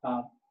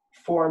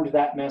formed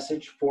that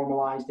message,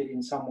 formalized it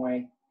in some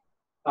way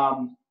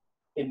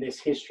in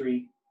this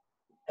history.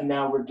 And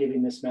now we're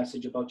giving this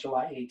message about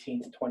July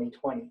 18th,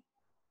 2020.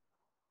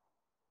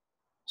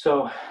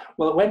 So,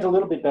 well, it went a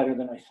little bit better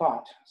than I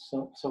thought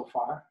so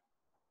far.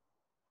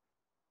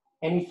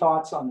 Any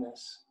thoughts on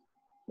this?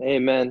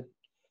 Amen.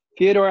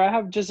 Theodore, I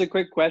have just a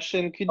quick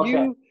question. Could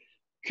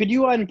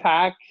you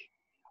unpack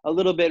a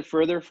little bit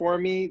further for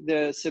me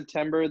the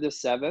September the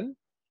 7th?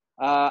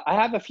 I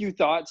have a few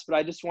thoughts, but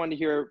I just wanted to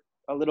hear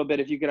a little bit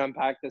if you could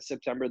unpack the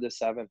September the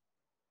 7th.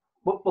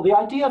 Well, the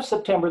idea of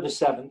September the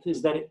 7th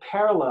is that it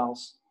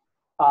parallels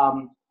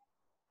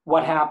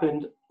what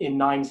happened in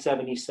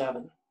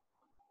 977.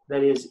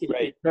 That is,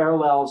 it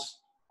parallels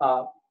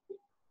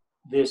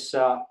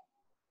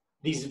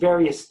these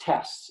various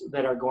tests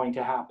that are going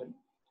to happen.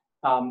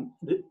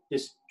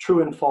 This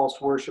true and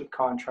false worship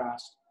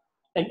contrast.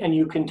 And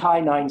you can tie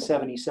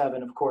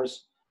 977, of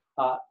course,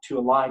 to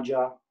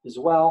Elijah as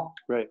well.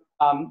 Right.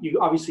 You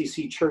obviously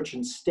see church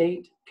and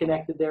state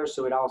connected there,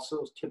 so it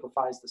also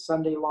typifies the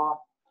Sunday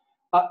law.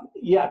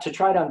 To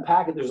try to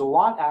unpack it, there's a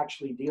lot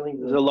actually dealing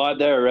with. There's a lot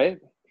there, right?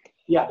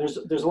 Yeah,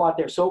 there's a lot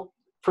there. So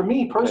for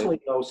me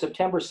personally, though,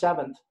 September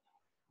 7th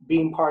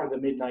being part of the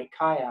Midnight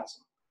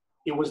Chiasm,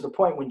 it was the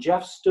point when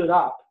Jeff stood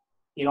up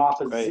in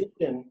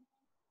opposition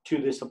to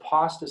this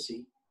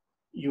apostasy.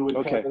 You would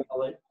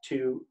parallel it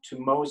to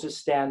Moses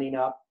standing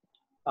up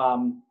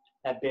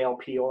at Baal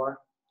Peor.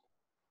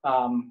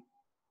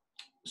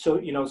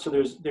 So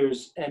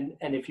there's and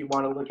if you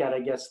want to look at, I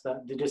guess,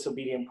 the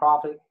disobedient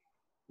prophet,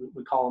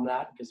 we call him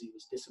that because he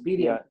was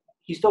disobedient. Yeah.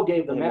 He still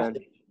gave the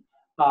message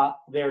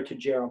there to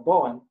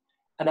Jeroboam,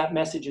 and that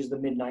message is the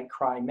midnight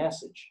cry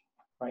message,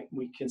 right?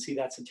 We can see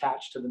that's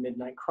attached to the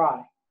midnight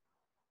cry.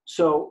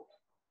 So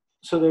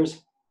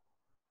there's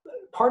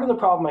part of the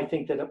problem I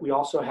think that we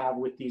also have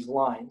with these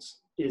lines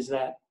is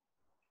that,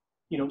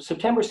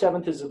 September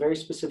 7th is a very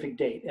specific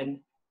date. And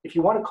if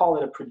you want to call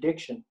it a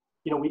prediction,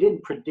 we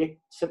didn't predict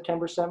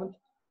September 7th,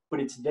 but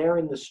it's there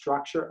in the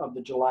structure of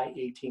the July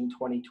 18,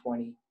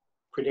 2020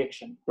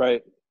 prediction.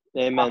 Right.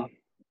 Amen.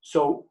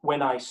 So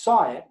when I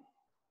saw it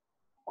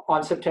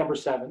on September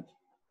 7th,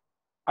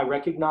 I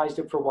recognized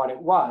it for what it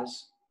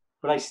was,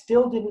 but I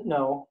still didn't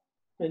know,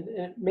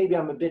 and maybe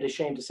I'm a bit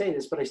ashamed to say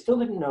this, but I still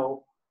didn't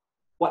know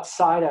what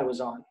side I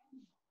was on.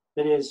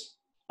 That is,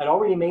 I'd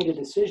already made a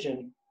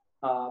decision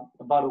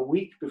about a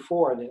week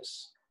before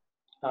this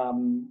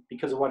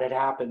because of what had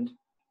happened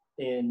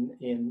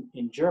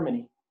in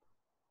Germany,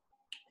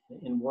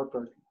 in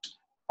Wartburg,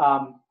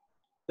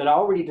 that I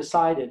already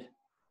decided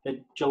that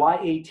July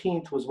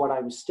 18th was what I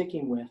was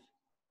sticking with,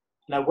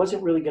 and I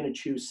wasn't really going to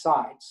choose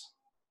sides.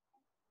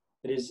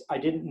 That is, I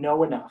didn't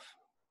know enough.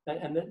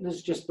 And this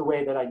is just the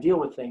way that I deal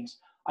with things.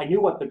 I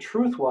knew what the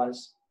truth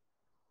was,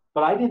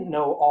 but I didn't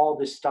know all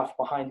this stuff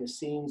behind the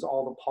scenes,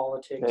 all the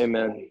politics,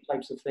 all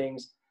types of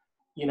things.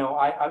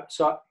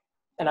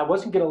 And I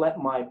wasn't going to let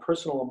my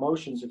personal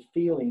emotions or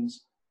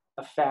feelings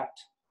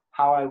affect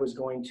how I was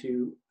going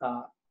to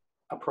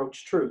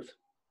approach truth.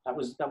 That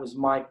was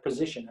my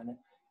position, and it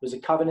was a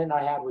covenant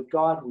I had with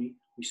God. We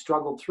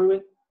struggled through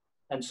it,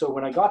 and so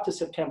when I got to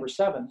September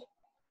 7th,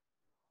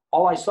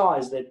 all I saw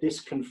is that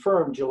this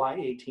confirmed July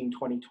 18,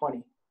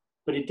 2020,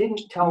 but it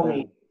didn't tell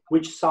me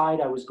which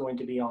side I was going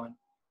to be on,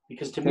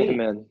 because to me,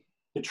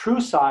 the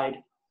true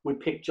side would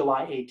pick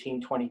July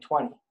 18,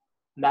 2020,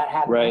 and that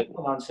hadn't happened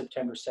on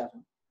September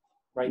 7th.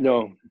 right?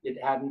 No. It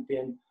hadn't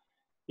been,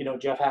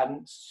 Jeff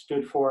hadn't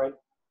stood for it.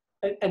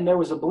 And there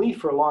was a belief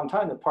for a long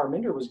time that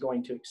Parminder was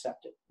going to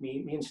accept it.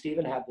 Me and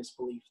Stephen had this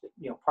belief that,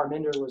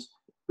 Parminder was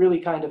really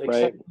kind of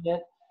accepting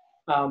it.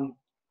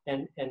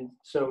 And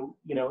so,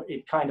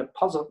 it kind of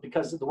puzzled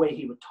because the way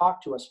he would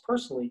talk to us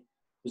personally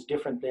was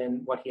different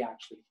than what he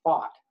actually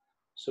thought.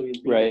 So he was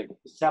being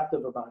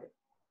deceptive about it.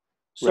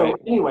 So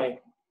anyway,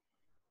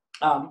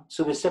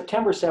 so the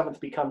September 7th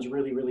becomes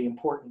really, really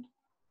important.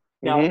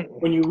 Now,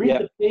 when you read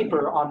the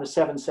paper on the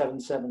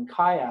 777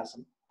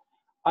 chiasm,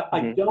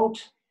 I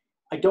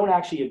don't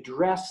actually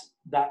address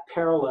that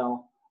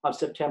parallel of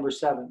September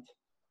 7th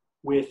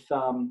with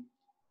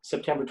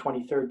September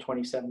 23rd,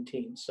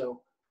 2017.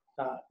 So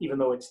even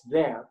though it's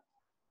there,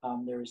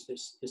 there's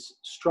this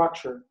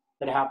structure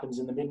that happens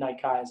in the midnight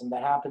chiasm,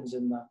 that happens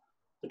in the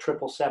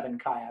 777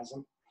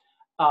 chiasm.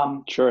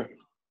 Sure.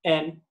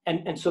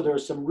 And so there are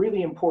some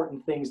really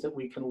important things that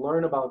we can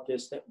learn about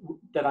this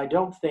that I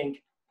don't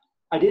think,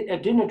 I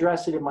didn't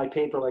address it in my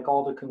paper, like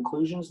all the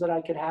conclusions that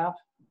I could have.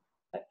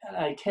 And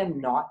I tend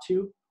not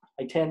to.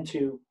 I tend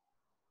to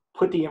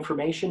put the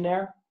information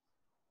there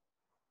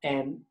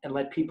and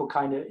let people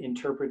kind of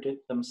interpret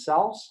it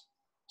themselves.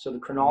 So the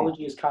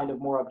chronology is kind of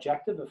more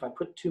objective. If I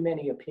put too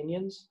many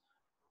opinions,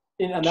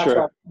 and that's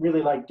why I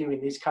really like doing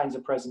these kinds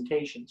of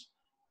presentations,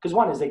 because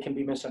one is they can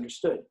be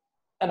misunderstood,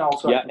 and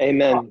also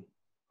amen.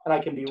 And I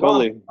can be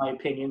wrong in my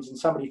opinions, and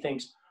somebody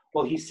thinks,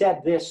 well, he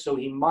said this, so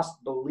he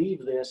must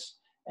believe this,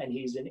 and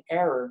he's in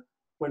error,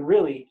 when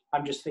really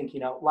I'm just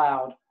thinking out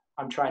loud.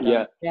 I'm trying to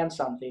understand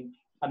something.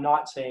 I'm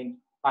not saying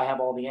I have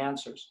all the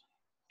answers.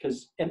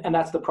 And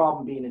that's the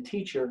problem being a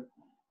teacher,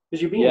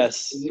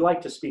 because you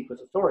like to speak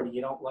with authority.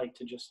 You don't like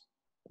to just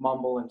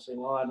mumble and say,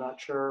 well, I'm not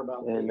sure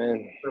about this, I'm not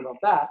sure about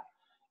that.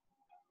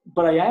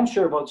 But I am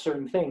sure about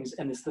certain things,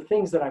 and it's the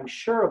things that I'm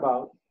sure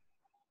about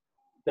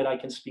that I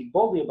can speak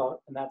boldly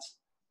about, and that's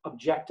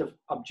objective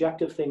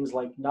things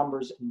like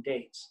numbers and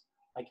dates.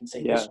 I can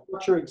say this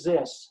structure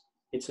exists.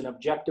 It's an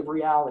objective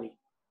reality.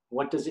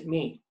 What does it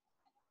mean?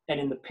 And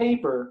in the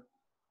paper,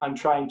 I'm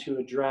trying to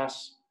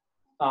address,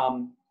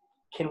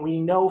 can we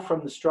know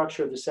from the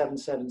structure of the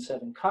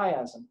 777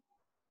 chiasm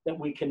that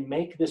we can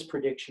make this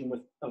prediction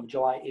of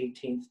July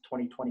 18th,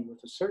 2020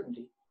 with a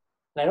certainty?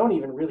 And I don't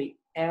even really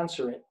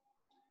answer it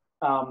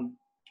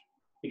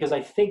because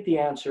I think the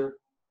answer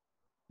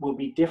will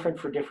be different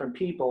for different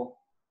people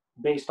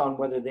based on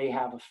whether they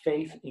have a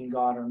faith in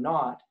God or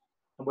not,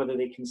 and whether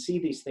they can see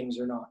these things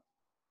or not.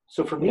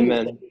 So for me,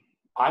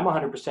 I'm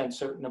 100%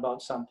 certain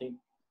about something.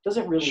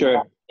 Doesn't really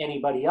help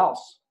anybody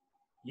else.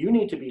 You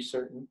need to be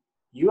certain.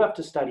 You have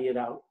to study it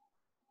out,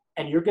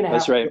 and you're going to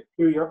have to go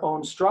through your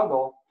own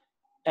struggle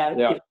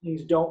if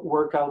things don't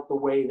work out the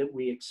way that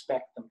we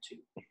expect them to.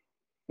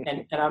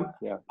 And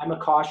I'm a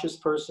cautious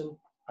person.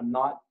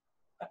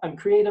 I'm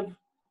creative,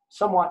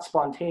 somewhat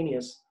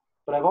spontaneous,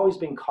 but I've always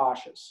been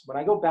cautious. When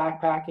I go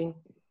backpacking,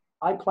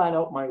 I plan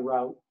out my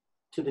route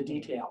to the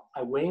detail.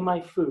 I weigh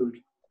my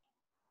food,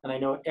 and I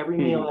know every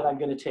meal that I'm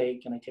going to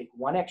take, and I take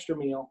one extra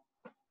meal,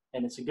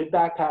 and it's a good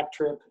backpack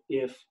trip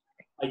if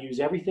I use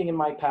everything in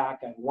my pack,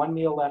 I have one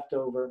meal left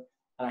over,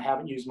 and I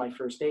haven't used my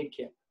first aid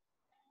kit.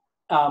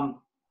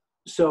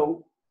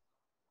 So,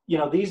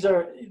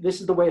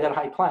 this is the way that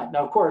I plan.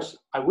 Now, of course,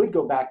 I would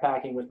go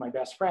backpacking with my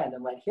best friend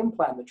and let him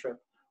plan the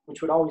trip,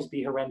 which would always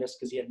be horrendous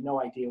because he had no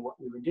idea what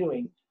we were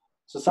doing.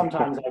 So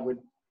sometimes I would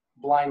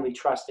blindly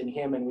trust in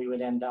him, and we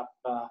would end up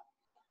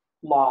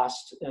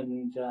lost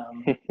and,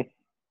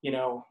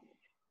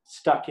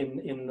 stuck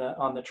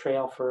on the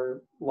trail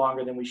for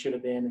longer than we should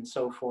have been, and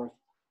so forth.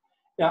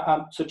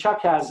 So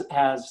Chuck has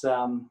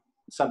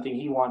something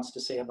he wants to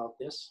say about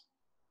this.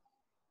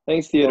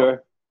 Thanks,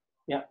 Theodore.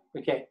 Yeah.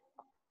 Okay.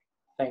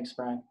 Thanks,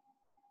 Brian.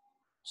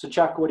 So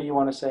Chuck, what do you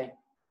want to say?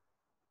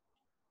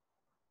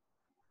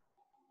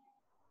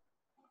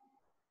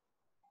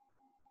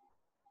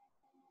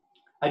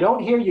 I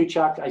don't hear you,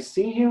 Chuck. I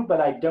see you, but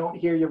I don't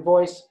hear your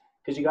voice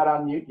because you got to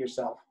unmute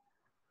yourself.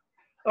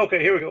 Okay,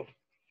 here we go.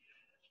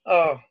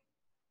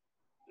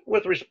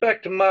 With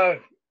respect to my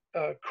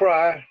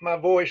cry, my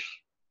voice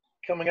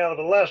coming out of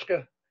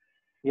Alaska,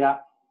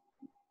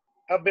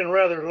 I've been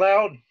rather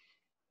loud.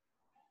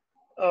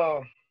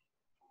 I've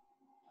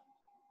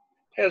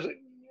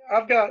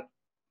got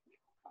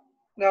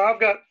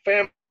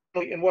family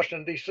in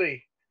Washington,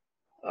 D.C.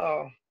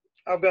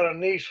 I've got a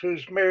niece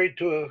who's married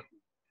to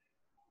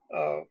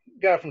a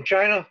guy from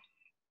China,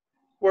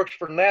 works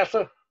for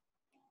NASA.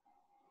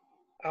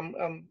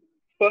 I'm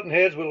butting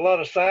heads with a lot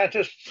of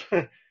scientists.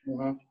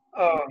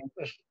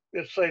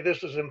 Let's say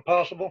this is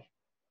impossible.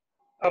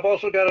 I've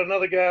also got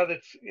another guy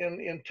that's in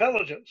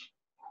intelligence,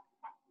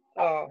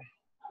 and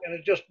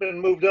has just been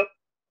moved up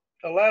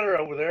a ladder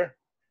over there.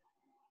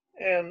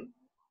 And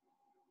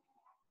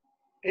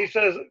he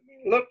says,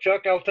 "Look,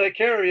 Chuck, I'll take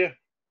care of you.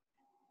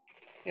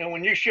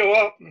 When you show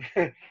up,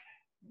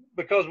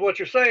 because what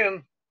you're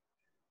saying,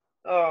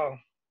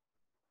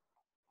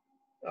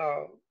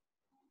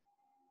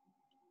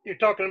 you're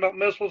talking about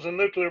missiles and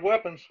nuclear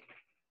weapons,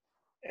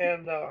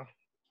 and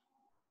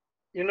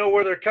you know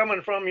where they're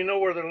coming from, you know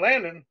where they're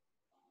landing,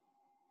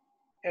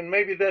 and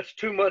maybe that's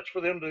too much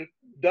for them to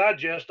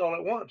digest all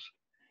at once.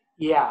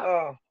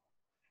 Yeah.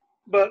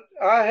 But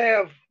I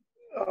have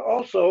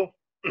also,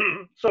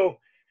 so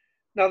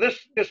now this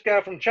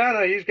guy from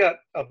China, he's got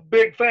a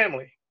big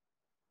family,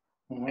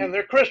 and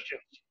they're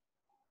Christians.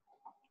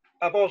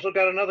 I've also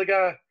got another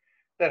guy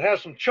that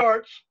has some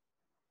charts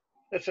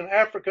that's in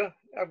Africa.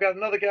 I've got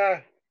another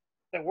guy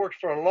that works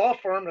for a law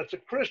firm that's a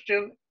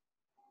Christian,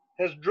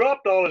 has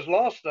dropped all his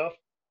law stuff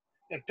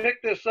and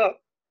picked this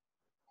up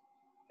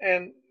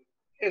and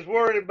is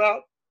worried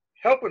about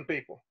helping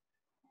people.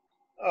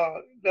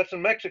 That's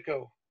in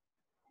Mexico.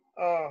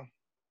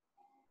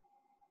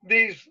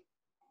 These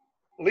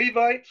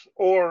Levites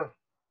or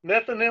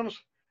Nethinims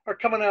are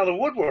coming out of the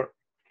woodwork.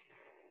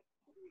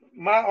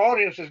 My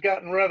audience has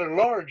gotten rather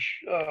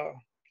large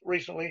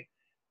recently,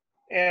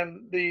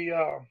 and the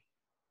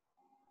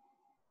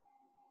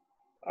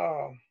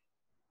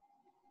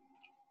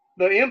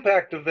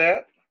impact of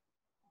that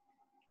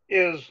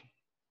is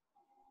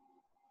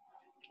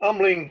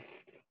humbling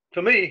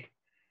to me,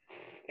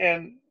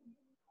 and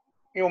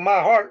you know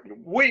my heart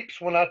weeps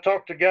when I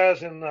talk to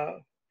guys in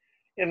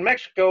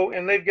Mexico,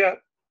 and they've got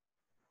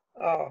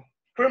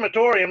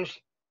crematoriums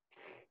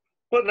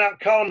putting out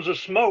columns of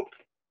smoke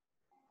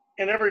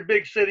in every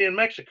big city in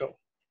Mexico.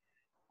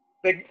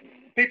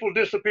 People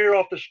disappear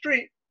off the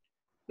street.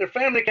 Their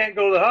family can't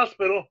go to the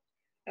hospital,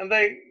 and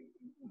they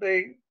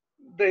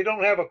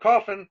don't have a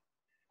coffin,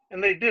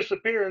 and they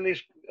disappear in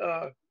these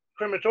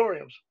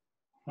crematoriums.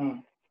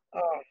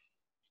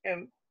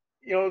 And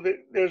you know,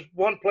 there's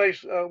one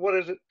place. What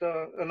is it?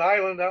 An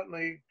island out in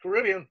the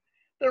Caribbean.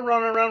 They're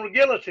running around with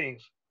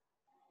guillotines.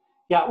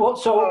 Yeah. Well,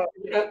 so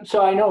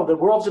I know the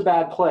world's a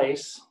bad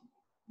place.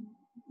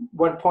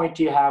 What point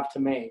do you have to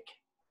make?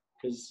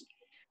 Because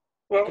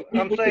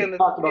I'm saying that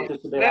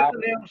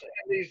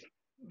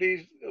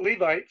these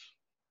Levites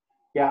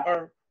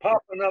are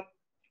popping up.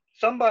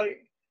 Somebody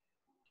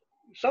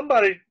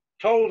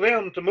told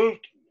them to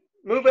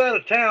move out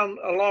of town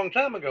a long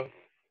time ago.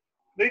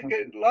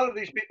 A lot of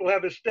these people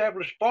have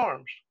established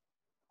farms.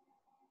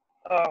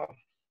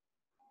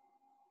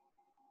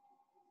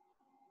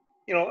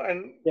 You know,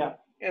 and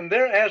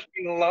they're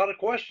asking a lot of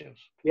questions.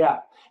 Yeah.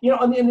 You know,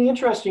 and the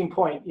interesting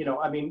point, you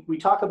know, I mean, we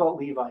talk about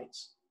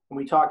Levites and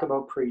we talk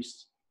about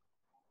priests,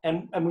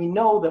 and we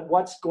know that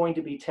what's going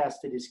to be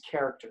tested is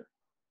character.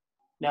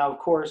 Now, of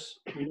course,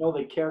 we know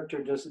that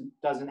character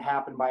doesn't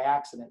happen by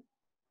accident.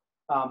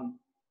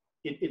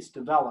 It's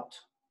developed,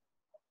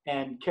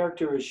 and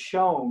character is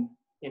shown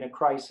in a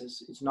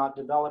crisis. It's not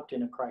developed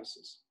in a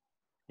crisis.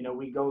 You know,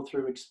 we go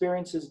through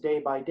experiences day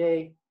by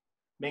day,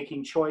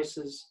 making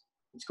choices.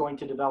 It's going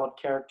to develop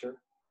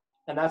character.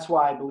 And that's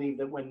why I believe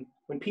that when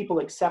people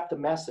accept a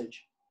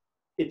message,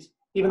 it's,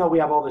 even though we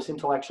have all this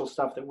intellectual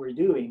stuff that we're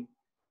doing,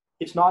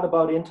 it's not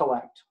about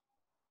intellect.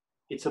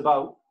 It's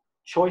about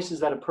choices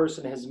that a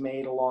person has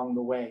made along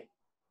the way.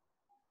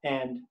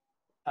 And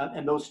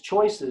those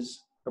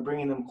choices are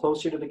bringing them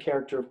closer to the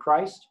character of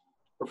Christ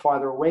or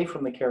farther away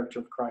from the character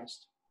of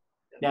Christ.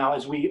 Now,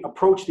 as we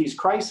approach these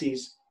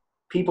crises,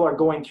 people are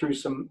going through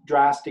some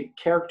drastic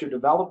character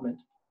development.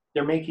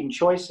 They're making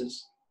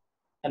choices,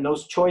 and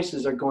those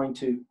choices are going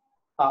to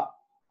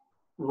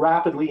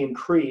rapidly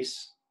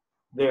increase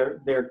their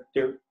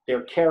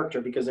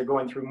character, because they're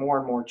going through more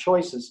and more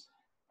choices,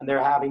 and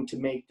they're having to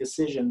make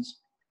decisions.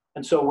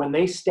 And so when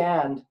they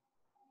stand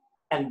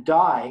and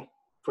die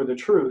for the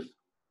truth,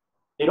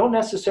 they don't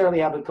necessarily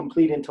have a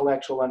complete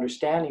intellectual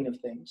understanding of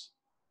things.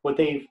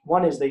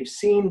 They've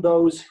seen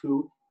those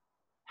who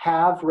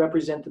have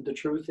represented the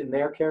truth in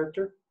their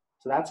character.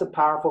 So that's a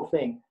powerful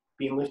thing,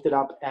 being lifted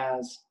up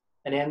as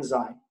an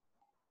ensign,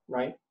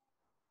 right?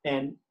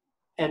 And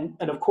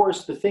of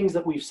course, the things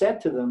that we've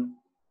said to them,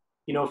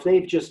 you know, if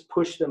they've just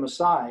pushed them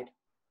aside,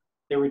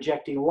 they're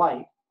rejecting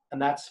light,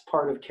 and that's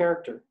part of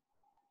character.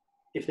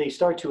 If they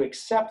start to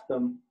accept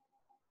them,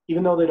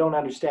 even though they don't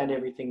understand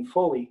everything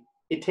fully,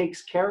 it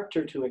takes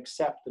character to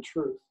accept the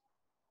truth.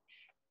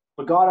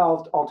 But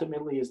God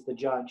ultimately is the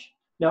judge.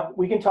 Now,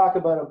 we can talk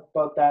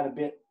about that a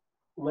bit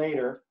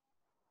later.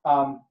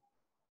 I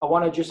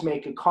want to just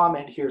make a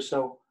comment here.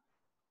 So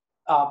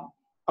I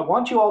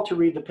want you all to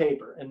read the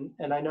paper.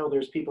 And I know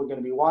there's people going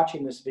to be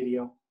watching this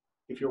video.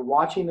 If you're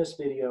watching this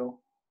video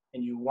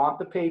and you want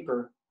the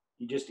paper,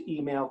 you just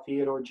email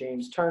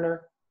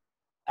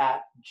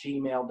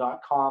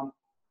theodorejamestourner@gmail.com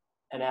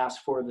and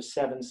ask for the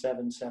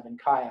 777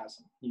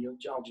 Chiasm.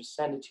 I'll just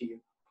send it to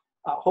you.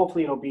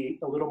 Hopefully it'll be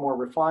a little more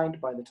refined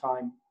by the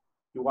time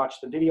you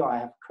watch the video. I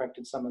have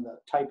corrected some of the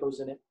typos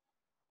in it,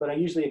 but I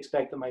usually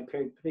expect that my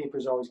paper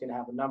is always going to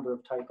have a number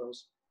of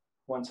typos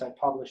once I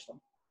publish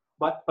them.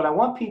 But I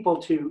want people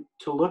to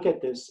look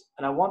at this,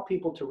 and I want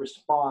people to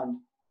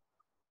respond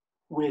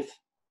with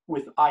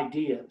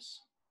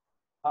ideas.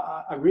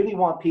 I really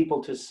want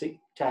people to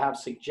have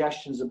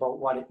suggestions about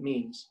what it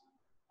means,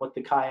 what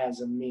the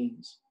chiasm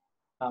means,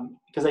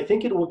 because I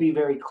think it will be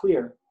very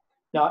clear.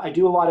 Now, I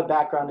do a lot of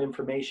background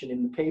information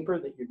in the paper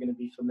that you're going to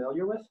be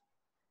familiar with,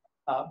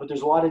 but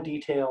there's a lot of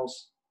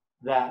details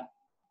that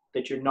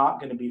that you're not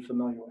going to be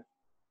familiar with.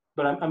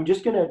 But I'm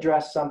just going to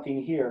address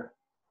something here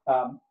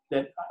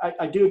that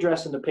I do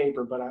address in the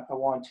paper, but I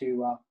want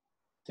to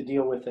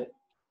deal with it.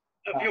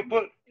 If you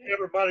put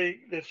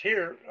everybody that's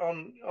here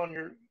on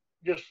your,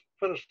 just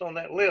put us on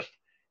that list,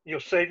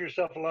 you'll save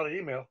yourself a lot of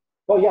email.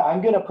 Well, yeah,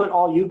 I'm going to put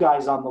all you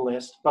guys on the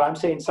list, but I'm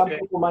saying some Okay.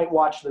 people might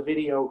watch the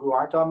video who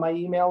aren't on my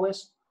email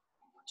list.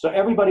 So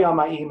everybody on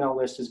my email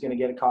list is going to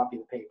get a copy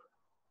of the paper.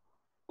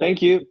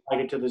 Thank you. I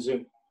get to the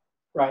Zoom,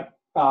 right?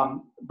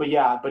 But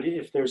yeah, but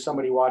if there's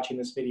somebody watching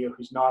this video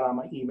who's not on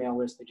my email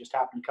list, they just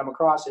happen to come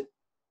across it,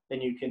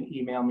 then you can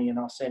email me and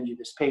I'll send you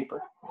this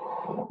paper.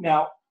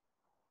 Now,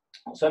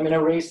 so I'm going to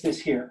erase this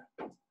here.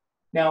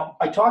 Now,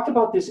 I talked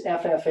about this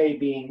FFA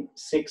being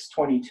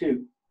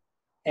 622.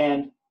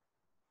 And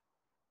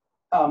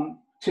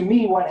to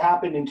me, what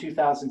happened in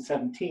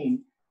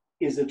 2017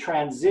 is a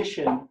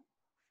transition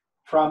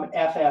from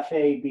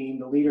FFA being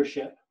the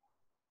leadership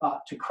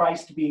to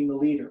Christ being the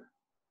leader.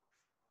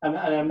 And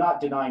I'm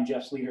not denying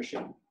Jeff's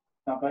leadership,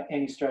 not by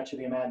any stretch of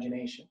the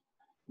imagination,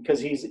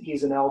 because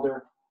he's an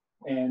elder,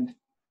 and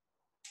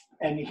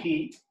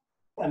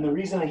the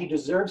reason that he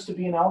deserves to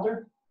be an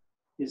elder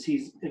is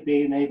he's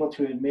being able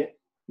to admit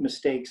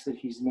mistakes that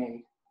he's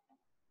made,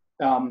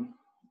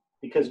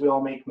 because we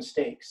all make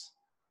mistakes.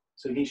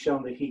 So he's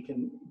shown that he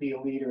can be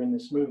a leader in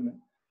this movement.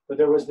 But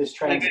there was this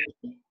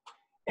transition,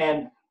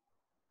 and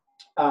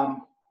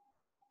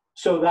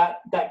so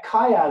that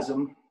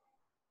chiasm.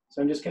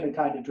 So I'm just going to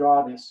kind of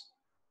draw this,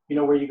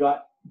 where you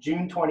got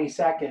June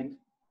 22nd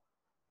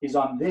is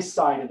on this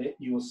side of it,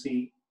 you will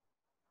see,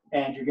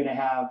 and you're going to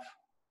have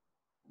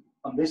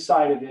on this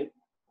side of it,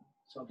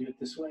 so I'll do it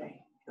this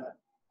way, got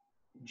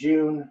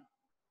June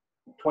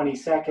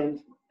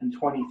 22nd and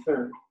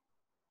 23rd.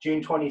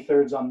 June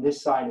 23rd is on this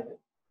side of it.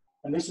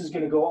 And this is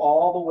going to go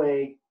all the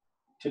way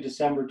to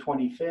December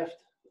 25th,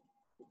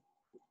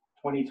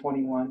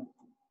 2021.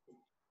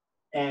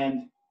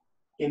 And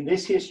in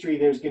this history,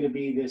 there's going to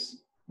be this,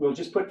 we'll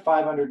just put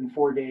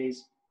 504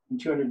 days and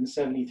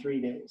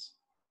 273 days.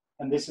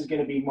 And this is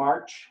going to be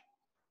March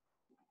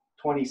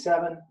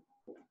 27,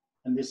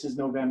 and this is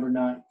November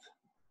 9th,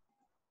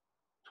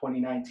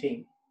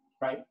 2019,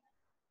 right?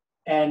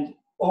 And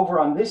over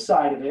on this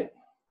side of it,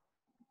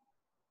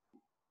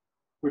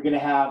 we're going to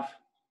have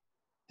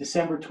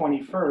December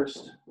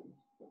 21st,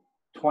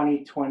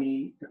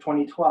 2020 or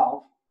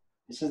 2012.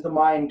 This is the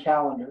Mayan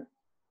calendar.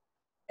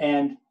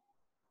 And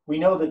we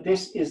know that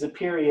this is a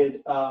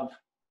period of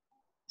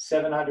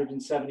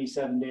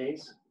 777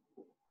 days.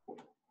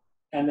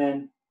 And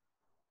then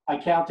I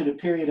counted a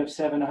period of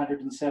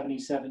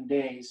 777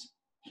 days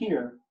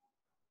here.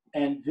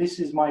 And this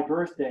is my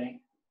birthday,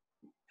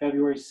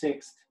 February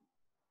 6th,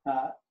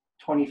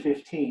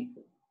 2015.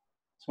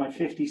 It's my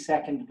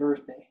 52nd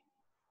birthday.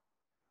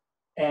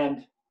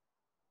 And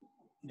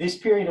this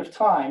period of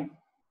time,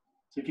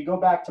 so if you go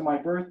back to my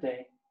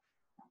birthday,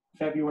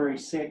 February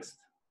 6th,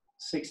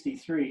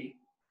 63,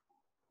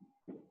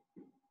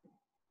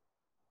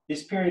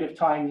 this period of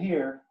time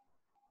here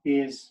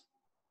is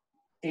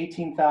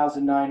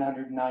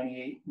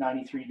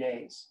 18,993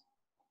 days.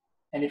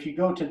 And if you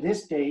go to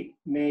this date,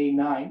 May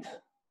 9th,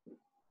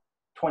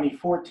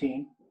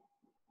 2014,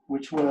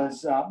 which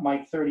was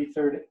my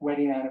 33rd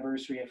wedding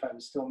anniversary if I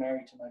was still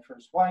married to my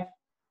first wife,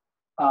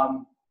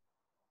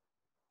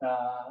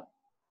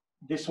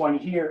 this one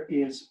here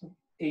is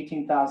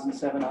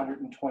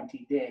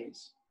 18,720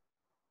 days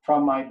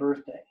from my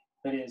birthday.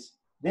 That is,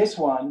 this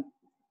one,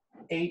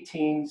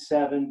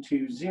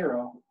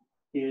 18,720,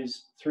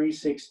 is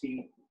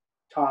 360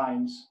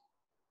 times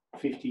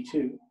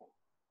 52.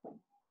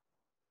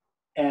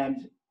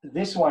 And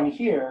this one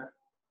here,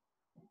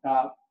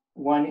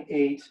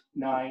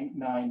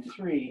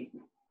 18993,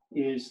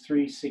 is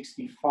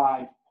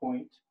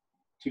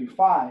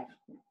 365.25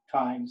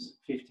 times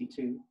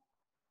 52.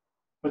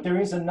 But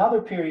there is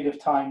another period of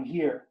time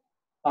here.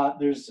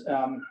 There's,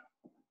 how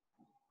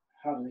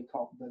do they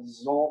call it? The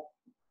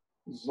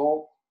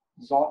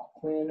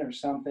Zoltlin or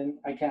something.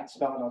 I can't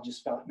spell it, I'll just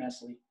spell it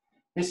messily.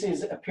 This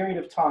is a period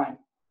of time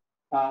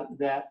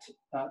that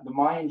the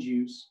Mayans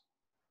use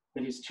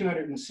that is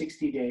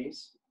 260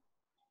 days.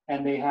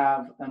 And they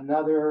have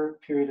another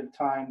period of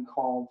time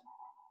called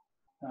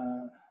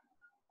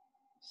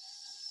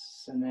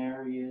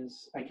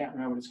scenarios. I can't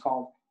remember what it's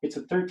called. It's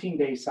a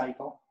 13-day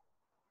cycle.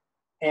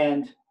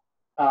 And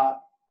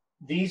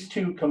these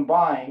two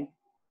combine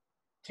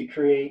to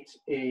create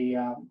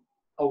a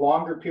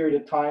longer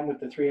period of time with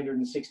the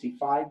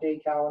 365-day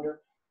calendar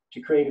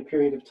to create a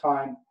period of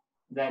time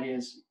that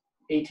is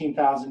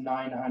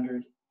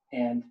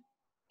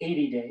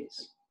 18,980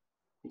 days.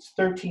 It's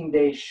 13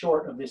 days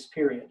short of this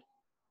period.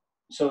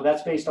 So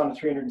that's based on a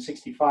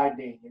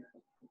 365-day year.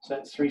 So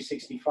that's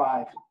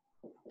 365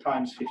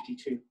 times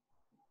 52.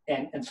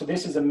 And so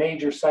this is a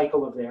major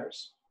cycle of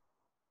theirs.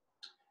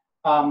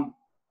 Now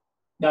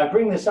I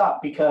bring this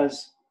up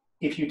because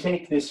if you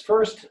take this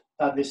first,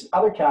 this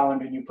other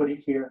calendar and you put it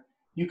here,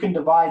 you can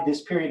divide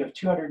this period of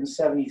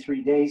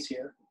 273 days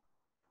here.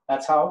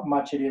 That's how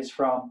much it is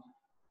from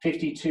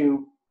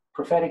 52%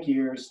 prophetic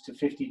years to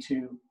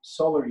 52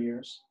 solar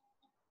years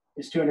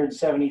is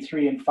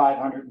 273 and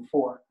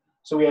 504.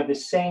 So we have the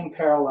same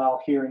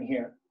parallel here and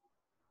here.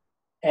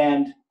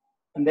 And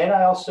then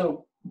I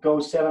also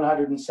go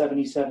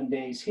 777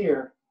 days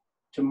here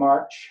to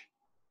March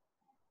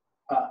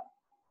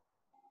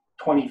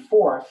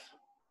 24th,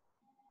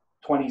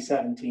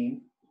 2017.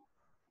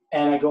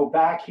 And I go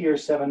back here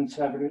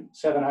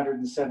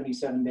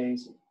 777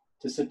 days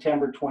to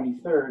September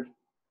 23rd,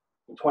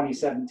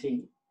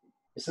 2017.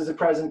 This is a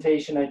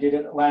presentation I did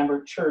at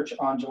Lambert Church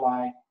on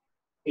July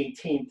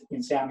 18th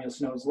in Samuel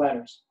Snow's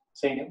letters,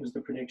 saying it was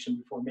the prediction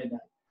before midnight.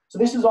 So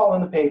this is all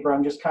in the paper.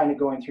 I'm just kind of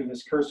going through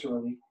this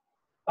cursorily.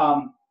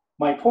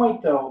 My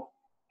point, though,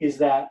 is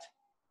that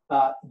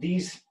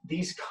these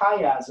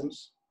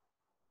chiasms,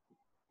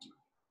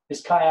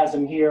 this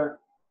chiasm here,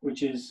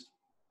 which is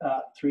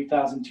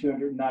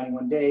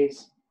 3,291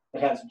 days,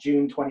 that has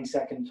June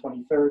 22nd,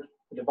 23rd,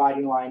 the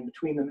dividing line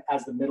between them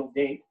as the middle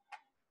date.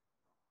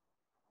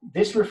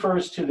 This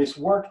refers to this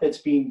work that's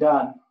being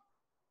done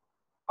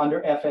under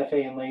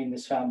FFA and laying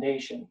this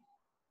foundation.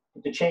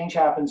 But the change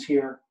happens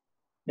here.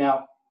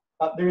 Now,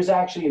 there's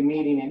actually a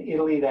meeting in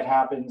Italy that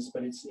happens,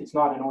 but it's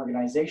not an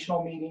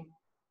organizational meeting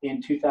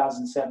in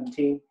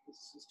 2017.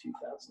 This is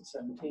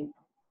 2017.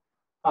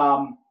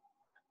 But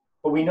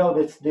we know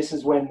that this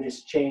is when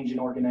this change in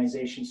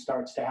organization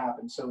starts to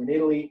happen. So in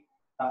Italy,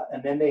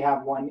 and then they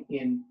have one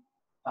in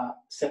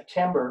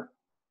September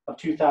of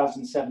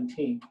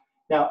 2017.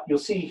 Now, you'll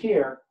see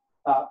here,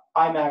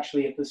 I'm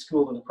actually at the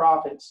School of the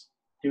Prophets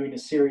doing a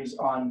series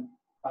on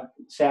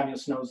Samuel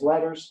Snow's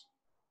letters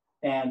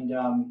and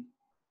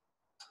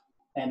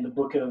the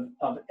book of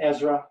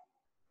Ezra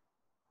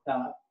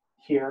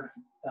here,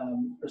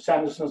 or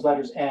Samuel Snow's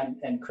letters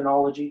and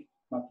Chronology,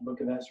 not the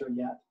book of Ezra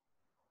yet.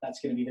 That's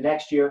going to be the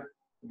next year.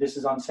 This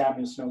is on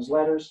Samuel Snow's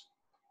letters.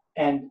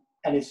 And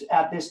it's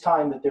at this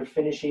time that they're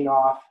finishing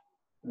off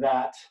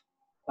that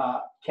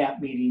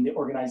camp meeting, the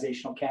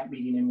organizational camp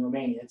meeting in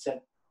Romania. It's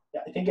at,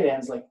 I think it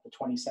ends like the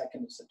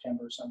 22nd of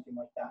September or something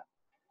like that.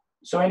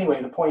 So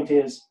anyway, the point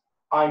is,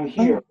 I'm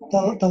here.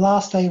 The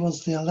last day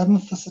was the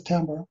 11th of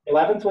September.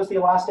 11th was the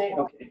last day?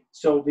 Okay.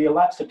 So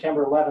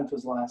September 11th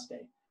was the last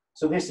day.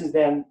 So this is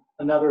then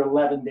another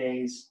 11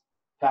 days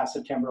past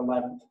September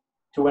 11th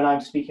to when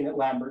I'm speaking at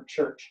Lambert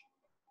Church.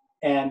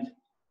 And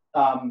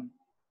but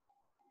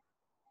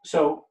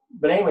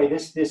anyway,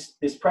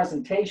 this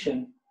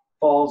presentation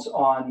falls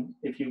on,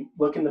 if you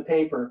look in the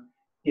paper,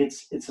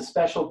 it's a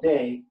special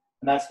day,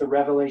 and that's the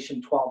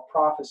Revelation 12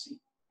 prophecy.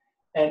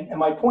 And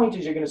my point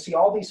is, you're going to see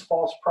all these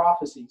false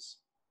prophecies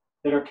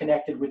that are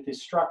connected with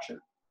this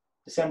structure.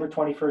 December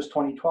 21st,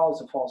 2012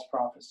 is a false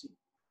prophecy.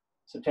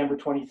 September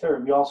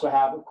 23rd. We also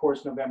have, of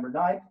course, November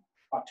 9th,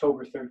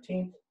 October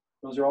 13th.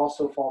 Those are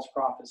also false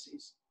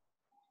prophecies.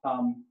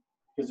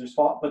 Because there's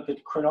false, but the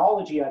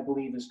chronology, I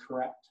believe, is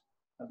correct.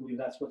 I believe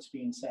that's what's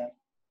being said.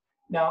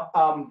 Now,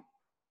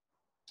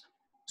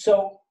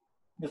 so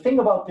the thing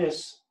about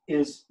this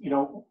is,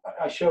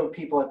 I showed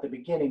people at the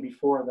beginning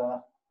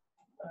before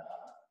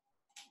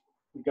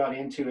we got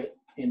into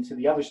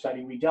the other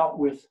study, we dealt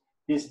with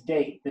this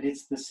date, that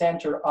it's the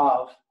center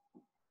of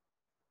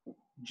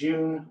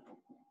June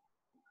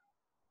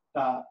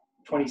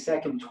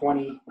 22nd,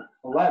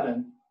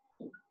 2011,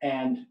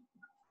 and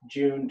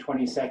June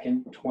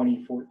 22nd,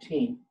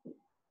 2014.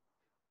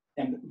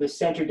 And the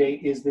center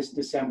date is this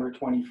December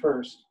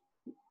 21st,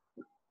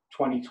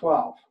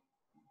 2012.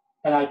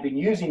 And I've been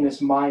using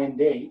this Mayan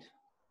date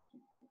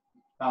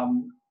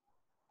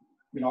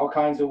in all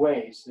kinds of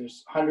ways.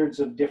 There's hundreds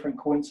of different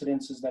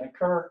coincidences that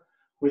occur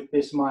with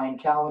this Mayan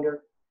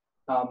calendar.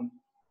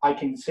 I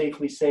can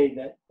safely say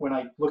that when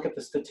I look at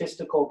the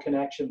statistical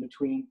connection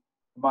between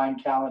the Mayan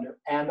calendar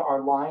and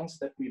our lines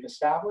that we've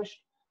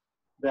established,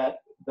 that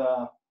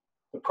the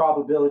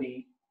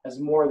probability has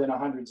more than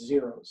 100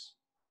 zeros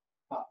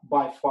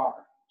by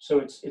far. So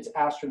it's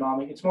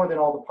astronomical. It's more than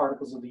all the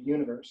particles of the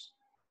universe.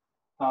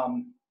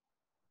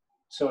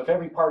 So if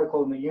every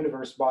particle in the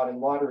universe bought a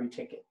lottery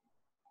ticket,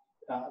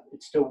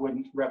 it still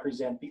wouldn't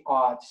represent the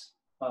odds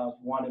of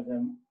one of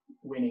them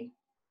winning.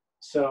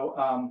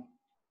 So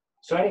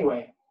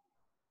anyway,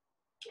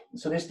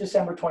 so this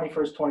December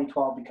 21st,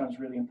 2012 becomes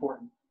really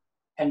important.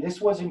 And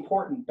this was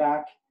important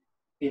back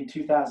in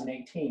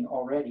 2018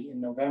 already, in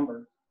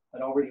November.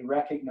 I'd already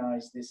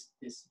recognized this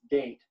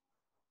date.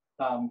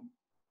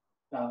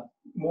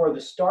 More the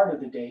start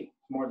of the date,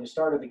 more the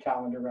start of the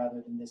calendar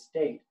rather than this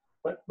date,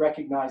 but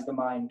recognize the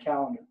Mayan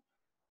calendar.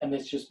 And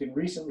it's just been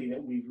recently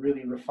that we've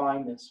really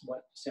refined this,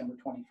 what December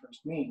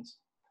 21st means.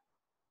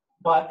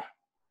 But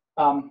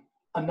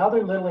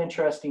another little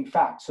interesting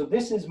fact. So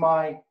this is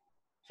my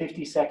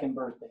 52nd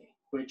birthday,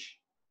 which,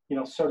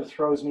 sort of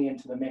throws me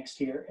into the mix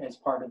here as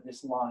part of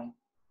this line.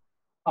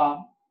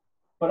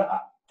 But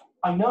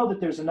I know that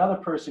there's another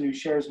person who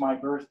shares my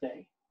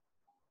birthday.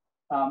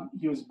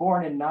 He was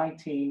born in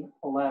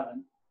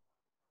 1911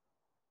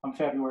 on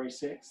February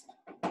 6th.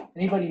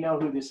 Anybody know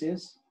who this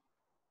is?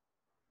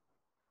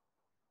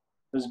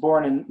 He was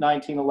born in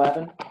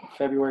 1911,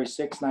 February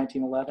 6,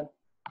 1911.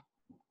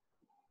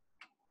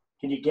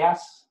 Can you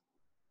guess?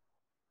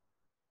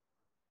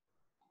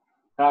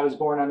 I was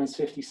born on his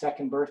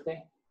 52nd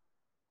birthday.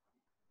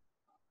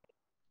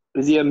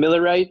 Is he a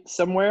Millerite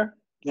somewhere?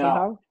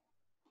 No.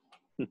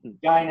 Somehow?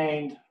 Guy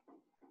named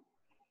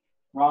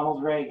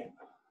Ronald Reagan.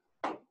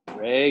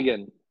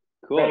 Reagan.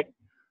 Cool. Reagan.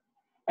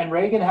 And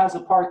Reagan has a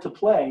part to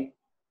play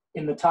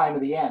in the time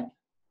of the end,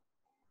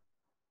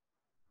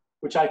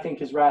 which I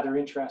think is rather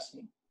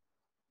interesting.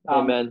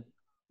 Amen.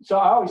 So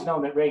I always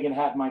known that Reagan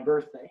had my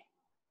birthday,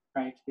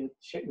 right?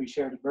 We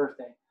shared a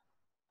birthday.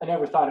 I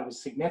never thought it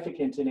was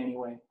significant in any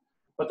way.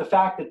 But the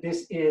fact that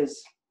this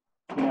is,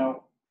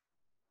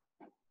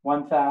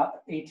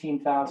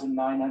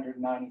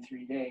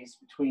 18,993 days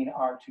between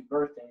our two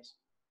birthdays,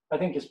 I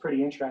think is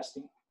pretty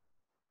interesting.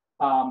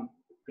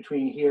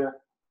 Between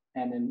here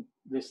and then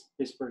this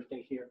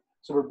birthday here.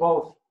 So we're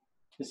both,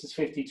 this is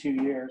 52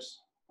 years.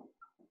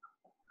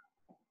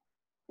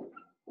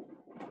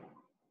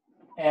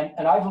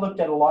 And I've looked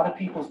at a lot of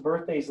people's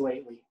birthdays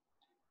lately.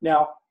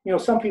 Now,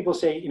 some people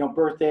say,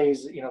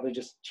 birthdays, they're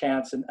just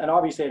chance. And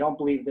obviously I don't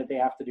believe that they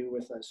have to do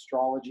with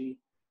astrology.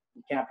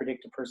 You can't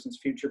predict a person's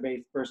future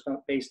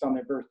based on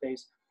their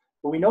birthdays.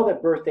 But we know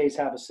that birthdays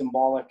have a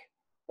symbolic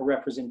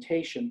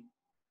representation.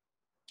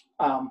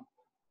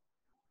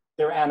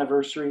 Their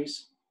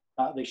anniversaries,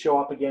 they show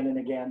up again and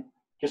again,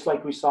 just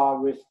like we saw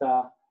with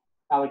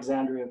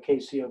Alexandria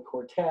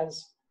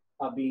Ocasio-Cortez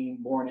being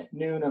born at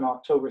noon on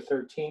October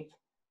 13th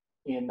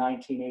in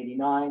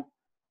 1989,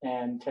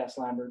 and Tess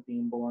Lambert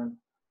being born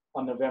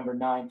on November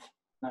 9th,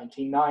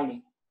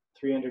 1990,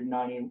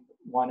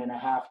 391 and a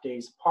half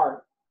days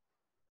apart.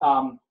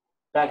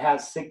 That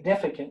has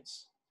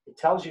significance. It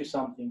tells you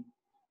something.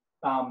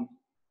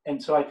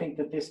 And so I think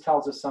that this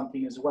tells us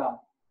something as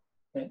well,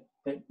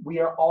 that we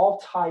are all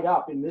tied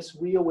up in this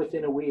wheel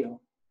within a wheel.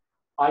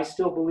 I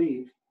still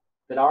believe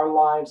that our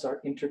lives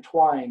are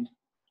intertwined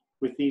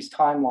with these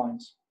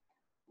timelines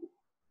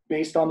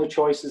based on the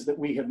choices that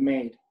we have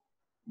made.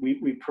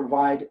 We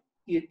provide,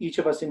 each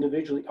of us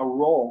individually, a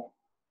role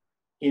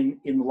in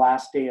the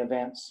last day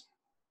events,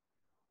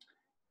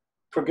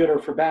 for good or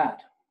for bad.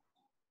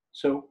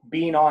 So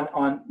being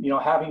on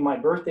having my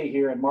birthday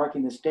here and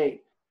marking this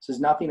date says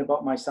nothing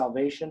about my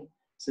salvation,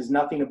 says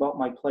nothing about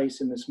my place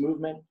in this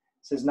movement,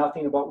 says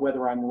nothing about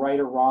whether I'm right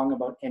or wrong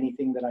about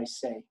anything that I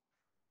say.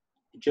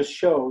 It just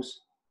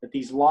shows that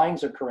these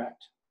lines are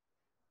correct.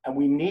 And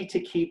we need to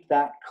keep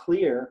that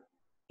clear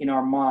in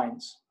our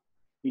minds.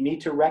 We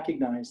need to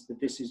recognize that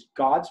this is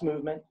God's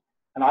movement.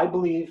 And I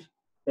believe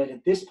that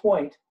at this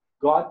point,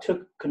 God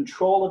took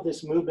control of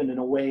this movement in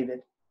a way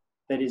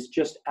that is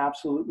just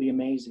absolutely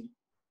amazing.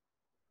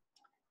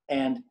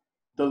 And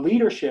the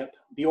leadership,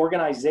 the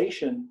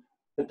organization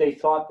that they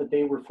thought that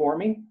they were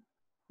forming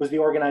was the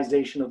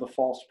organization of the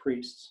false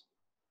priests.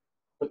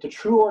 But the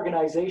true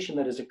organization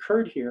that has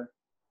occurred here,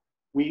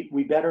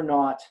 we better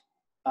not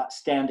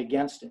stand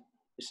against it.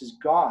 This is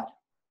God.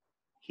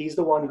 He's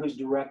the one who's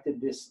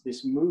directed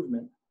this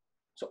movement.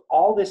 So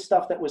all this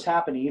stuff that was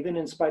happening, even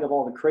in spite of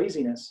all the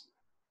craziness,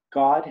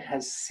 God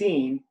has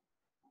seen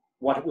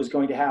what was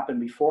going to happen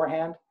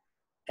beforehand,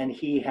 and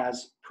he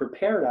has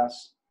prepared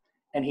us,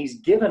 and he's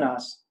given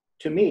us,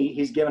 to me,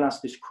 he's given us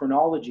this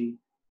chronology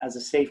as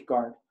a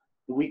safeguard.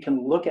 We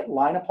can look at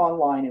line upon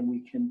line, and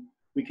we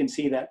can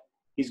see that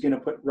he's going to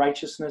put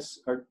righteousness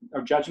or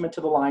judgment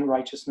to the line,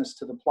 righteousness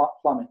to the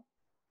plummet.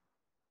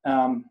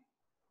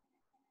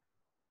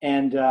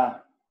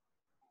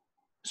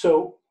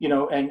 So,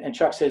 and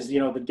Chuck says,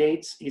 the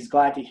dates, he's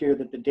glad to hear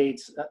that the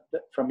dates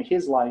from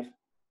his life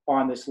are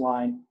on this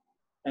line,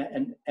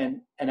 and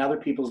other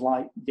people's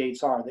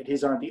dates are, that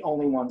his aren't the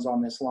only ones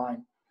on this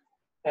line.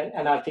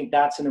 And I think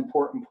that's an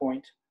important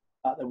point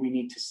that we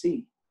need to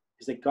see,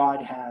 is that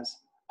God has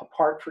a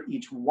part for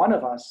each one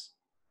of us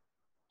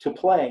to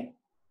play.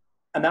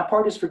 And that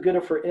part is for good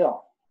or for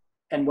ill.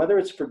 And whether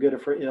it's for good or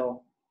for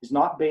ill is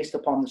not based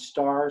upon the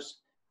stars.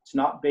 It's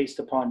not based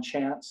upon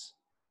chance.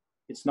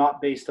 It's not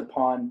based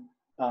upon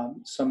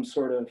some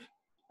sort of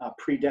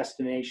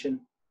predestination,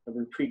 that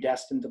we're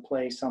predestined to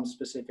play some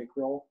specific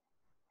role.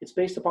 It's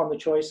based upon the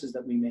choices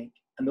that we make.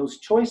 And those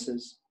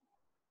choices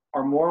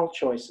are moral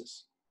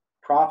choices.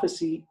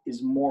 Prophecy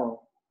is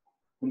moral.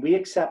 When we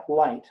accept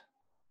light,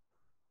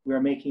 we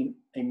are making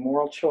a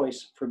moral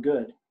choice for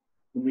good.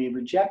 When we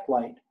reject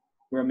light,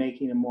 we're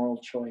making a moral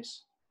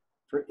choice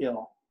for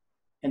ill.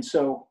 And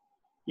so,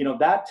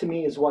 that to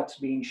me is what's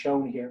being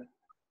shown here.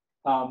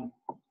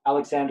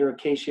 Alexander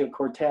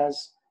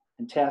Ocasio-Cortez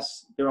and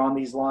Tess, they're on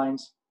these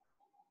lines.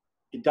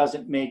 It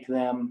doesn't make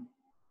them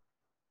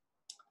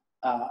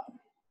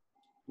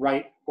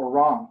right or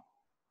wrong.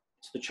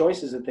 It's the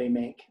choices that they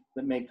make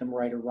that make them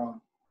right or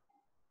wrong.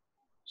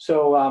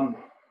 So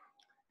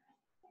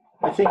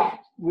I think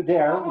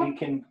there we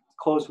can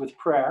close with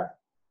prayer,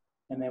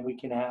 and then we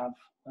can have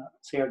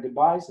say our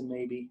goodbyes, and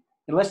maybe,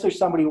 unless there's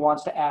somebody who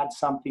wants to add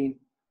something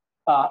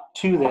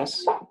to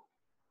this.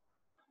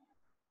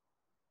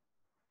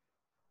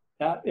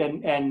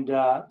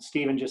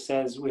 Stephen just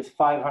says, with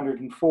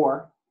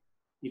 504,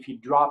 if you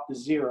drop the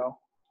 0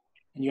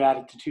 and you add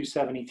it to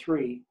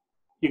 273,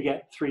 you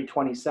get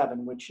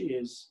 327, which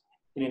is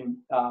in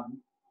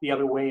the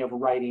other way of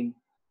writing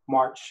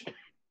March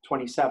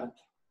 27th.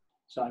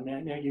 So I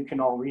mean, you can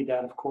all read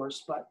that, of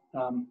course, but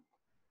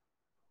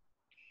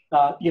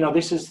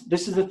this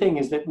is the thing,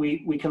 is that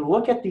we can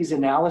look at these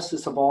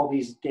analysis of all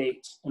these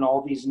dates and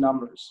all these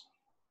numbers,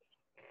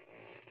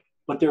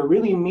 but they're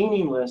really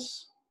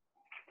meaningless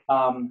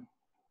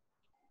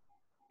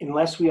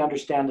unless we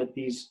understand that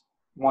these,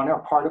 one, are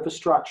part of a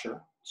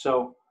structure.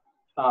 So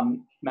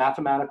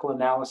mathematical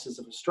analysis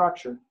of a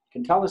structure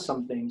can tell us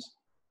some things,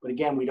 but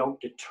again, we don't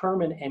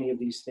determine any of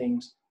these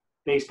things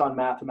based on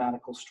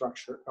mathematical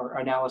structure or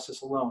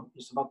analysis alone.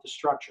 It's about the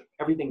structure.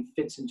 Everything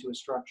fits into a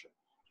structure.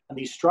 And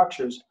these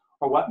structures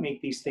are what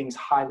make these things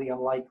highly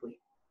unlikely,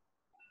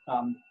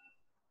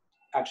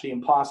 actually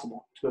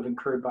impossible to have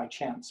occurred by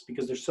chance,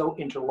 because they're so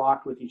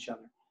interlocked with each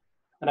other.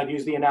 And I've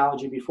used the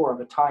analogy before of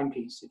a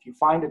timepiece. If you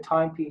find a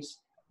timepiece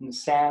in the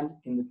sand,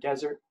 in the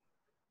desert,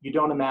 you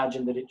don't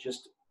imagine that it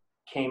just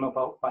came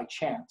about by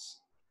chance.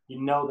 You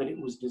know that it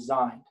was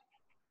designed.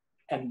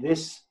 And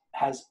this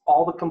has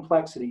all the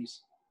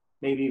complexities,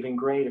 maybe even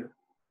greater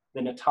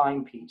than a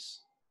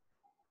timepiece.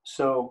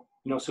 So,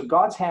 so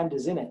God's hand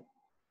is in it.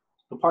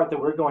 The part that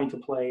we're going to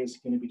play is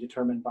going to be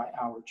determined by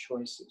our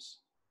choices.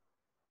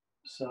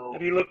 So,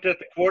 have you looked at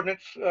the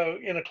coordinates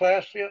in a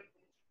class yet?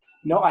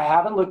 No, I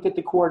haven't looked at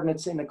the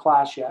coordinates in the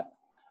class yet.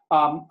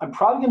 I'm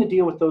probably going to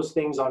deal with those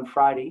things on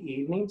Friday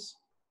evenings.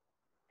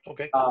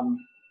 Okay.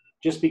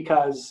 Just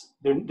because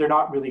they're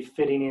not really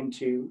fitting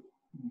into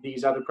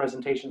these other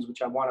presentations,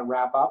 which I want to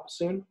wrap up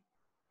soon.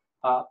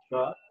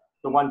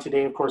 The one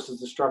today, of course, is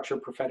the structure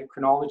of prophetic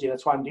chronology.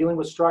 That's why I'm dealing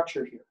with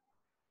structure here.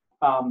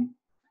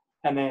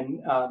 And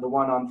then the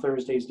one on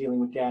Thursday is dealing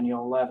with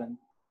Daniel 11.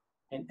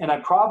 And I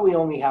probably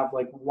only have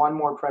like one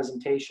more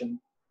presentation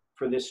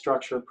for this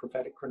structure of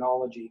prophetic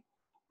chronology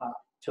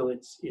till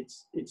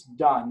it's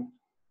done.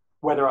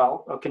 Whether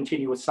I'll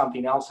continue with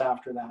something else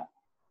after that,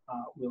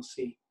 we'll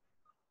see.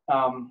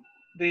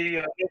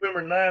 The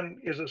November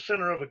 9 is a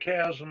center of a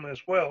chiasm as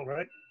well,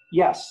 right?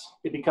 Yes,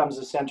 it becomes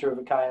the center of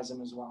a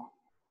chiasm as well,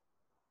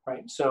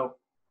 right? So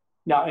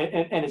now,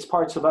 and it's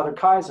parts of other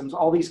chiasms.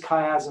 All these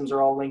chiasms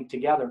are all linked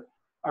together.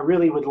 I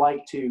really would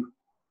like to,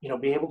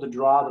 be able to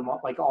draw them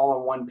up like all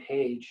on one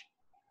page.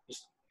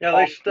 Yeah,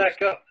 they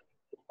stack up.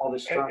 All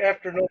this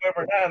after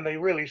November 9, they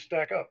really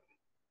stack up.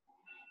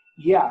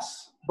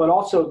 Yes, but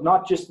also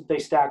not just that they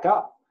stack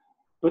up,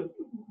 but,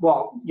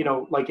 well,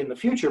 like in the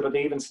future, but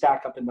they even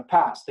stack up in the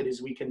past. That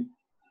is, we can,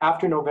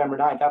 after November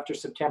 9th, after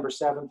September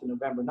 7th and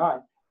November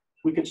 9th,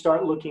 we could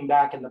start looking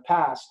back in the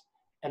past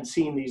and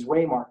seeing these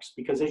waymarks.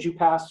 Because as you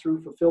pass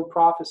through fulfilled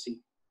prophecy,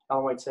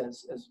 Ellen White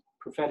says, as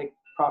prophetic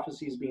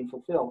prophecy is being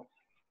fulfilled,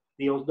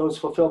 those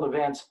fulfilled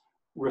events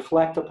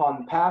reflect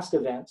upon past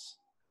events,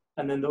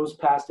 and then those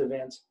past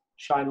events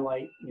shine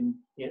light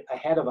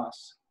ahead of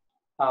us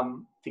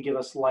to give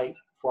us light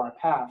for our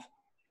path.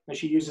 And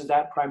she uses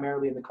that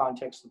primarily in the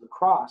context of the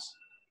cross.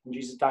 When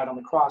Jesus died on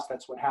the cross,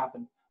 that's what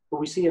happened. But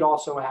we see it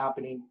also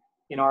happening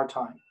in our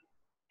time.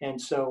 And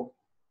so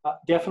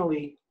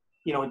definitely,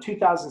 in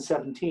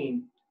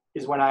 2017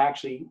 is when I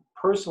actually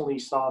personally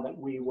saw that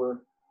we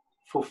were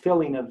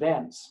fulfilling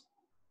events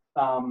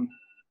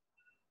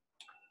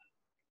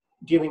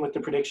dealing with the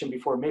prediction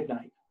before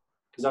midnight,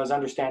 because I was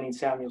understanding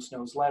Samuel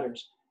Snow's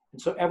letters.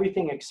 And so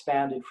everything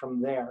expanded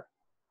from there,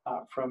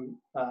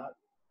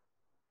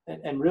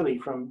 and really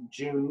from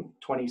June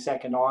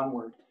 22nd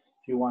onward,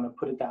 if you want to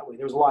put it that way.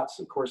 There's lots,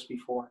 of course,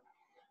 before.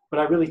 But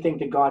I really think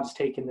that God's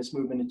taken this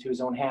movement into his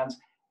own hands,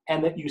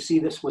 and that you see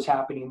this was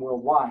happening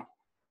worldwide.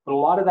 But a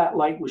lot of that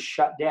light was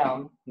shut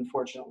down,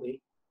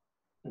 unfortunately,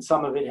 and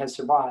some of it has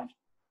survived.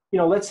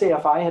 Let's say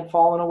if I had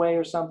fallen away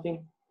or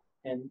something,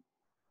 and,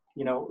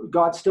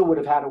 God still would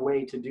have had a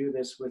way to do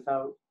this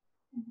without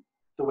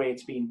the way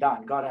it's being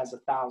done. God has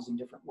 1,000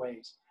 different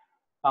ways.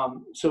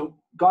 So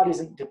God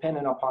isn't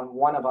dependent upon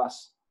one of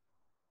us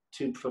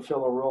to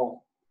fulfill a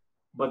role,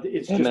 but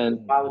it's just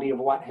the reality of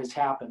what has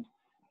happened.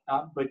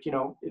 But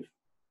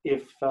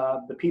if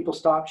the people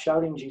stopped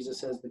shouting, Jesus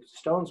says the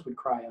stones would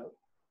cry out.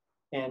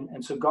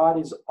 And so God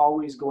is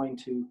always going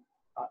to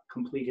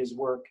complete his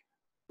work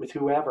with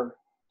whoever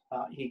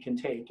he can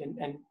take.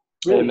 And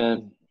really,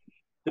 Amen.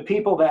 The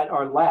people that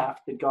are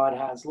left, that God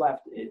has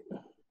left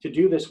to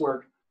do this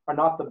work, are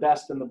not the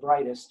best and the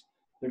brightest.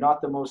 They're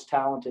not the most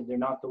talented. They're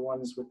not the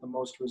ones with the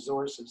most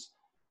resources.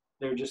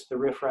 They're just the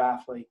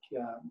riffraff, like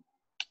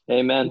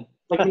Amen.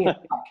 Like me and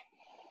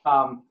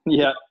Chuck.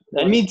 Yeah,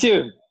 and me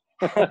too.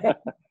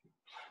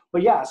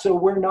 But yeah, so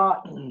we're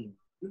not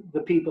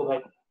the people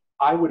that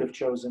I would have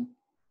chosen.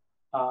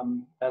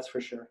 That's for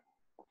sure.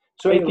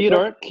 So hey, anyway,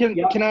 Theodore,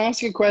 can I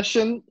ask a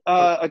question?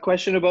 A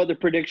question about the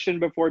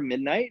prediction before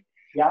midnight.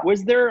 Yeah.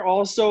 Was there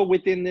also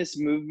within this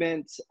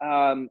movement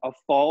a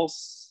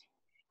false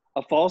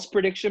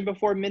prediction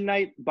before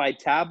midnight by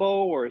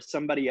Tabo or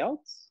somebody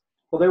else?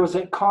 Well, there was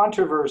a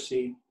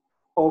controversy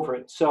over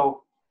it.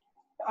 So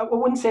I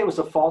wouldn't say it was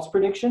a false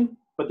prediction,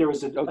 but there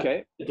was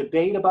a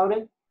debate about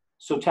it.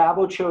 So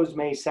Tabo chose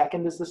May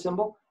 2nd as the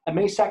symbol. And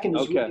May 2nd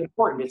is really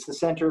important. It's the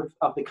center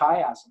of the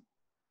chiasm.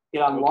 It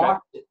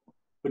unlocked it.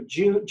 But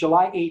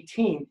July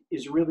 18th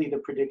is really the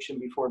prediction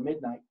before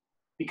midnight,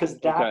 because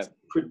that's the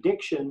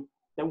prediction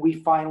that we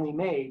finally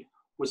made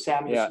was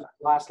Samuel's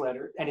last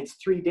letter. And it's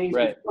 3 days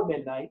before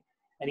midnight.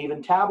 And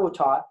even Tableau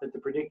taught that the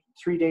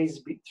 3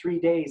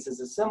 days is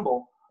a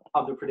symbol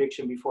of the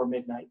prediction before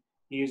midnight.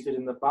 He used it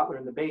in the butler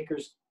and the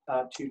baker's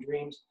 2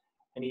 dreams,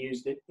 and he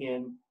used it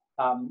in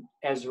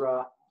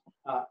Ezra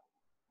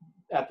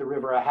at the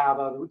river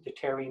Ahava, the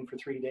tarrying for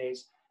 3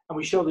 days. And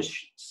we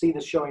see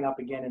this showing up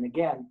again and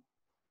again.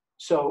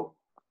 So,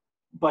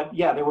 but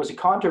yeah, there was a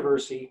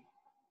controversy.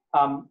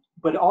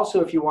 But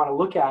also, if you want to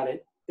look at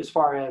it as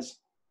far as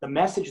the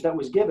message that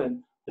was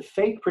given, the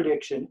fake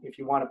prediction, if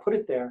you want to put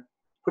it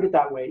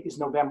that way, is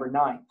November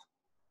 9th.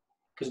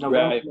 Because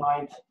November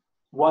 9th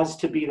was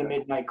to be the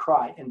midnight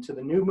cry. And to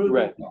the new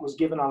movement was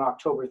given on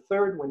October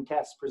 3rd when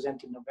Tess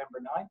presented November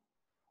 9th.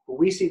 But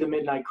we see the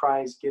midnight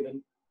cries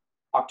given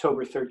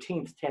October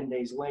 13th, 10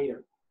 days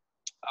later.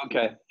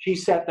 Okay. She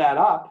set that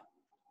up.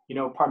 You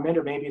know,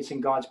 Parminder, maybe it's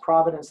in God's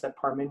providence that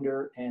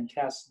Parminder and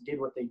Tess did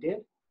what they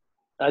did.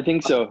 I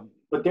think so.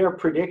 But their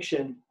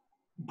prediction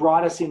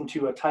brought us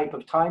into a type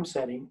of time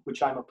setting,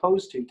 which I'm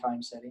opposed to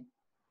time setting.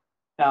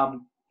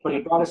 But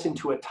it brought us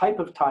into a type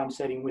of time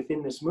setting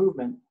within this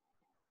movement.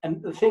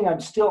 And the thing I'm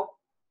still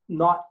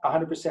not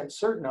 100%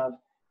 certain of,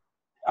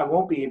 I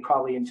won't be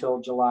probably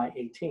until July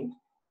 18th,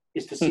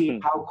 is to see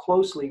how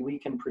closely we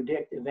can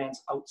predict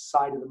events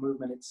outside of the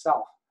movement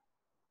itself.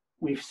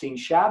 We've seen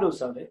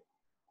shadows of it,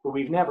 but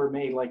we've never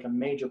made like a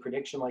major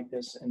prediction like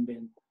this and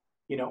been,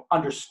 you know,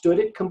 understood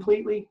it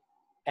completely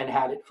and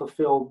had it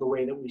fulfilled the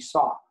way that we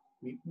saw.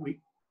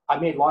 I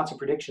made lots of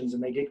predictions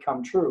and they did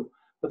come true,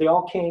 but they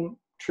all came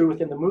true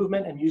within the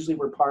movement and usually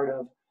were part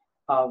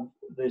of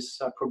this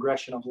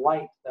progression of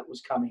light that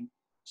was coming.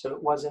 So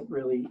it wasn't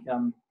really,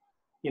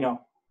 you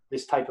know,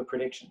 this type of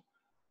prediction.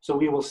 So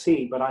we will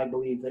see, but I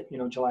believe that, you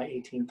know, July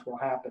 18th will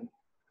happen.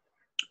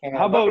 And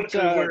how about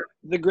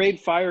the Great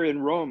Fire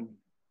in Rome?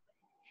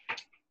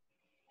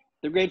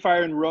 The Great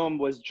Fire in Rome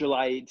was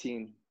July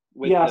 18th.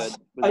 Yes,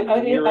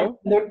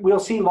 we'll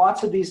see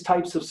lots of these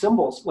types of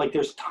symbols. Like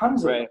there's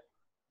tons of them.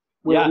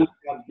 Where we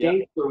have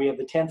dates where we have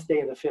the 10th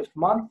day of the 5th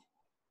month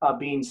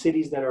being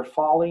cities that are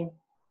falling.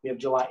 We have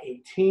July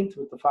 18th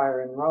with the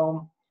fire in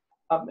Rome.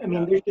 I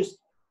mean, there's just,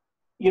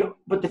 you know,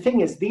 but the thing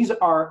is, these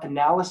are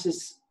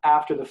analysis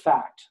after the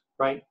fact,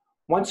 right?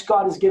 Once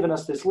God has given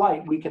us this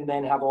light, we can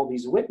then have all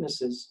these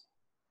witnesses,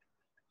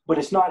 but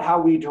it's not how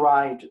we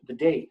derived the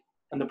date.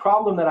 And the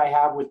problem that I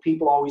have with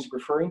people always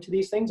referring to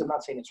these things, I'm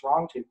not saying it's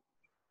wrong to,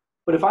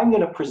 but if I'm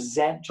going to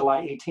present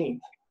July 18th,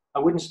 I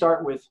wouldn't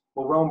start with,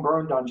 well, Rome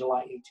burned on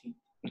July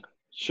 18th.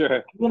 Sure.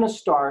 I'm going to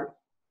start,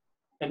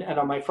 and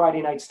on my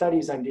Friday night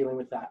studies, I'm dealing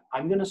with that.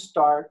 I'm going to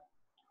start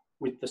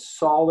with the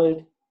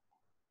solid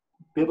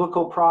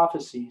biblical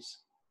prophecies,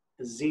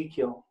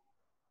 Ezekiel,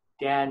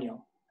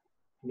 Daniel.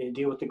 I'm going to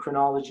deal with the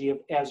chronology of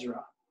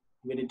Ezra.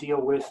 I'm going to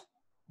deal with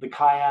the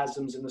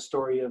chiasms in the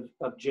story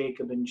of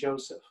Jacob and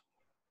Joseph.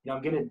 You know,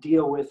 I'm going to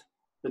deal with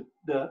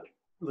the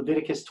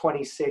Leviticus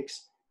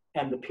 26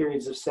 and the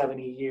periods of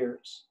 70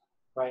 years,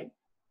 right?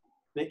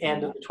 The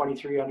end of the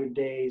 2300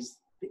 days,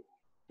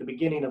 the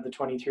beginning of the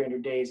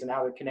 2300 days and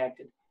how they're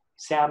connected.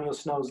 Samuel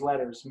Snow's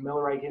letters,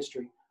 Millerite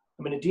history.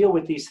 I'm going to deal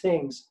with these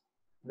things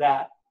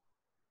that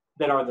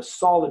are the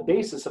solid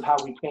basis of how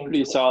we came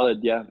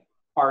to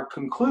our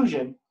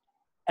conclusion.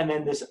 And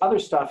then this other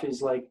stuff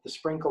is like the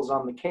sprinkles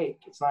on the cake.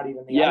 It's not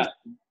even the icing,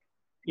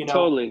 you know.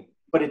 Totally.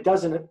 But it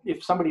doesn't,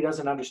 if somebody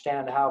doesn't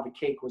understand how the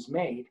cake was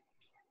made,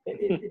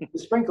 the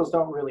sprinkles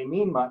don't really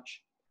mean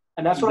much.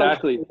 And that's what I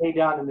lay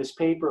down in this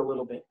paper a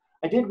little bit.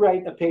 I did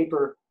write a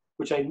paper,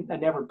 which I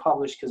never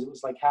published because it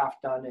was like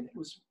half done and it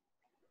was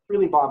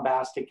really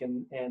bombastic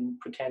and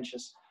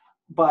pretentious.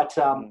 But,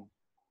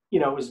 you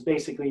know, it was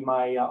basically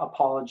my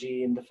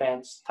apology and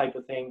defense type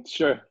of thing.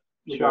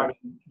 Regarding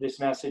this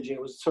message. It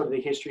was sort of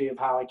the history of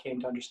how I came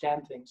to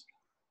understand things.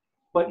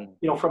 But,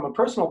 you know, from a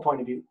personal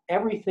point of view,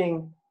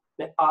 everything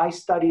that I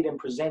studied and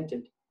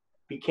presented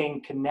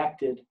became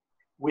connected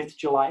with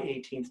July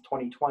 18th,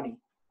 2020.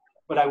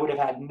 But I would have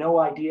had no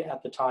idea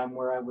at the time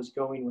where I was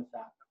going with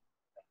that.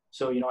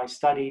 So, you know, I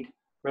studied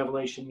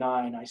Revelation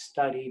 9. I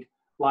studied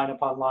line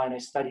upon line. I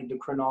studied the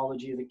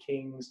chronology of the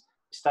kings.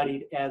 I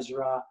studied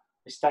Ezra.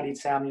 I studied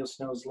Samuel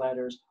Snow's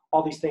letters.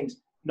 All these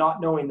things,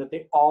 not knowing that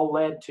they all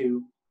led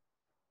to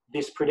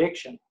this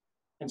prediction.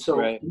 And so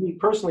for me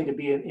personally to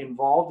be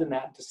involved in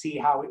that, to see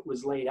how it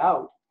was laid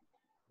out.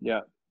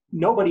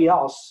 Nobody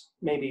else,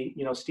 maybe,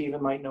 you know,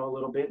 Stephen might know a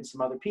little bit and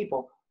some other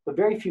people, but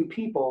very few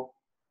people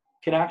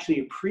can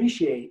actually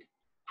appreciate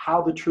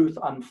how the truth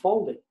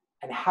unfolded.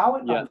 And how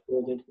it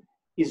unfolded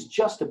is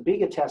just as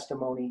big a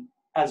testimony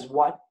as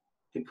what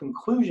the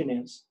conclusion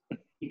is,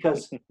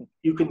 because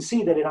you can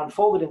see that it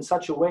unfolded in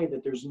such a way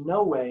that there's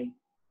no way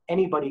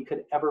anybody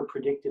could ever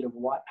predict it of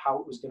how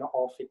it was going to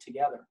all fit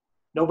together.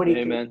 Nobody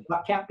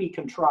can't be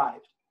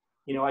contrived.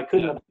 You know, I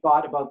couldn't have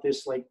thought about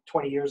this like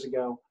 20 years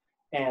ago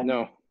and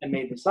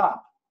made this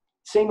up.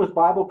 Same with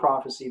Bible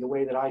prophecy. The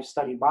way that I've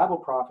studied Bible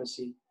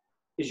prophecy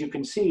is you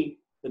can see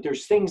that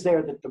there's things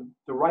there that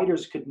the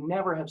writers could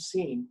never have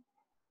seen.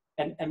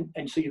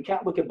 And so you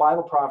can't look at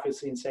Bible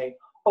prophecy and say,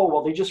 oh,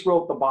 well, they just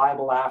wrote the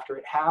Bible after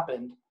it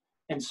happened,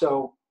 and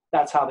so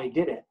that's how they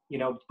did it. You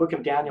know, the book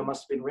of Daniel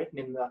must have been written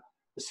in the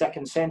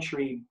 2nd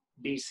century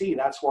BC.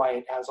 That's why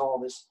it has all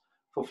this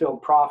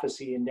fulfilled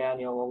prophecy in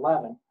Daniel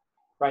 11,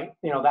 right?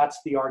 You know, that's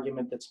the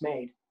argument that's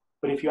made.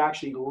 But if you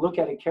actually look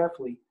at it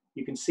carefully,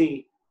 you can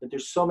see that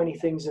there's so many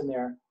things in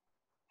there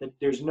that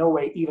there's no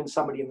way even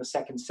somebody in the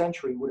 2nd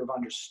century would have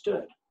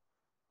understood.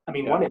 I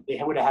mean,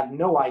 they would have had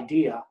no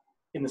idea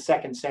in the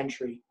 2nd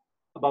century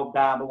about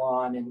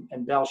Babylon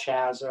and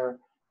Belshazzar.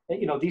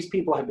 You know, these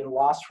people have been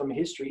lost from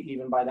history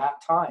even by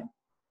that time.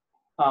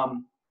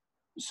 And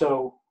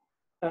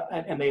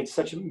they had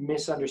such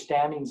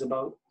misunderstandings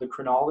about the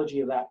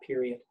chronology of that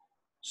period.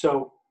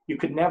 So you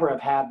could never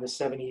have had the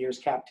 70 years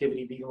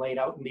captivity being laid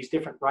out in these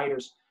different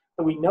writers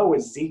that we know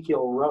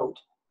Ezekiel wrote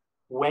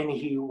when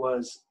he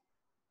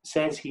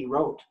says he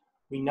wrote.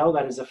 We know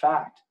that as a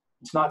fact.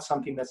 It's not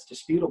something that's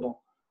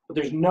disputable. But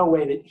there's no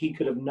way that he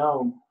could have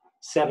known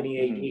 70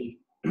 AD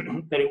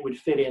that it would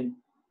fit in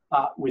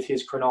with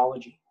his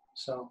chronology.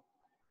 So,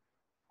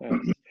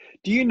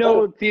 do you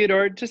know,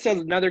 Theodore? Just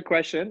another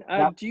question.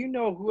 Yeah. Do you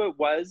know who it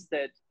was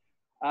that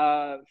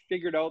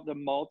figured out the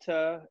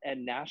Malta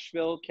and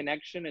Nashville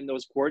connection and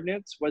those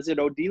coordinates? Was it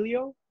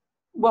Odilio?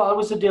 Well, it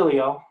was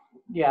Odilio.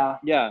 Yeah.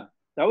 Yeah,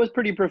 that was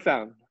pretty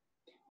profound.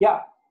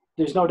 Yeah,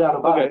 there's no doubt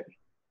about it.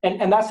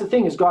 And that's the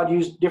thing, is God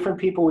used different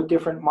people with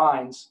different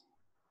minds.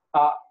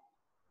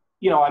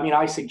 You know, I mean,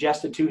 I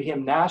suggested to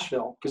him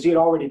Nashville because he had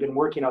already been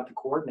working out the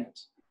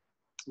coordinates.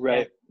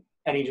 Right.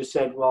 And he just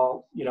said,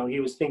 well, you know, he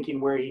was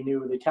thinking where he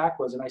knew the attack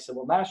was. And I said,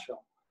 well,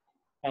 Nashville.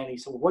 And he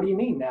said, well, what do you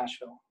mean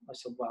Nashville? I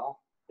said, well,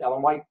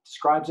 Ellen White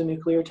describes a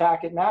nuclear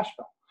attack at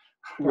Nashville.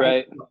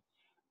 Right.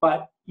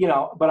 But, you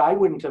know, but I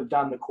wouldn't have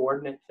done the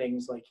coordinate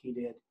things like he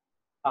did.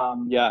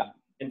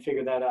 And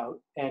figure that out.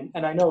 And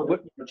I know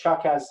that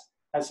Chuck has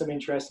some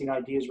interesting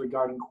ideas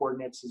regarding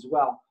coordinates as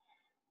well.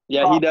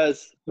 Yeah, he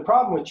does. The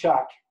problem with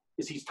Chuck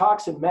is he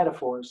talks in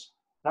metaphors,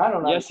 and I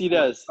don't know. Yes, he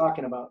does. What he's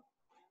talking about,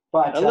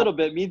 but a little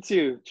bit. Me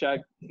too,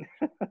 Chuck.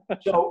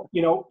 So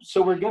you know,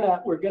 so I'm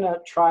gonna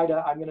try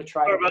to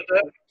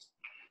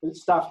the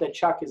stuff that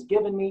Chuck has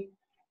given me,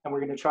 and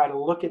we're gonna try to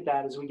look at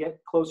that as we get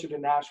closer to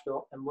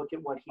Nashville and look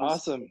at what he's.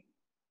 Awesome.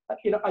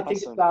 You know, I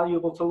think it's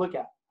valuable to look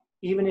at,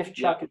 even if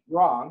Chuck is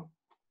wrong.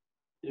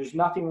 There's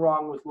nothing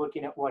wrong with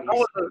looking at what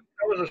he's.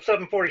 I was a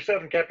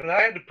 747 captain.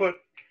 I had to put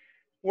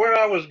where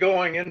I was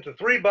going into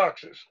 3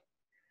 boxes.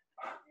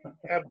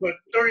 I put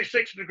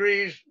 36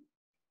 degrees,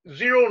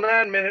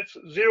 09 minutes,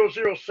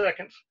 00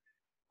 seconds.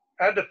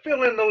 I had to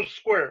fill in those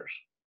squares.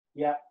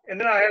 Yeah. And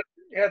then I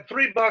had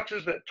 3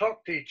 boxes that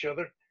talked to each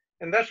other,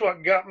 and that's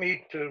what got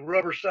me to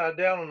rubber side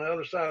down on the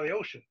other side of the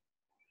ocean.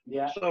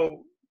 Yeah.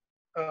 So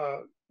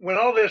when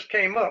all this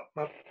came up,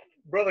 my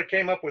brother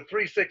came up with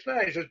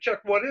 369. He says,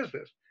 Chuck, what is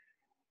this?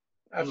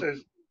 I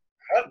says,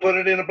 I put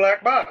it in a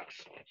black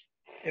box,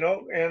 you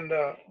know, and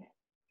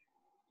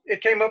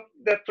it came up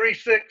that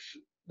 36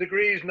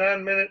 degrees,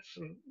 9 minutes,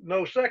 and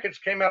no seconds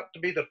came out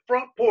to be the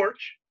front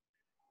porch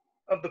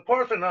of the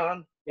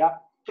Parthenon,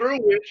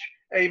 through which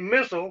a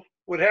missile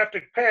would have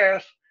to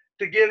pass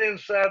to get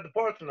inside the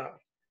Parthenon,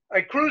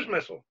 a cruise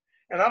missile.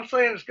 And I'm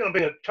saying it's going to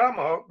be a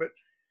Tomahawk, but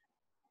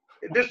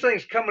this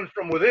thing's coming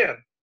from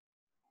within.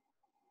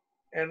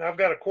 And I've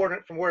got a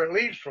coordinate from where it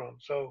leaves from.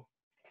 So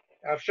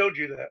I've showed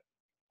you that.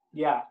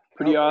 Yeah.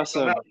 Pretty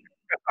awesome.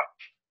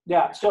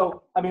 Yeah.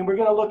 So, I mean, we're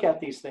going to look at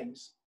these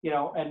things, you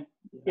know, and,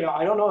 you know,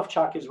 I don't know if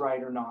Chuck is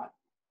right or not.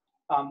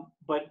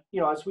 But,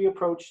 you know, as we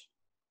approach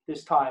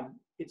this time,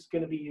 it's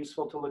going to be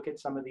useful to look at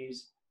some of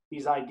these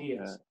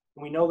ideas.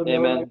 And we know the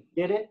Millerites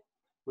did it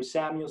with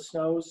Samuel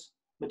Snow's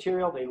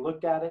material. They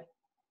looked at it,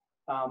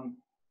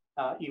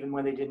 even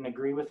when they didn't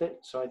agree with it.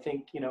 So I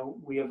think, you know,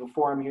 we have a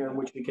forum here in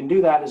which we can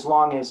do that, as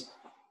long as,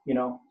 you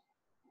know,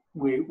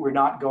 we're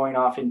not going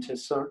off into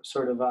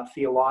sort of a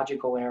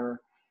theological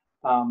error,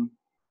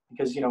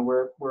 because, you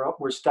know,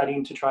 we're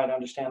studying to try to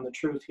understand the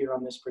truth here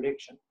on this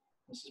prediction.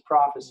 This is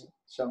prophecy.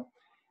 So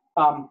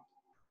now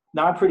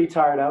I'm pretty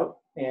tired out,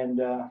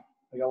 and I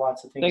got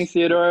lots of things. Thanks,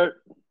 Theodore.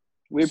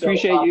 We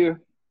appreciate you.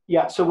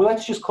 Yeah. So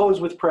let's just close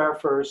with prayer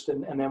first,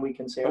 and then we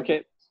can say.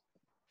 Okay.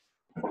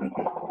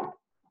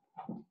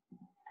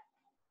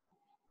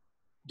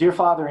 Dear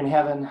Father in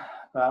heaven,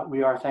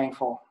 we are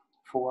thankful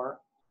for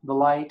the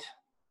light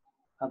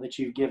that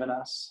you've given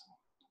us,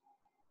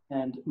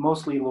 and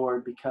mostly,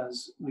 Lord,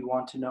 because we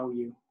want to know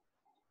you,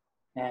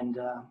 and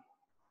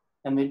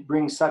it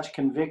brings such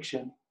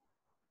conviction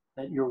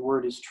that your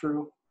word is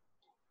true,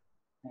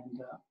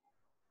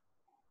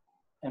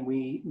 and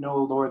we know,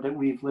 Lord, that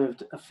we've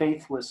lived a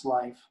faithless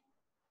life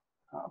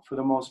for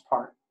the most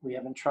part. We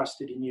haven't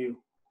trusted in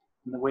you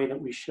in the way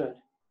that we should.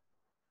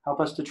 Help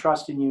us to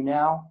trust in you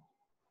now,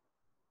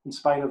 in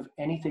spite of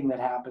anything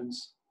that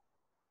happens.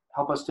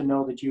 Help us to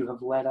know that you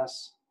have led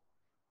us,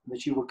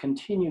 that you will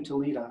continue to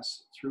lead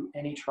us through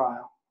any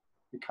trial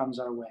that comes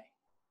our way.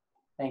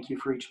 Thank you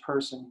for each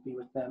person. Be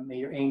with them. May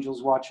your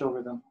angels watch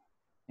over them.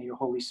 May your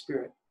Holy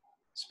Spirit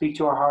speak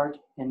to our heart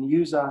and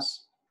use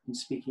us in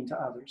speaking to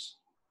others.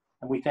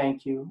 And we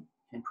thank you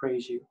and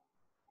praise you.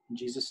 In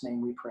Jesus'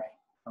 name we pray.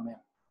 Amen.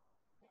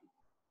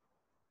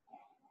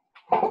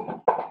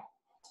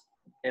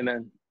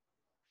 Amen.